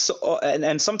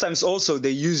sometimes also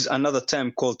they use another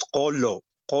term called Qollo,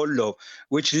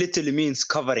 which literally means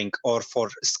covering or for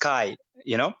sky,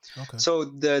 Okay.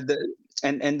 So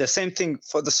and the same thing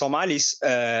for the Somalis.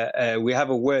 We have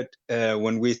a word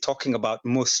when we're talking about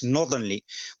most northernly.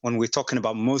 When we're talking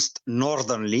about most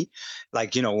northernly,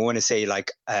 like, we want to say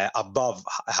like above,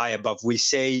 high above, we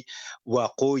say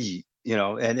waqoyi,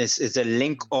 and it's a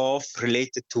link of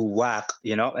related to waq,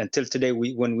 until today,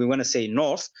 when we want to say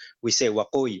north, we say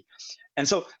waqoyi. And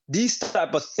so these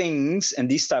type of things and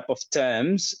these type of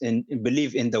terms in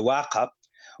believe in the waqa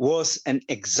was an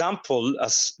example,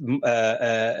 as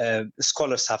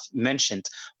scholars have mentioned,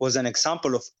 was an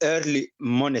example of early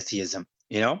monotheism,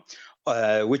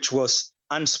 which was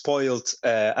unspoiled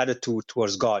attitude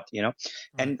towards God,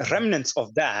 and remnants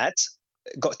of that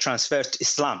got transferred to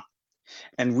Islam.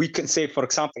 And we can say, for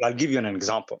example, I'll give you an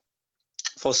example.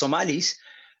 For Somalis,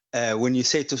 when you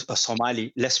say to a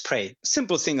Somali, let's pray,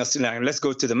 simple thing as let's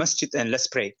go to the masjid and let's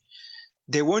pray,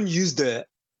 they won't use the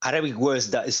Arabic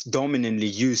words that is dominantly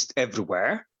used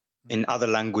everywhere in other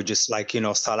languages, like,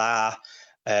 salah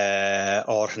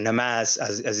or namaz,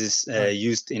 as is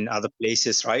used in other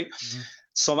places, right? Mm-hmm.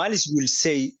 Somalis will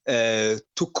say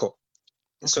tuko.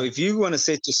 Okay. So if you want to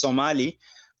say to Somali,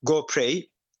 go pray,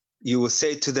 you will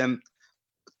say to them,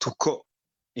 tuko,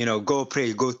 go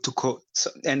pray, go tuko. So,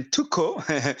 and tuko,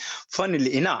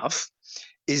 funnily enough,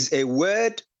 is a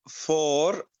word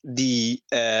for the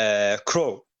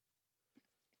crow.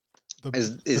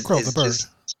 The crow, the bird.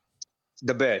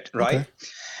 The bird, right? Okay.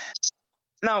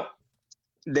 Now,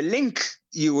 the link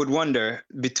you would wonder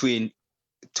between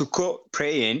tuko,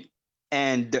 praying,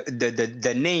 and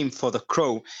the name for the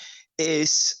crow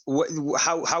is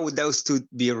how would those two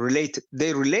be related?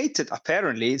 They related,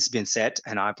 apparently, it's been said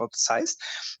and hypothesized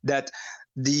that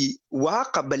the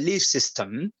waqa belief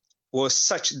system was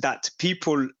such that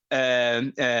people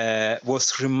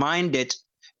was reminded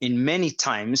in many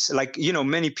times, like,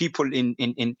 many people in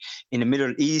the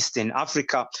Middle East, in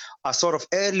Africa, are sort of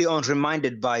early on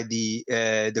reminded by the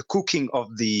cooking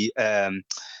of the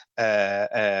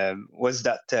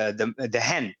the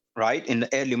hen, right, in the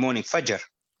early morning fajr,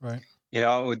 right?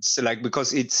 It's like,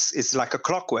 because it's like a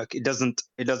clockwork. It doesn't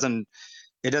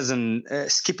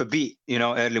skip a beat.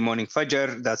 Early morning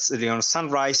fajr, that's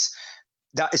sunrise.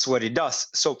 That is what it does.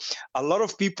 So a lot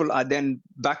of people are then,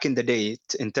 back in the day,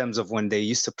 in terms of when they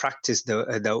used to practice the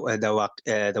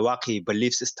waqi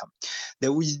belief system, they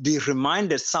would be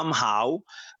reminded somehow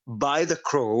by the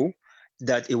crow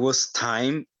that it was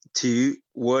time to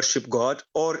worship God,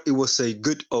 or it was a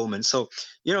good omen. So,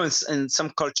 in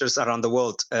some cultures around the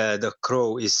world, the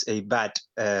crow is a bad,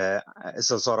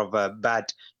 it's a sort of a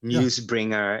bad news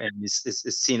bringer, and is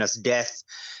seen as death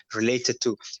related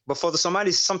to. But for the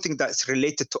Somalis, something that's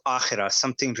related to akhirah,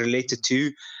 something related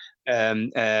to,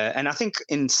 and I think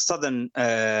in Southern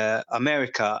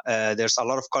America, there's a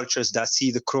lot of cultures that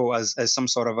see the crow as some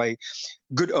sort of a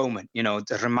good omen,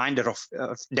 the reminder of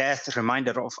death,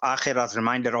 reminder of akhirah,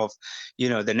 reminder of,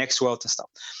 the next world and stuff.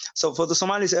 So for the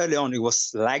Somalis early on, it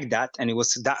was like that, and it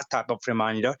was that type of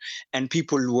reminder, and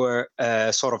people were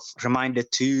sort of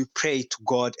reminded to pray to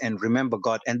God and remember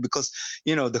God. And because,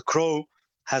 the crow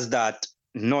has that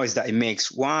noise that it makes,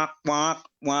 wak, wak,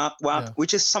 wak, wak,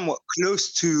 which is somewhat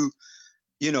close to,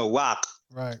 wak,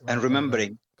 right, and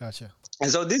remembering. Right. Gotcha.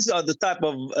 And so these are the type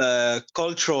of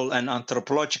cultural and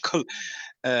anthropological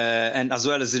and as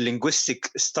well as the linguistic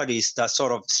studies that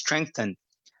sort of strengthen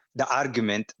the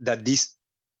argument that these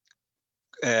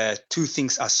two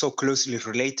things are so closely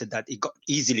related that it got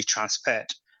easily transferred.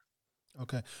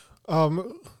 Okay.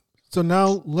 So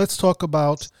now let's talk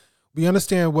about, we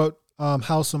understand what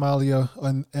how Somalia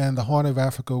and the Horn of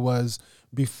Africa was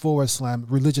before Islam,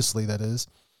 religiously, that is.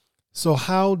 So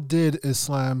how did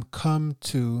Islam come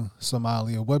to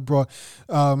Somalia? What brought,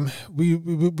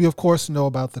 we of course know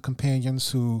about the companions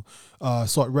who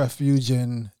sought refuge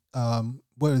in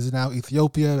what is now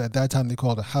Ethiopia. At that time they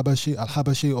called it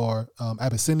Al-Habashi or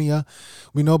Abyssinia.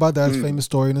 We know about that famous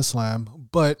story in Islam,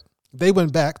 but they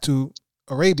went back to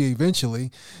Arabia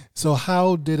eventually. So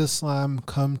how did Islam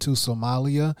come to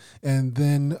Somalia? And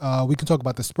then we can talk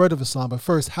about the spread of Islam, but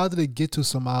first, how did it get to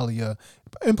Somalia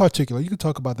in particular? You can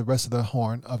talk about the rest of the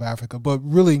Horn of Africa, but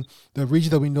really the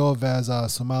region that we know of as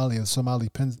Somalia, Somali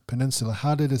Peninsula,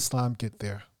 how did Islam get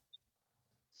there?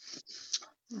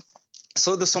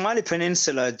 So the Somali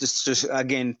Peninsula, just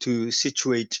again to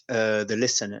situate the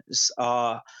listeners,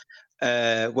 are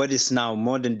what is now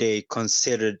modern day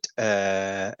considered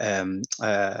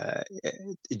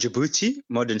Djibouti,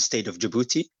 modern state of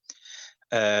Djibouti,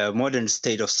 modern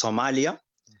state of Somalia,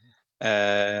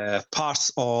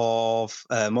 parts of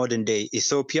modern day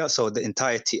Ethiopia, so the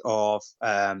entirety of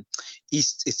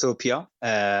East Ethiopia,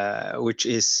 which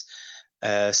is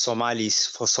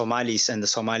Somalis and the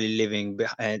Somali living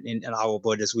in our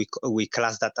borders, we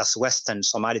class that as Western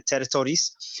Somali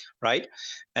territories, right?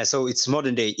 So it's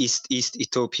modern day East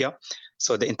Ethiopia,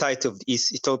 so the entirety of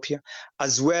East Ethiopia,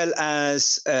 as well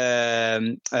as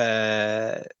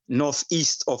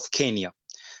northeast of Kenya.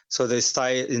 So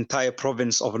the entire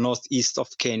province of northeast of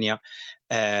Kenya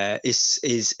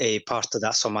is a part of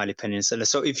that Somali peninsula.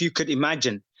 So if you could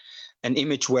imagine an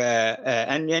image where,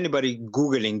 and anybody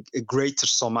Googling Greater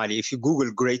Somalia, if you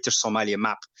Google Greater Somalia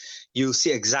map, you'll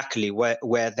see exactly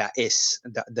where that is,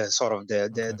 the sort of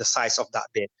the size of that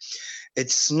bit.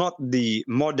 It's not the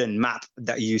modern map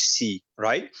that you see,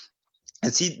 right?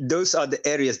 And see, those are the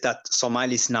areas that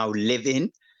Somalis now live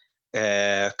in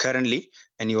currently,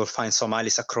 and you will find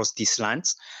Somalis across these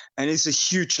lands. And it's a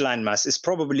huge landmass. It's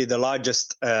probably the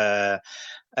largest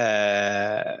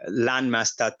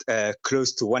landmass that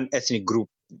close to one ethnic group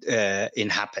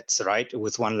inhabits, right,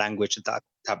 with one language, that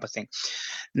type of thing.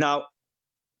 Now,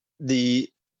 the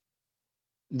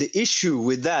issue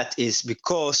with that is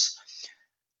because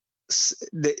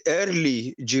the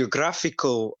early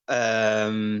geographical,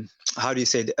 the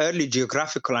early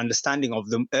geographical understanding of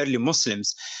the early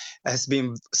Muslims has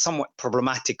been somewhat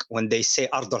problematic when they say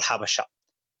Ard al-Habasha.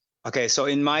 Okay, so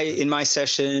in my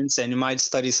sessions and in my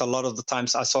studies, a lot of the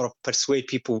times I sort of persuade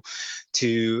people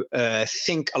to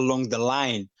think along the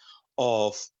line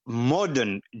of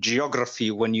modern geography.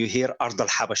 When you hear Ard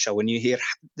al-Habasha, when you hear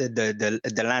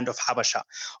the land of Habasha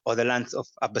or the land of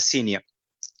Abyssinia,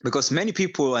 because many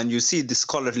people, and you see the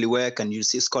scholarly work and you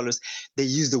see scholars, they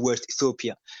use the word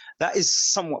Ethiopia. That is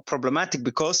somewhat problematic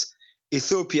because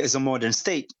Ethiopia is a modern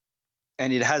state,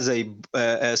 and it has a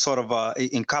sort of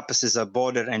encompasses a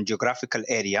border and geographical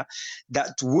area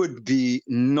that would be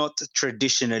not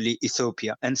traditionally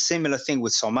Ethiopia. And similar thing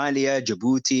with Somalia,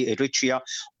 Djibouti, Eritrea.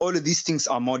 All of these things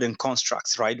are modern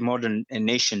constructs, right? Modern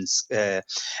nations.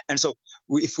 And so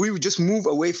if we would just move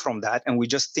away from that and we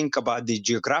just think about the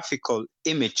geographical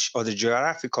image or the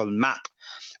geographical map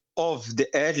of the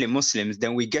early Muslims,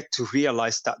 then we get to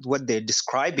realize that what they're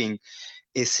describing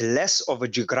is less of a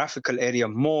geographical area,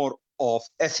 more of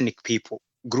ethnic people,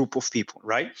 group of people,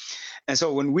 right? And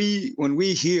so when we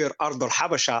hear Ard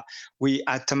al-Habasha, we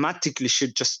automatically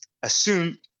should just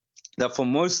assume that for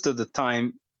most of the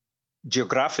time,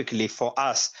 geographically for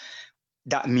us,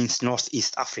 that means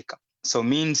Northeast Africa. So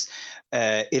means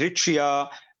Eritrea,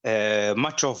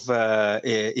 much of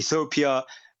Ethiopia,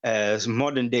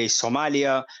 modern day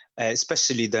Somalia,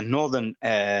 especially the northern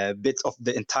bit of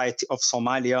the entirety of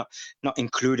Somalia, not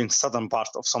including southern part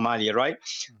of Somalia, right?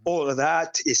 Mm-hmm. All of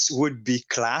that would be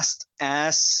classed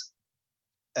as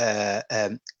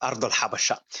Ard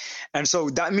al-Habasha. And so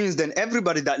that means then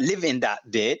everybody that live in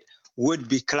that bit would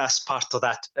be classed part of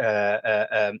that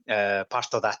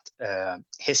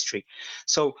history.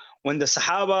 So when the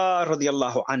Sahaba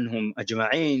radiallahu anhum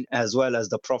ajma'in, as well as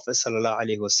the Prophet sallallahu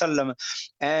alaihi wasallam,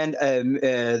 and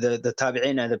the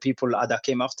Tabi'in and the people that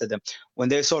came after them, when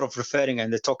they're sort of referring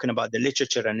and they're talking about the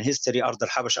literature and history, Ard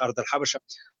al-Habasha,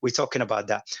 we're talking about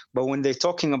that. But when they're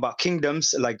talking about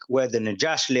kingdoms, like where the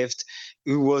Najash lived,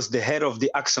 he was the head of the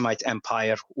Aksumite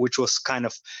Empire, which was kind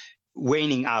of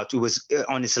waning out. It was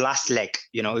on its last leg.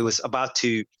 You know, it was about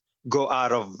to go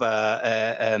out of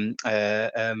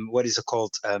what is it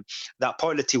called? That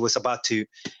polity was about to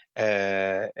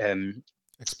expire.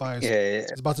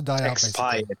 It's about to die out.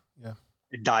 Basically. Yeah.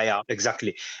 Die out,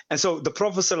 exactly. And so the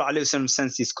Prophet ﷺ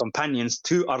sends his companions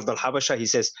to Ard al-Habasha. He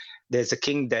says, there's a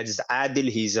king that is adil,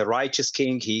 he's a righteous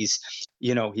king, he's,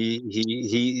 you know,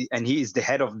 he is the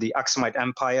head of the Aksumite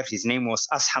Empire. His name was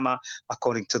Ashama,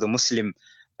 according to the Muslim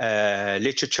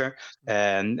literature.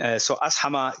 So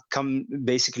Ashama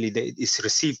is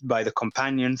received by the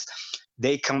companions.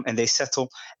 They come and they settle,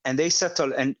 and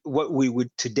what we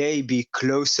would today be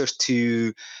closer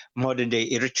to modern day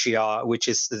Eritrea, which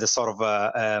is the sort of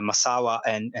Masawa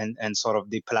and sort of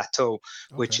the plateau,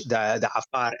 which the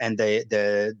Afar and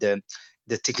the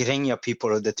Tigrinya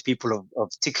people, or the people of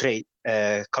Tigray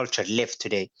culture live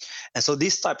today. And so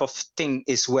this type of thing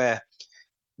is where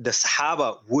the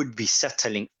Sahaba would be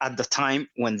settling at the time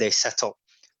when they settle,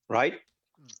 right?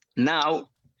 Now,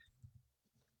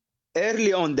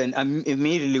 early on then,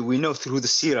 immediately we know through the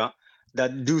Sirah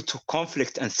that due to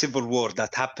conflict and civil war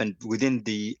that happened within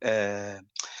the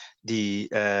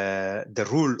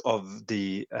rule of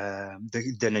the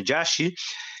Najashi,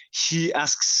 she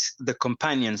asks the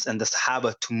companions and the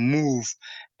Sahaba to move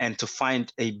and to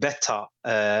find a better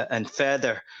and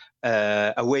further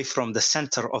away from the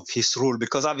center of his rule,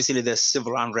 because obviously there's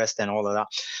civil unrest and all of that.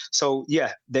 So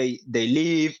yeah, they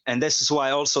leave, and this is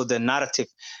why also the narrative,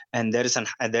 and there is a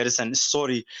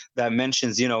story that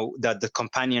mentions, that the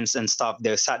companions and stuff,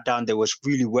 they sat down, they was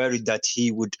really worried that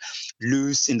he would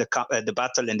lose in the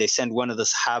battle, and they sent one of the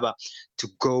Sahaba to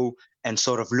go and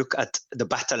sort of look at the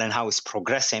battle and how it's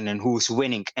progressing and who's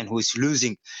winning and who's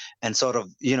losing, and sort of,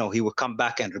 he would come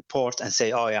back and report and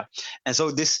say, oh yeah. And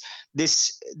so this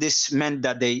meant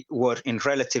that they were in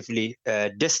relatively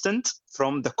distant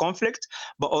from the conflict,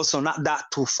 but also not that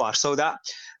too far. So that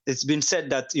it's been said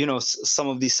that, some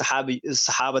of these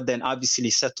Sahaba then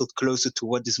obviously settled closer to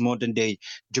what is modern day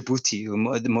Djibouti,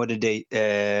 modern day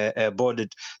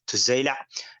bordered to Zayla.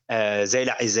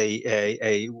 Zayla is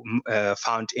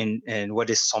found in what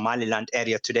is Somaliland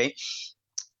area today,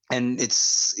 and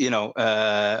it's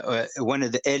one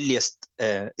of the earliest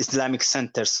Islamic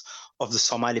centers of the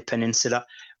Somali Peninsula.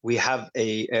 We have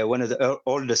one of the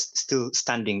oldest still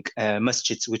standing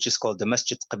masjids, which is called the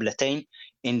Masjid Qiblatain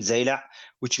in Zayla,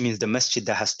 which means the masjid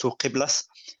that has two qiblas.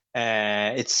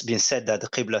 It's been said that the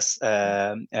qiblas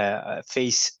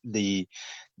face the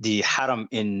haram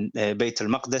in Bayt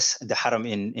al-Maqdis, the haram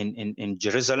in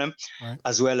Jerusalem, right,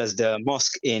 as well as the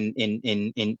mosque in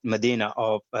Medina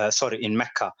in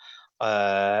Mecca,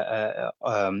 where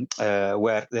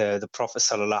the Prophet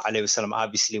sallallahu alaihi wasallam,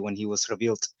 obviously when he was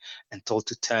revealed and told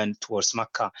to turn towards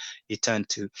Mecca, he turned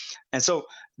to. And so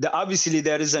obviously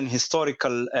there is an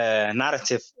historical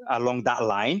narrative along that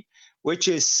line, which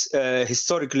is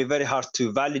historically very hard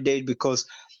to validate, because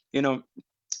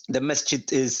the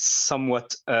masjid is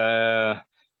somewhat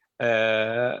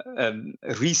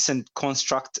recent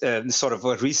construct, sort of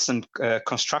a recent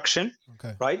construction.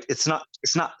 okay, right?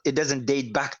 It doesn't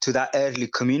date back to that early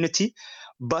community,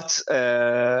 but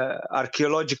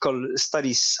archaeological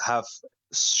studies have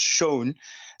shown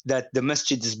that the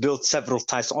masjid is built several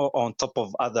times on top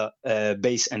of other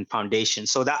base and foundation.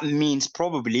 So that means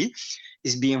probably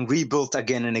is being rebuilt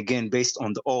again and again based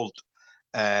on the old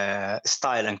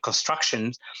style and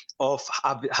construction of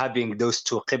having those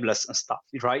two qiblas and stuff,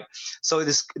 right? So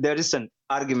there is an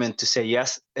argument to say,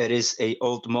 yes, it is a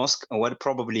old mosque, and what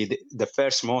probably the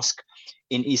first mosque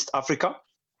in East Africa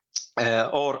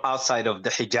or outside of the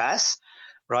Hijaz,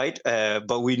 right?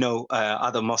 But we know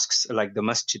other mosques like the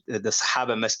masjid, the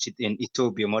Sahaba Masjid in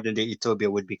Ethiopia, modern day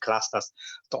Ethiopia, would be classed as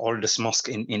the oldest mosque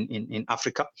in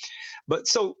Africa. But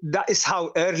so that is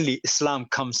how early Islam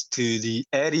comes to the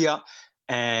area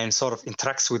and sort of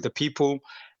interacts with the people,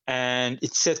 and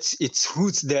it sets its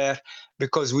roots there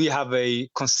because we have a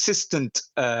consistent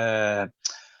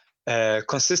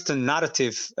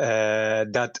narrative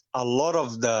that a lot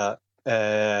of the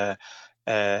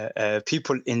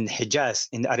people in Hijaz,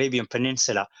 in the Arabian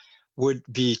Peninsula, would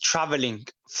be traveling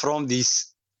from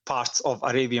these parts of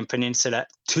Arabian Peninsula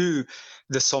to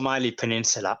the Somali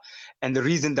Peninsula. And the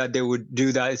reason that they would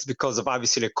do that is because of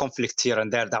obviously a conflict here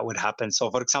and there that would happen.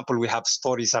 So, for example, we have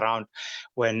stories around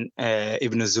when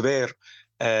Ibn Zubair,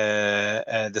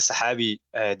 the Sahabi,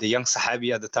 the young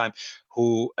Sahabi at the time,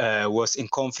 who was in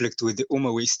conflict with the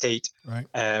Umayyad state, right,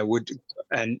 would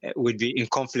be in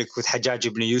conflict with Hajjaj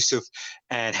ibn Yusuf,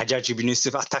 and Hajjaj ibn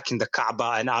Yusuf attacking the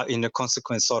Kaaba, and in a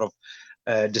consequence sort of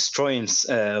destroying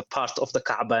part of the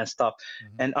Kaaba and stuff.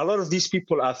 mm-hmm. And a lot of these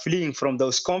people are fleeing from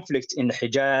those conflicts in the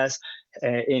Hijaz,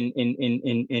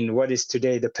 in what is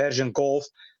today the Persian Gulf.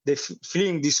 They're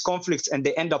fleeing these conflicts, and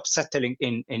they end up settling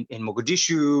in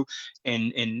Mogadishu,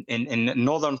 in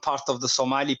northern part of the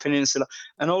Somali Peninsula,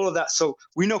 and all of that. So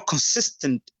we know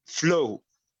consistent flow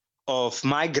of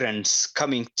migrants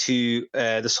coming to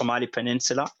the Somali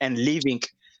Peninsula and leaving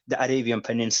the Arabian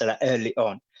Peninsula early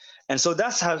on. And so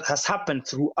that has happened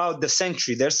throughout the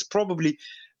century. There's probably,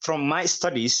 from my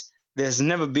studies, there's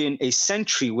never been a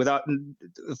century without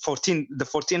the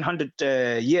 1400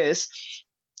 years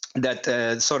that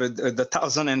the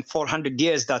 1400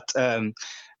 years that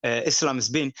Islam has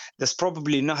been. There's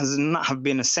probably has not have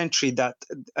been a century that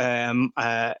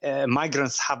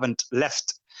migrants haven't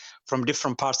left from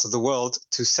different parts of the world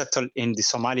to settle in the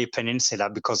Somali Peninsula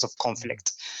because of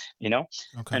conflict, Okay.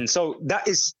 And so that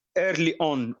is early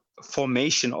on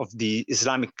formation of the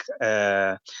Islamic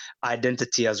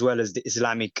identity, as well as the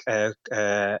Islamic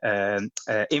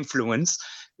influence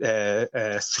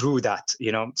through that,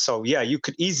 So yeah, you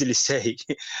could easily say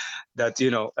that,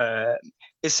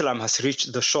 Islam has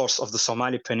reached the shores of the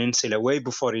Somali Peninsula way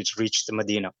before it reached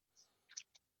Medina.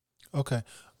 Okay,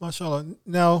 mashallah.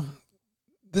 Now,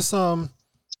 this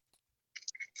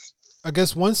I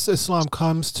guess once Islam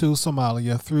comes to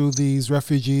Somalia through these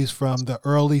refugees from the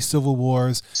early civil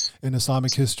wars in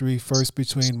Islamic history, first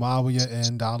between Muawiyah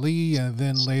and Ali, and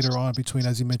then later on between,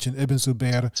 as you mentioned, Ibn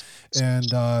Zubair and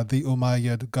the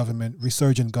Umayyad government,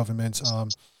 resurgent government,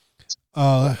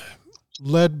 uh,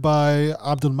 led by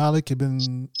Abdul Malik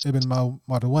ibn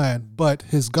Marwan, but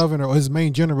his governor or his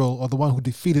main general or the one who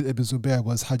defeated Ibn Zubair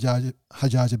was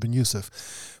Hajjaj ibn Yusuf,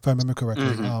 if I remember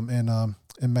correctly,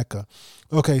 in Mecca.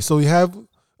 Okay, so we have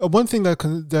one thing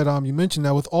that you mentioned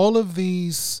now with all of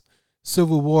these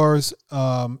civil wars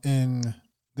in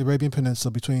the Arabian Peninsula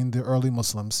between the early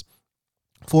Muslims,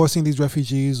 forcing these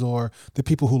refugees or the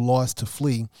people who lost to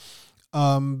flee.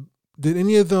 Did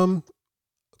any of them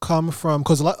come from,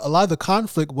 because a lot of the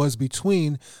conflict was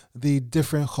between the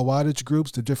different Khawarij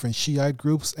groups, the different Shiite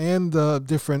groups, and the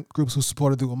different groups who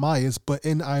supported the Umayyads, but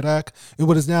in Iraq, in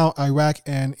what is now Iraq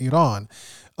and Iran.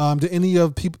 Did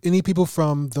any people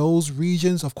from those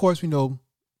regions, of course we know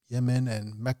Yemen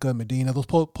and Mecca, Medina, those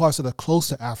parts that are close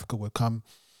to Africa would come,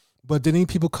 but did any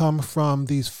people come from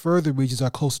these further regions that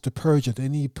are closer to Persia? Did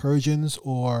any Persians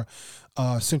or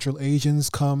Central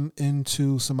Asians come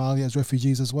into Somalia as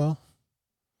refugees as well?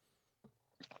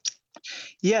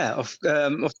 Yeah, of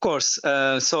course.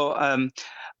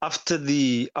 After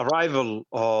the arrival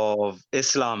of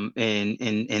Islam in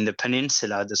the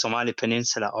peninsula, the Somali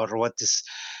peninsula, or what is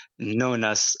known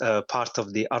as part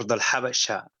of the Ard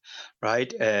al-Habasha,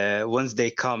 right? Once they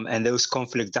come and those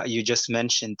conflicts that you just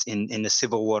mentioned in the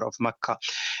civil war of Mecca,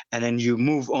 and then you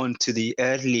move on to the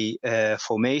early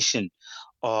formation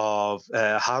of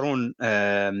Harun,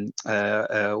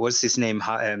 what's his name?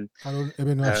 Harun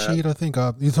ibn Rashid, I think.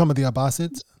 You're talking about the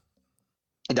Abbasids?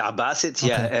 The Abbasids,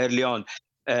 yeah, early on.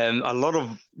 A lot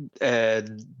of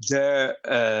their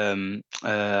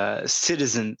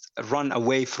citizens run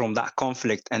away from that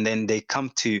conflict, and then they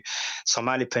come to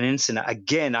Somali Peninsula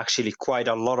again. Actually, quite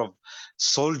a lot of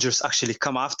soldiers actually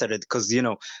come after it because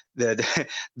the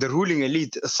ruling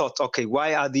elite thought, okay,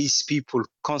 why are these people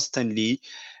constantly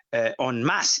en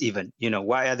masse, even,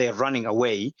 why are they running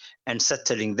away and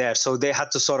settling there? So they had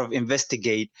to sort of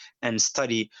investigate and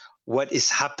study what is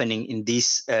happening in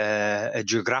these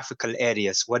geographical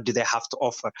areas. What do they have to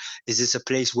offer? Is this a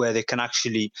place where they can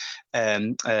actually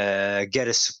get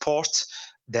a support,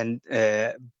 then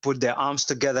put their arms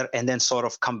together and then sort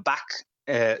of come back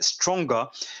stronger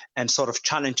and sort of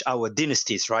challenge our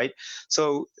dynasties, right?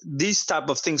 So these type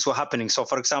of things were happening. So,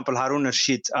 for example, Harun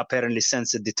al-Rashid apparently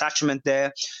sends a detachment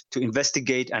there to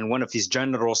investigate, and one of his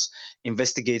generals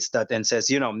investigates that and says,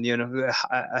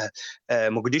 Mogadishu,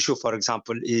 for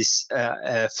example, is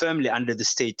firmly under the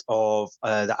state of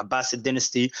the Abbasid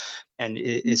dynasty, and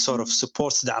it sort of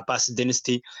supports the Abbasid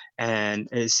dynasty, and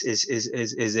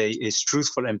is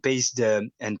truthful and pays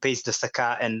the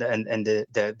zakah and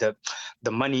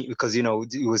the money, because it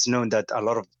was known that a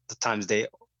lot of the times they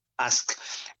ask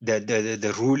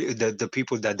the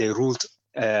people that they ruled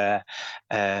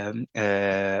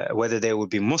whether they would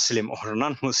be Muslim or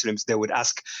non-Muslims, they would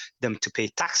ask them to pay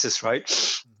taxes, right?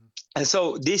 And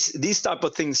so these type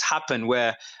of things happen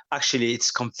where actually it's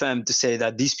confirmed to say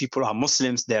that these people are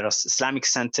Muslims. There are Islamic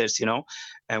centers,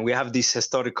 and we have these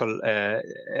historical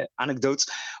anecdotes.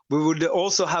 We would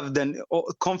also have then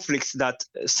conflicts that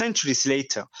centuries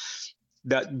later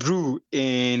that grew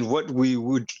in what we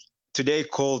would today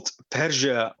call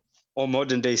Persia, or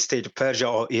modern day state of Persia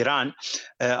or Iran.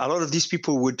 A lot of these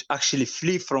people would actually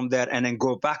flee from there and then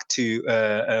go back to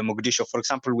Mogadishu. For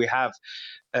example, we have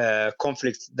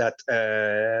conflicts that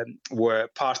were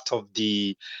part of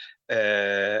the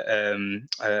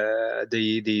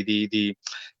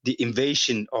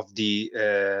invasion of the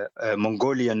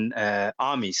Mongolian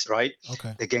armies, right?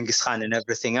 Okay. The Genghis Khan and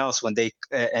everything else, when they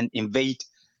and invade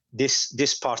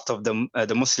this part of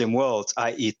the Muslim world,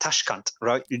 i.e. Tashkent,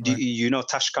 right? Do you know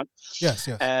Tashkent? Yes.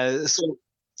 So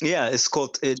yeah, it's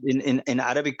called in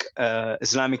Arabic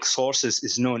Islamic sources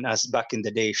is known as, back in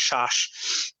the day, Shash.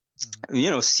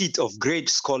 Seat of great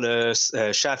scholars,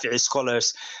 Shafi'i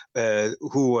scholars,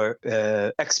 who were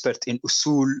expert in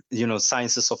usul,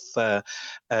 sciences of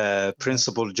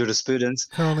principle jurisprudence,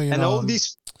 currently and all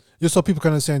these. Just so people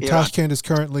can understand, Tashkent is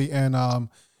currently in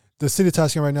the city of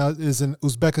Tashkent right now is in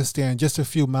Uzbekistan, just a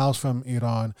few miles from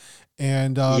Iran,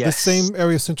 and the same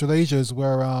area of Central Asia is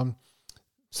where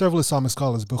several Islamic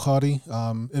scholars, Bukhari,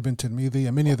 Ibn Tirmidhi,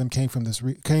 and many of them came from this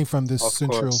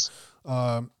central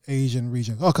Asian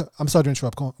region. Okay, I'm sorry to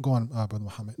interrupt. Go on, Brother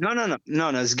Muhammad.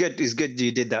 No. It's good. It's good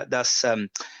you did that. That's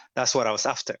what I was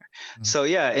after. So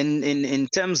yeah, in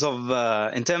terms of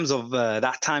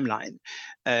that timeline,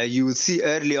 you will see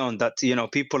early on that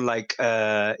people like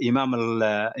Imam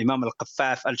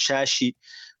al-Qaffaf al-Shashi,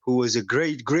 who was a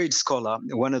great scholar,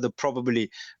 one of the probably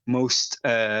most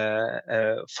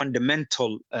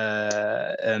fundamental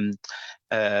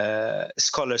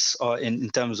scholars in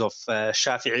terms of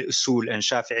Shafi'i usul and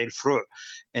Shafi'i al-fru'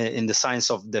 in the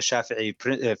science of the Shafi'i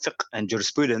fiqh and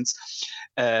jurisprudence.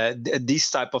 These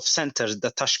type of centers,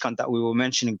 the Tashkent that we were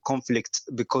mentioning, conflict,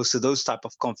 because of those type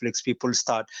of conflicts, people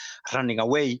start running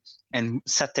away and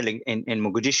settling in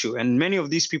Mogadishu. And many of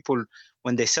these people,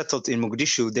 when they settled in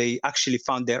Mogadishu, they actually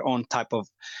found their own type of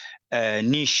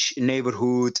niche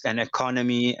neighborhood and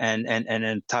economy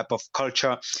and type of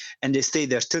culture, and they stay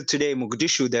there till today.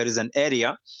 Mogadishu, there is an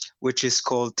area which is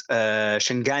called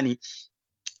Shangani.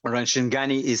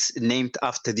 Shangani is named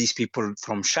after these people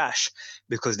from Shash,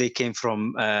 because they came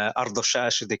from Ardo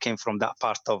Shash. They came from that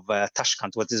part of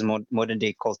Tashkent, what is modern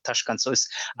day called Tashkent. So it's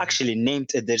actually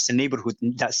named, there's a neighborhood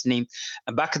that's named.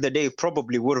 Back in the day,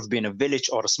 probably would have been a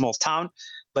village or a small town,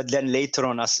 but then later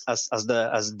on, as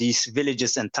these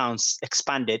villages and towns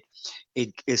expanded,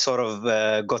 it sort of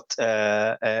got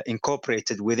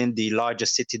incorporated within the larger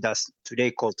city that's today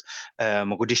called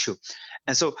Mogadishu.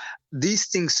 And so these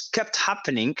things kept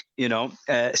happening,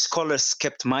 scholars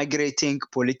kept migrating,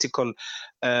 political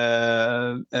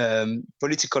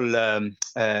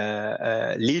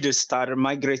leaders started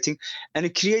migrating, and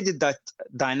it created that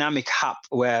dynamic hub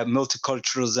where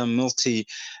multiculturalism,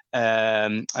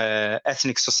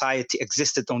 ethnic society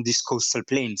existed on these coastal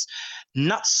plains.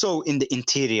 Not so in the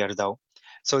interior, though.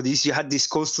 So you had these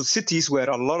coastal cities where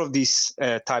a lot of these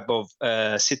type of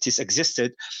cities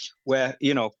existed, where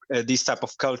these type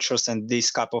of cultures and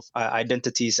these type of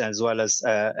identities, as well as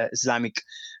Islamic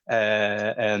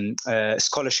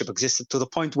scholarship existed, to the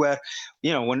point where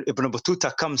when Ibn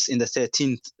Battuta comes in the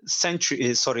 13th century,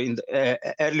 in the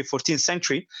early 14th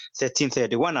century,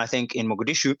 1331, I think, in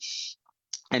Mogadishu.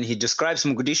 And he describes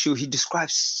Mogadishu.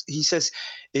 He says,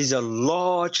 it's a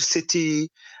large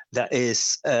city that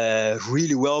is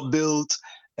really well built.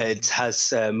 It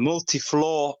has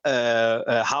multi-floor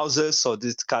houses, so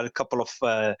it's got a couple of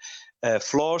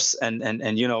floors, and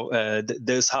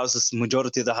those houses,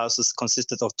 majority of the houses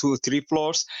consisted of 2 or 3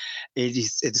 floors. It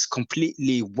is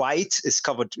completely white. It's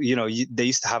covered. They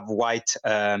used to have white.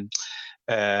 How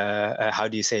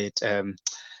do you say it?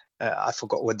 I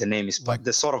forgot what the name is, but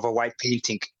the sort of a white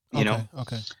painting,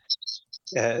 Okay.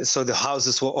 So the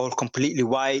houses were all completely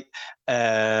white.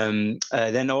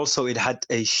 Then also it had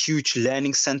a huge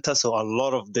learning center. So a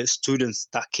lot of the students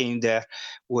that came there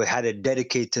had a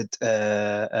dedicated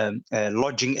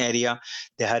lodging area.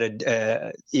 They had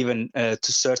even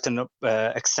to certain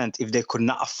extent, if they could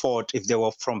not afford, if they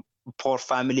were from poor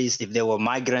families, if they were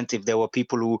migrant, if there were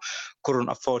people who couldn't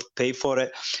afford to pay for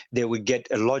it, they would get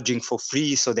a lodging for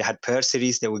free. So they had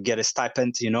bursaries, they would get a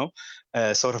stipend,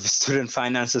 sort of student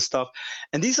finance and stuff.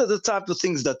 And these are the type of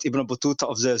things that Ibn Battuta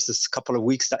observes this couple of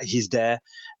weeks that he's there,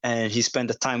 and he spent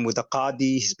the time with the Qadi,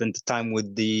 he spent the time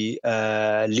with the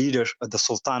leader, the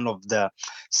Sultan of the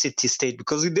city-state,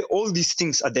 because all these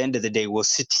things at the end of the day were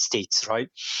city-states, right?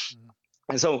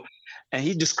 Mm-hmm. And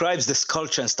he describes this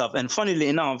culture and stuff. And funnily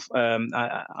enough,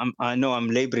 I know I'm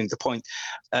laboring the point.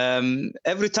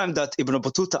 Every time that Ibn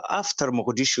Battuta, after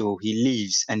Mogadishu, he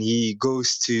leaves and he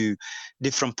goes to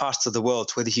different parts of the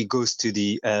world, whether he goes to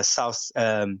the south,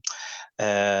 how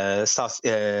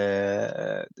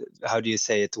do you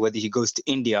say it? Whether he goes to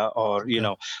India or,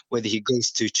 whether he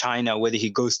goes to China, whether he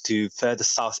goes to further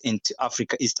south into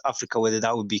Africa, East Africa, whether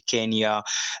that would be Kenya,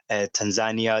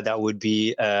 Tanzania, that would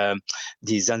be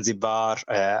the Zanzibar,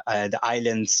 the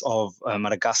islands of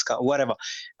Madagascar, whatever,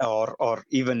 or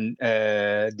even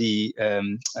the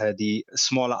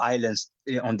smaller islands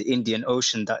on the Indian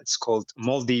Ocean that's called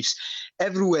Maldives.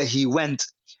 Everywhere he went,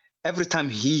 every time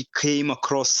he came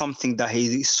across something that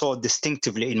he saw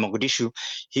distinctively in Mogadishu,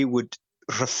 he would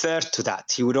refer to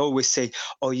that. He would always say,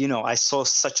 I saw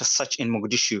such and such in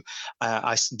Mogadishu.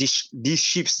 These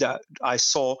sheep that I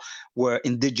saw were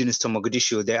indigenous to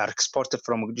Mogadishu. They are exported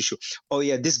from Mogadishu.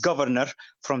 This governor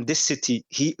from this city,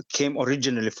 he came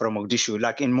originally from Mogadishu.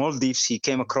 Like in Maldives, he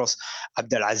came across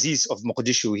Abdul Aziz of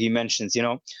Mogadishu. He mentions,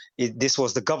 this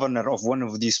was the governor of one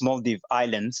of these Maldives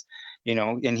islands,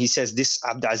 and he says this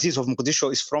Abdul Aziz of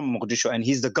Mogadishu is from Mogadishu, and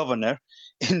he's the governor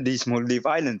in these Maldives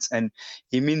islands. And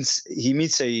he meets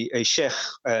a sheikh,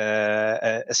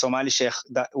 a Somali sheikh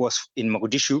that was in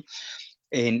Mogadishu,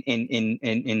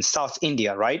 in South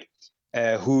India, right?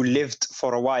 Who lived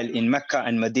for a while in Mecca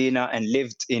and Medina, and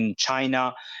lived in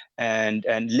China, and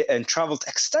traveled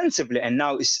extensively, and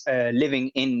now is living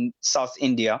in South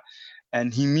India.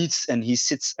 And he meets and he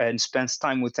sits and spends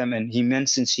time with them, and he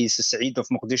mentions he's a Sa'id of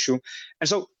Mogadishu. And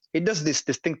so it does this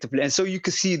distinctively. And so you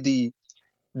can see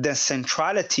the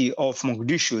centrality of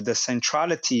Mogadishu, the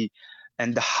centrality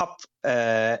and the hub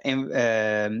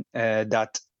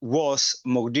that was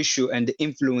Mogadishu and the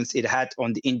influence it had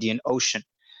on the Indian Ocean,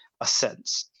 a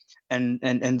sense.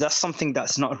 And that's something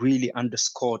that's not really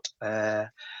underscored a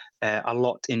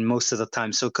lot in most of the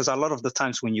time. So, because a lot of the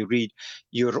times when you read,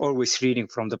 you're always reading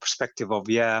from the perspective of,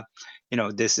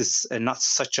 this is not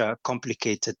such a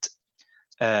complicated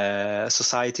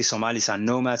society. Somalis are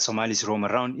nomads. Somalis roam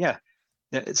around. Yeah,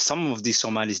 some of these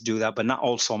Somalis do that, but not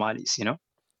all Somalis,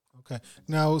 Okay.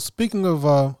 Now, speaking of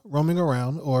roaming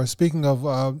around, or speaking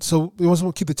of, so we want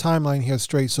to keep the timeline here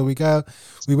straight. So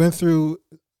we went through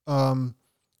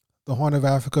the Horn of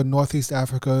Africa, Northeast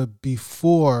Africa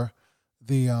before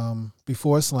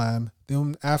before Islam.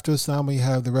 Then after Islam, we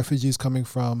have the refugees coming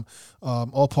from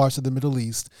all parts of the Middle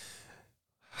East.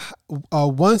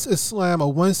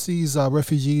 Once these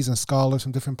refugees and scholars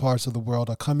from different parts of the world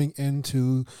are coming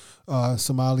into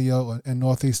Somalia and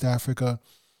Northeast Africa,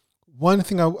 one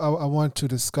thing I want to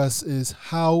discuss is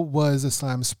how was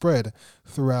Islam spread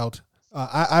throughout.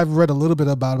 I've read a little bit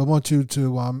about it. I want you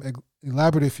to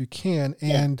elaborate if you can,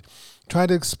 and try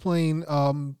to explain,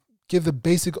 give the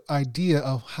basic idea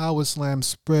of how Islam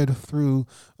spread through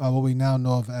what we now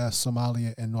know of as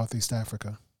Somalia and Northeast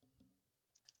Africa.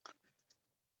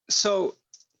 So,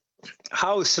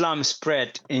 how Islam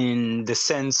spread in the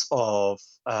sense of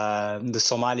the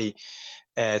Somali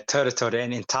territory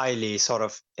and entirely sort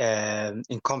of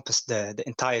encompass the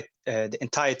entirety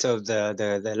of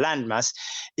the landmass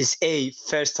is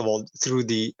first of all through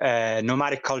the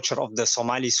nomadic culture of the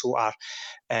Somalis, who are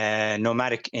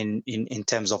nomadic in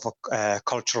terms of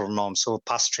cultural norms, so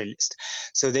pastoralist.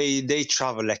 So they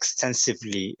travel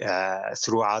extensively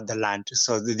throughout the land.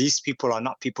 So these people are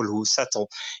not people who settle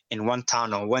in one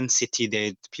town or one city.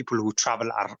 They people who travel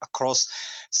are across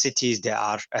cities. They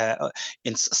are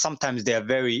sometimes they are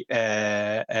very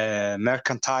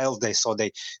mercantile. They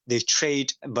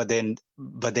trade, but they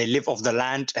live off the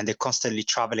land, and they're constantly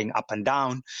traveling up and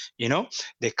down.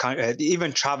 They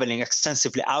even traveling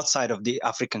extensively outside of the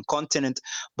African continent.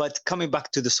 But coming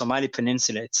back to the Somali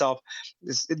Peninsula itself,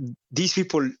 these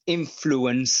people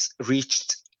influence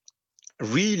reached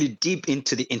really deep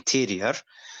into the interior,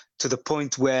 to the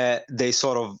point where they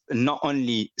sort of not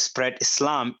only spread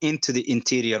Islam into the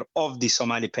interior of the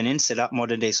Somali Peninsula,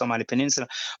 modern day Somali Peninsula,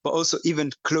 but also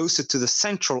even closer to the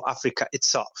Central Africa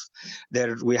itself.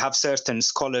 There we have certain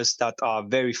scholars that are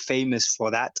very famous for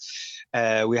that.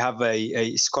 We have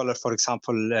a scholar, for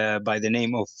example, by the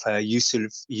name of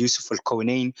Yusuf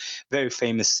al-Kawnain, very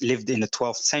famous, lived in the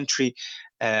 12th century.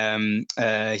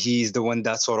 He's the one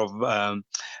that sort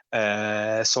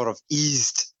of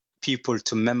eased people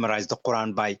to memorize the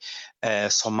Quran by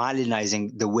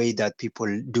Somalinizing the way that people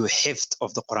do hifd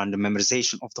of the Quran, the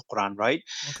memorization of the Quran, right?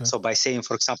 Okay. So by saying,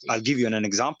 for example, I'll give you an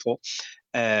example.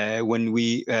 When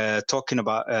we talking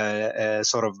about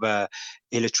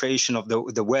illustration of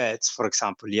the words, for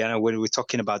example, when we're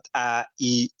talking about a, I,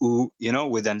 u,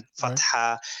 with an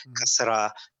fatha,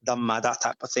 kasra, dhamma, that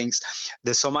type of things,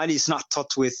 the Somali is not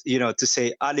taught with, to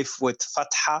say alif with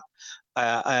fatha,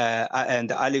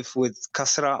 and alif with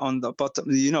kasra on the bottom,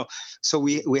 so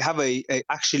we have a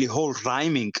actually whole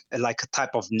rhyming, like a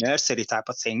type of nursery type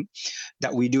of thing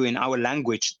that we do in our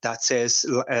language that says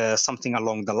something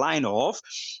along the line of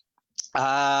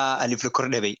alif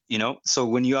lukurdebi, so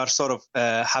when you are sort of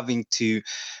having to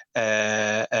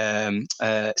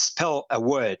spell a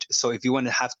word, so if you want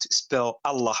to have to spell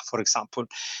Allah, for example,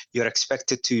 you're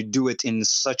expected to do it in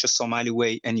such a Somali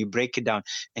way, and you break it down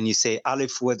and you say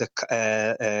alif with a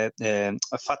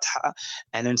fatha,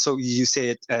 and then so you say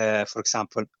it, for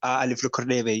example, alif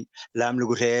lukurdebi, lam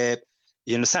lugureb.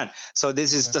 You understand? So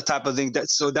this is the type of thing that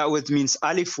would means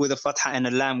alif with a fatha and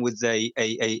a lam with a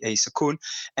sukoon,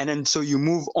 and then so you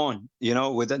move on,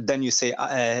 then you say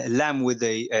lam with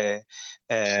a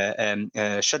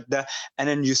shadda, and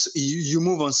then you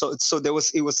move on. So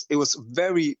it was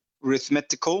very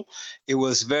rhythmical. It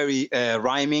was very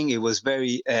rhyming. It was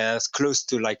very close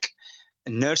to like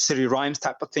nursery rhymes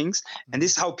type of things, and this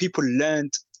is how people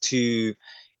learned to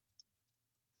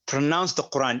pronounce the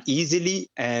Quran easily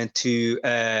and to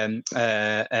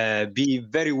be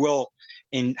very well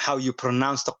in how you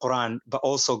pronounce the Quran, but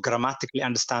also grammatically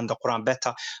understand the Quran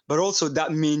better. But also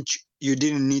that means you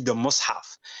didn't need the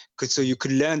mushaf, so you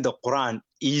could learn the Quran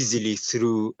easily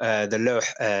through the lawh,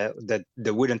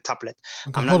 the wooden tablet.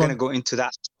 Okay, I'm not going to go into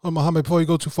that. Muhammad, before you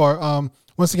go too far,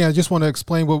 once again, I just want to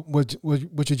explain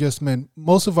what you just meant.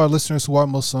 Most of our listeners who are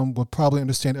Muslim will probably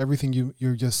understand everything you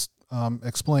just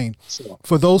explain. Sure.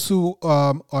 For those who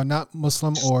are not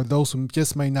Muslim, or those who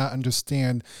just may not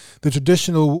understand the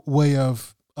traditional way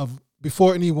of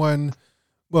before anyone,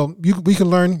 well, we can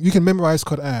learn, you can memorize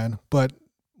Quran, but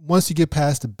once you get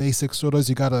past the basic surahs,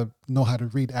 you got to know how to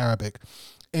read Arabic.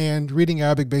 And reading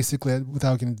Arabic, basically,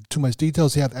 without getting too much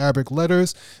details, you have Arabic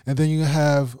letters, and then you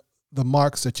have the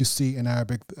marks that you see in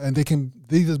Arabic, and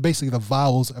these are basically the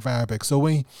vowels of Arabic.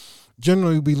 So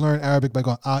generally we learn Arabic by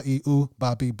going a, I, u,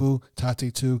 ba, bi, bu, ta,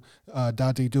 ti, tu,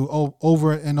 da, di, do,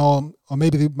 over and all, or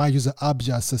maybe they might use the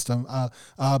abjad system, a,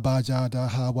 ba, ja, da,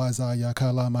 ha, wa, za, ya,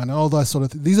 ka, la, man, and all that sort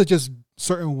of thing. These are just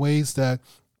certain ways that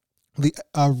the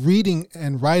reading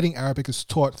and writing Arabic is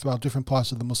taught throughout different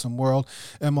parts of the Muslim world.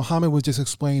 And Muhammad was just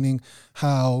explaining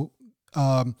how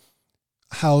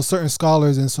certain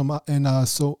scholars in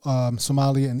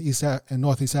Somalia and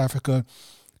Northeast Africa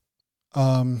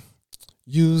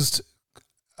used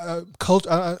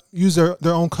use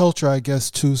their own culture, I guess,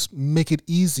 to make it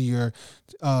easier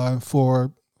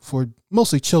for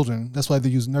mostly children. That's why they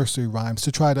use nursery rhymes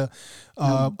to try to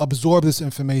absorb this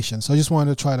information. So I just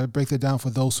wanted to try to break that down for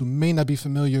those who may not be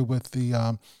familiar with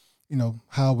the,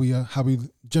 how we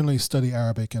generally study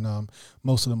Arabic in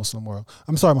most of the Muslim world.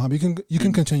 I'm sorry, Mohammed. You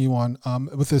can continue on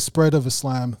with the spread of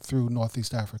Islam through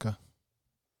Northeast Africa.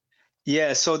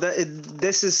 Yeah, so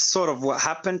this is sort of what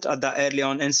happened at that early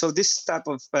on. And so this type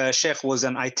of sheikh was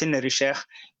an itinerary sheikh.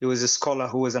 He was a scholar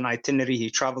who was an itinerary.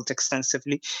 He traveled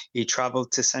extensively. He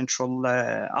traveled to Central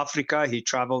Africa. He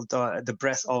traveled the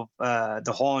breadth of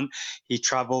the Horn. He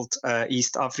traveled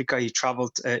East Africa. He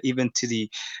traveled even to the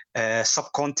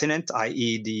subcontinent,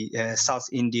 i.e. the South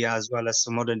India, as well as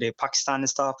modern day Pakistan and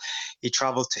stuff. He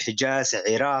traveled to Hijaz,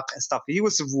 Iraq and stuff. He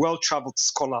was a well-traveled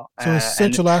scholar. So in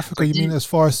Central Africa, you mean as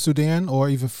far as Sudan or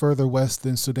even further west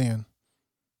than Sudan?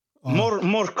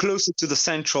 More closer to the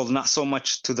central, not so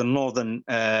much to the northern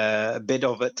bit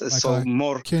of it. Like so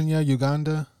more Kenya,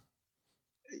 Uganda?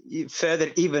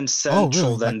 Further, even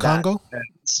central than like Congo? that.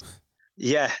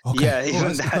 Yeah, okay. Yeah,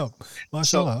 even that.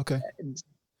 MashaAllah, okay.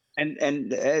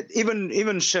 And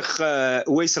even Sheikh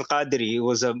Uwais al-Qadri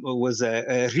was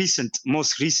a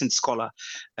most recent scholar.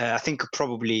 I think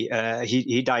probably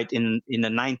he died in the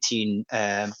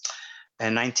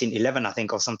 1911, I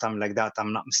think, or something like that.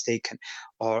 I'm not mistaken.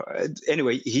 Or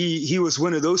anyway, he was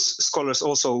one of those scholars.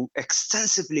 Also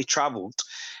extensively traveled.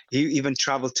 He even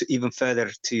traveled to even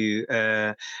further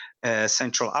to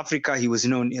Central Africa. He was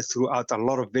known throughout a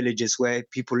lot of villages where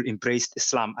people embraced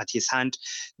Islam at his hand.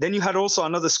 Then you had also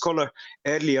another scholar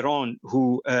earlier on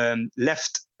who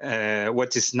left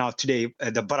what is now today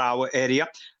the Barawa area.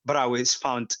 Barawa is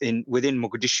found within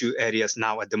Mogadishu areas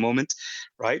now at the moment,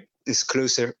 right? It's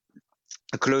close to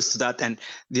that. And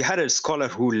they had a scholar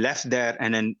who left there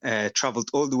and then traveled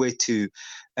all the way to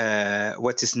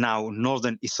what is now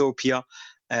northern Ethiopia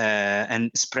and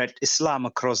spread Islam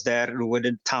across there with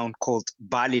a town called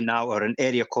Bali now, or an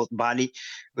area called Bali,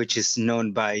 which is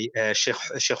known by Sheikh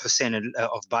Hussein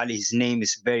of Bali. His name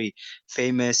is very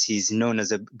famous. He's known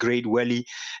as a great wali.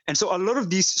 And so a lot of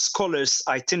these scholars,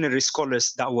 itinerary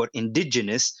scholars that were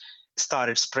indigenous,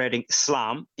 started spreading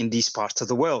Islam in these parts of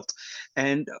the world.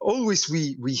 And always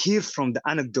we hear from the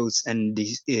anecdotes and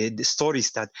the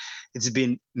stories that it's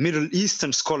been Middle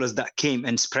Eastern scholars that came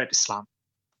and spread Islam,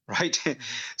 right?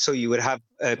 So you would have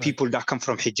people that come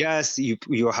from Hijaz, you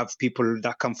have people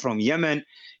that come from Yemen,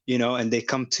 and they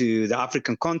come to the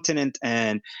African continent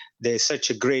and they're such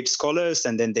a great scholars,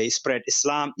 and then they spread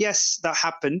Islam. Yes, that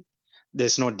happened.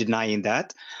 There's no denying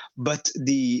that, but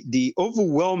the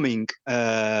overwhelming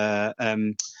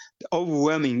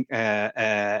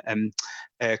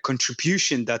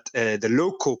contribution that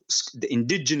the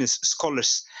indigenous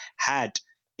scholars had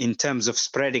in terms of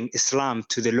spreading Islam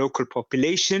to the local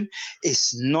population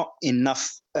is not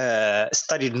enough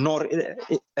studied, nor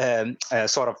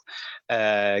sort of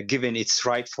given its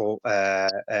rightful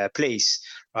place.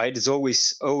 Right? There's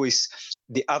always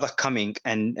the other coming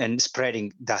and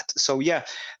spreading that. So yeah,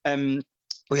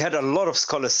 we had a lot of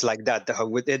scholars like that,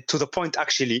 to the point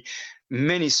actually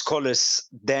many scholars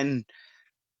then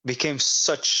became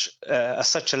such a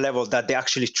level that they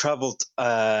actually traveled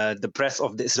the breadth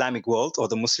of the Islamic world or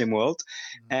the Muslim world,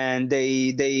 and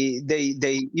they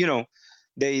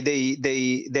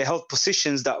held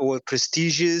positions that were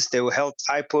prestigious. They were held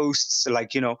high posts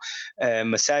like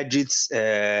masajids,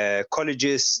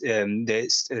 colleges.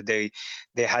 They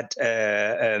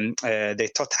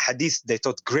taught hadith. They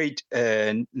taught great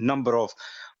number of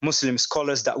Muslim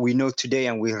scholars that we know today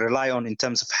and we rely on in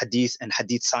terms of hadith and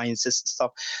hadith sciences and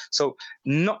stuff. So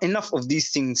not enough of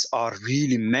these things are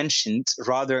really mentioned.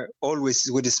 Rather, always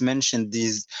what is mentioned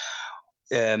is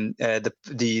the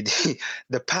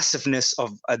passiveness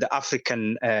of the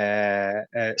African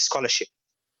scholarship,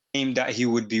 name that he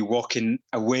would be walking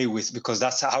away with, because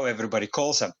that's how everybody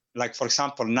calls him. Like, for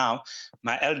example, now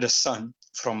my eldest son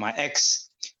from my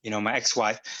my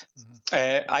ex-wife,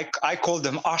 I called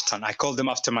them Artan. I called them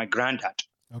after my granddad.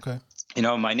 Okay.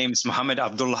 My name is Muhammad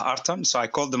Abdullah Artan, so I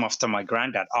called them after my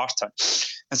granddad, Artan.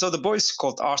 And so the boy's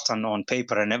called Artan on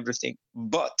paper and everything.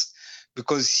 But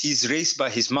because he's raised by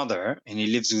his mother and he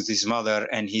lives with his mother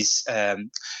and his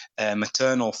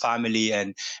maternal family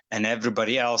and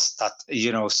everybody else that,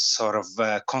 sort of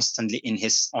constantly in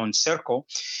his own circle,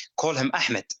 call him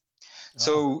Ahmed.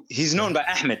 So he's known by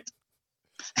Ahmed.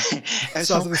 And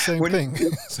sounds like the same thing.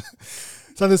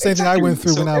 Sounds the same thing I went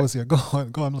through when I was here. Go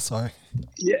on. I'm sorry.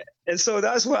 Yeah. And so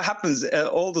that's what happens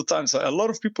all the time. So a lot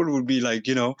of people will be like,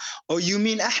 oh, you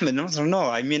mean Ahmed? No,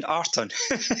 I mean Artan.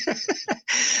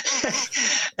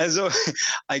 And so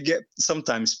I get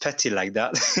sometimes petty like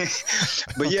that.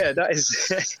 But yeah, that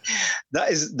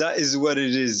is what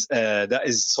it is. That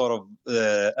is sort of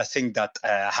a thing that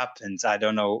happens. I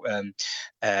don't know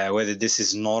whether this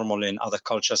is normal in other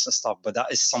cultures and stuff, but that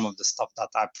is some of the stuff that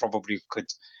I probably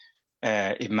could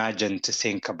imagine to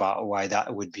think about why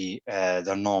that would be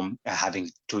the norm,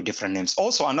 having two different names.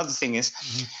 Also, another thing is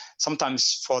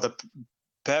sometimes for the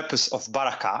purpose of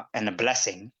barakah and a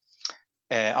blessing,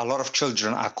 a lot of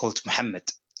children are called Muhammad,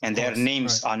 and their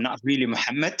names are not really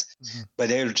Muhammad, but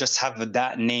they'll just have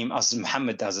that name as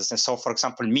Muhammad. So, for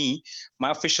example,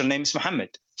 my official name is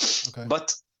Muhammad,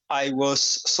 but I was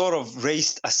sort of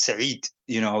raised as Saeed.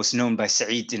 I was known by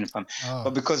Saeed in the family.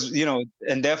 But because,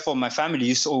 and therefore my family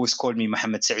used to always call me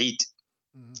Muhammad Saeed.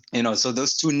 So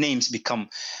those two names become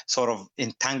sort of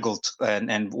entangled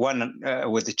and one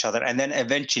with each other. And then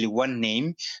eventually one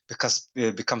name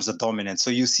becomes the dominant.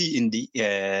 So you see in the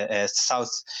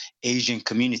South Asian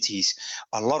communities,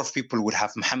 a lot of people would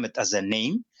have Muhammad as a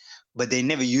name, but they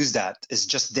never use that. It's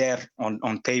just there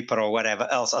on paper or whatever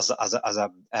else as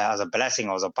a blessing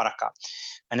or as a barakah.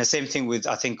 And the same thing with,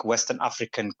 I think, Western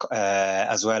African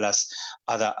as well as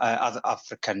other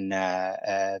African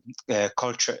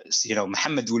cultures.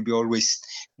 Muhammad will be always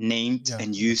named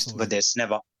and used, absolutely. But there's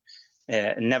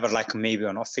never like maybe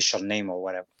an official name or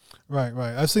whatever. Right.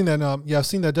 I've seen that. I've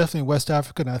seen that definitely in West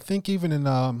Africa. And I think even in,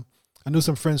 I knew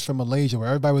some friends from Malaysia where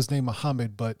everybody was named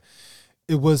Muhammad, but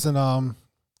it wasn't,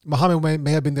 Muhammad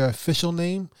may have been their official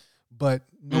name, but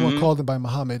no one called them by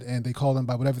Muhammad, and they called them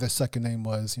by whatever their second name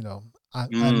was,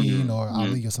 Amin or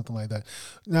Ali or something like that.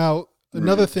 Now,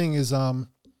 another thing is,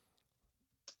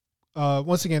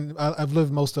 once again, I've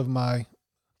lived most of my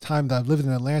time that I've lived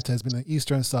in Atlanta has been the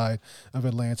eastern side of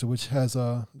Atlanta, which has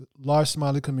a large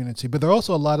Somali community, but there are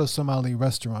also a lot of Somali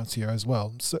restaurants here as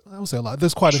well. So I would say a lot.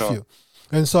 There's quite a few.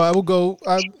 And so I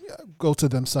go to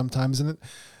them sometimes. And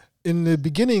in the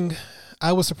beginning,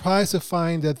 I was surprised to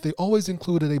find that they always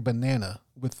included a banana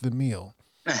with the meal.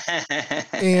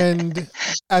 And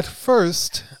at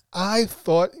first I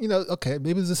thought, okay,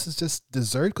 maybe this is just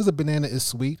dessert because the banana is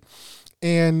sweet.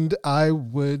 And I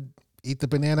would eat the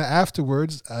banana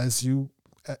afterwards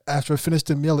after I finished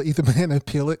the meal, I eat the banana,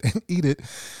 peel it and eat it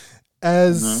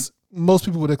as most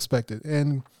people would expect it.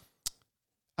 And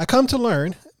I come to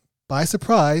learn by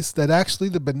surprise that actually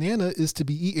the banana is to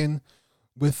be eaten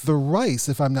with the rice,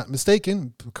 if I'm not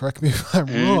mistaken. Correct me if I'm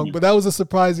wrong, but that was a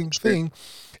surprising thing.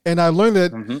 And I learned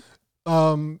that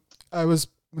when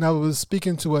I was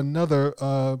speaking to another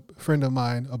friend of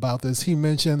mine about this, he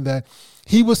mentioned that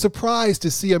he was surprised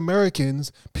to see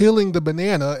Americans peeling the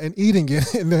banana and eating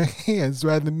it in their hands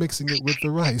rather than mixing it with the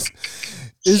rice.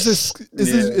 Is this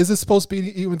supposed to be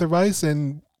eaten with the rice?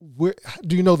 And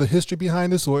do you know the history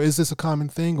behind this, or is this a common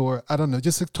thing, or I don't know?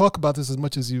 Just to talk about this as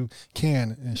much as you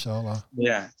can, inshallah.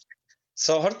 Yeah.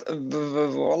 So,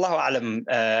 Wallahu alam,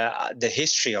 the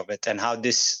history of it and how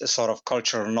this sort of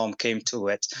cultural norm came to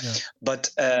it. Yeah.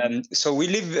 But so we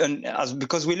live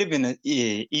because we live in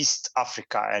East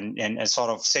Africa and sort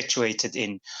of situated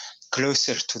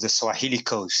closer to the Swahili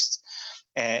coast.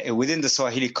 Within the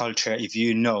Swahili culture, if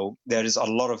there is a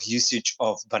lot of usage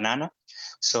of banana.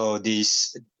 So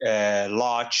these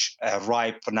large,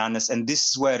 ripe bananas, and this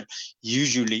is where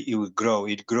usually it would grow.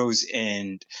 It grows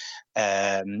in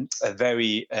a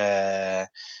very, how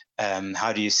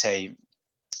do you say,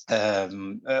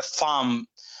 farm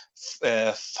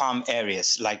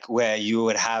areas, like where you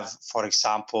would have, for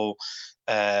example,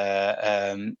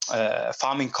 farming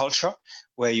culture,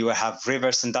 where you have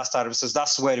rivers and so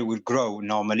that's where it would grow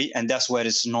normally, and that's where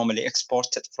it's normally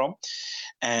exported from.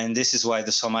 And this is why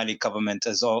the Somali government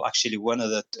is actually one of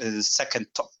the second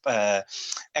top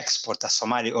export that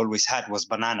Somali always had was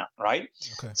banana, right?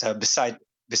 Okay. So beside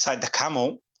the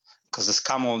camel, because this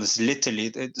camel is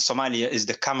literally, Somalia is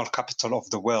the camel capital of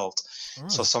the world.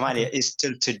 So Somalia is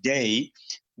still today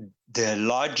the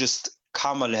largest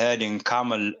camel herding,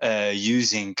 camel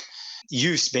use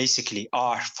basically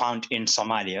are found in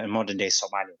Somalia, in modern day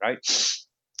Somalia, right?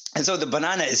 And so the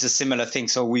banana is a similar thing.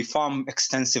 So we farm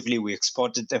extensively, we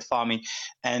exported the farming,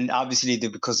 and obviously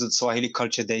because of the Swahili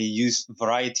culture, they use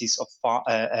varieties of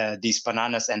these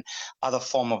bananas and other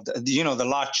form of the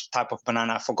large type of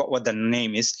banana. I forgot what the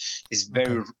name is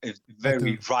very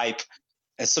ripe.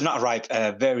 So not ripe,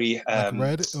 very like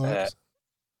red.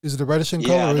 Is it a reddish in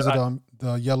color, or is it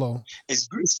the yellow? It's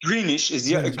greenish. It's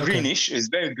greenish. Okay. It's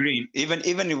very green.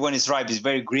 Even when it's ripe, it's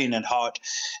very green and hard.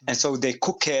 And so they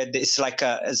cook it. It's like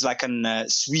a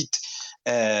sweet.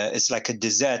 It's like a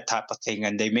dessert type of thing,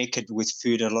 and they make it with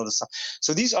food and a lot of stuff.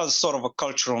 So these are sort of a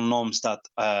cultural norms that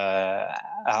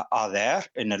are there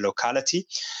in a locality.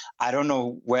 I don't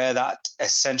know where that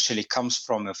essentially comes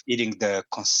from, of eating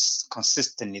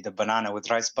consistently the banana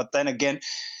with rice. But then again,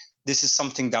 this is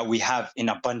something that we have in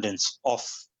abundance of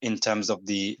in terms of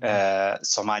the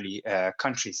Somali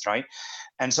countries, right?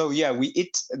 And so, yeah, we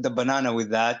eat the banana with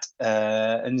that,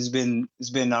 and it's been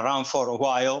around for a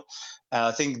while.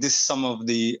 I think this is some of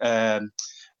the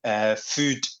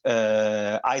food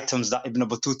items that Ibn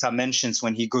Battuta mentions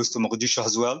when he goes to Mogadishu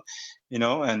as well,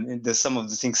 and there's some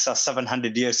of the things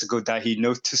 700 years ago that he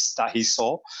noticed, that he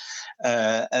saw.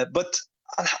 But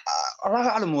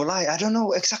I don't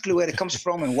know exactly where it comes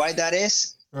from and why that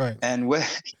is, right? And where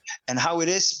and how it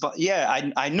is. But yeah,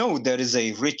 I know there is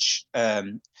a rich how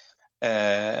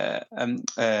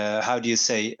do you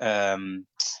say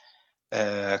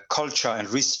culture and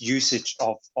rich usage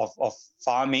of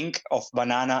farming of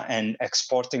banana and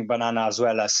exporting banana, as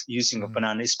well as using of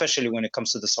banana, especially when it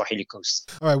comes to the Swahili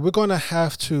coast. All right, we're going to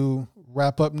have to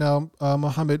wrap up now,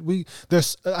 Mohammed.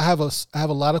 I have a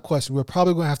lot of questions. We're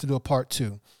probably going to have to do a part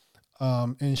 2,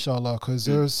 inshallah, because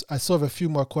I still have a few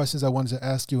more questions I wanted to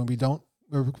ask you, and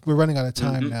we're running out of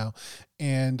time now,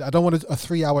 and I don't want a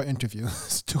 3-hour interview.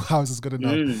 2 hours is good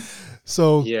enough.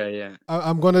 So yeah,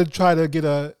 I'm going to try to get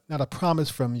not a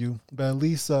promise from you, but at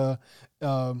least a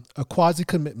quasi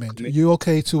commitment. You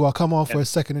okay to come on for a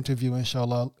second interview,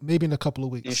 inshallah, maybe in a couple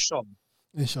of weeks?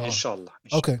 Inshallah.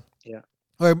 Okay. Yeah.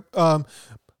 All right.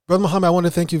 Brother Muhammad, I want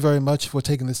to thank you very much for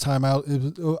taking this time out.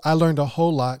 I learned a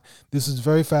whole lot. This is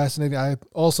very fascinating. I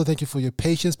also thank you for your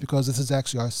patience, because this is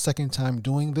actually our second time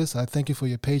doing this. I thank you for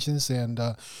your patience, and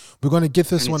we're going to get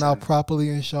this one out properly,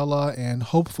 inshallah, and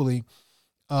hopefully.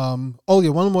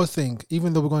 One more thing.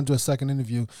 Even though we're going to do a second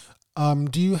interview,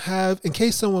 do you have, in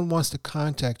case someone wants to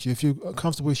contact you, if you're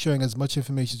comfortable sharing as much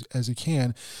information as you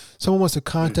can, someone wants to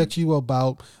contact you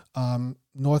about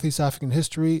Northeast African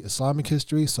history, Islamic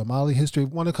history, Somali history,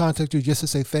 want to contact you just to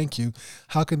say thank you,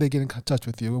 how can they get in touch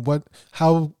with you? And what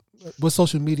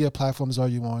social media platforms are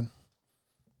you on?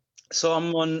 So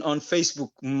I'm on Facebook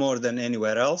more than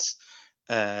anywhere else.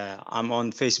 I'm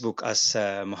on Facebook as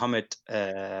Muhammad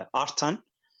Artan,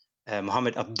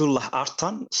 Muhammad Abdullah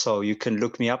Artan. So you can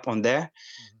look me up on there.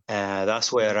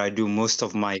 That's where I do most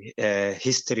of my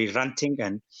history ranting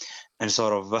and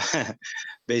sort of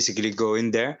basically go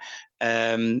in there.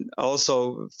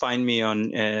 Also find me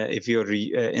on, if you're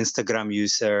an Instagram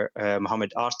user,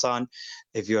 Muhammad Artan.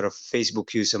 If you're a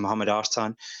Facebook user, Muhammad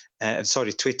Artan.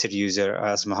 Twitter user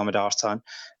as Muhammad Artan.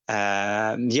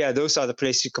 Those are the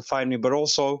places you can find me. But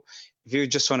also, if you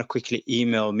just want to quickly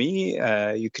email me,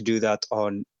 you could do that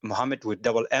on Muhammad with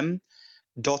double M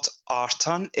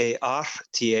 .artan,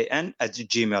 ARTAN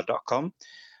 @gmail.com.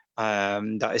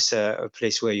 That is a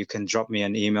place where you can drop me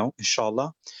an email,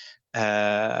 inshallah.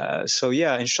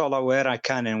 Inshallah, where I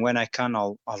can and when I can,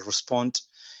 I'll respond.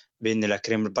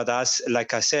 But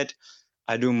like I said,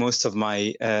 I do most of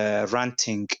my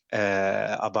ranting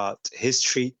about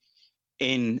history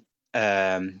in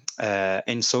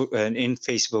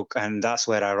Facebook, and that's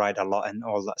where I write a lot and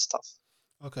all that stuff.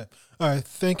 Okay. All right.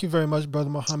 Thank you very much,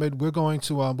 Brother Muhammad. We're going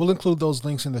to, we'll include those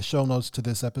links in the show notes to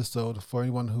this episode for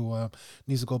anyone who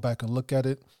needs to go back and look at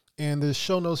it. And the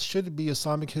show notes should be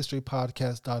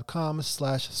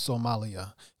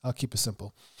IslamicHistoryPodcast.com/Somalia. I'll keep it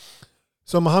simple.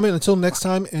 So Muhammad, until next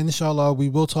time, inshallah, we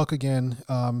will talk again,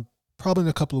 probably in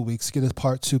a couple of weeks, get a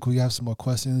part 2 because we have some more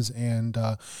questions, and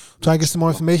try to get some more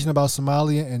information about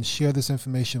Somalia and share this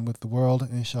information with the world,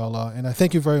 inshallah. And I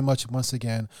thank you very much once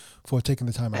again for taking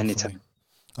the time out for me.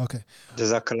 Okay.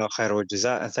 Jazakallah khair wa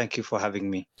jaza, and thank you for having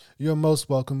me. You're most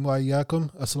welcome. Wa iyyakum.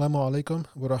 Assalamu alaikum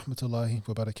wa rahmatullahi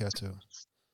wa barakatuh.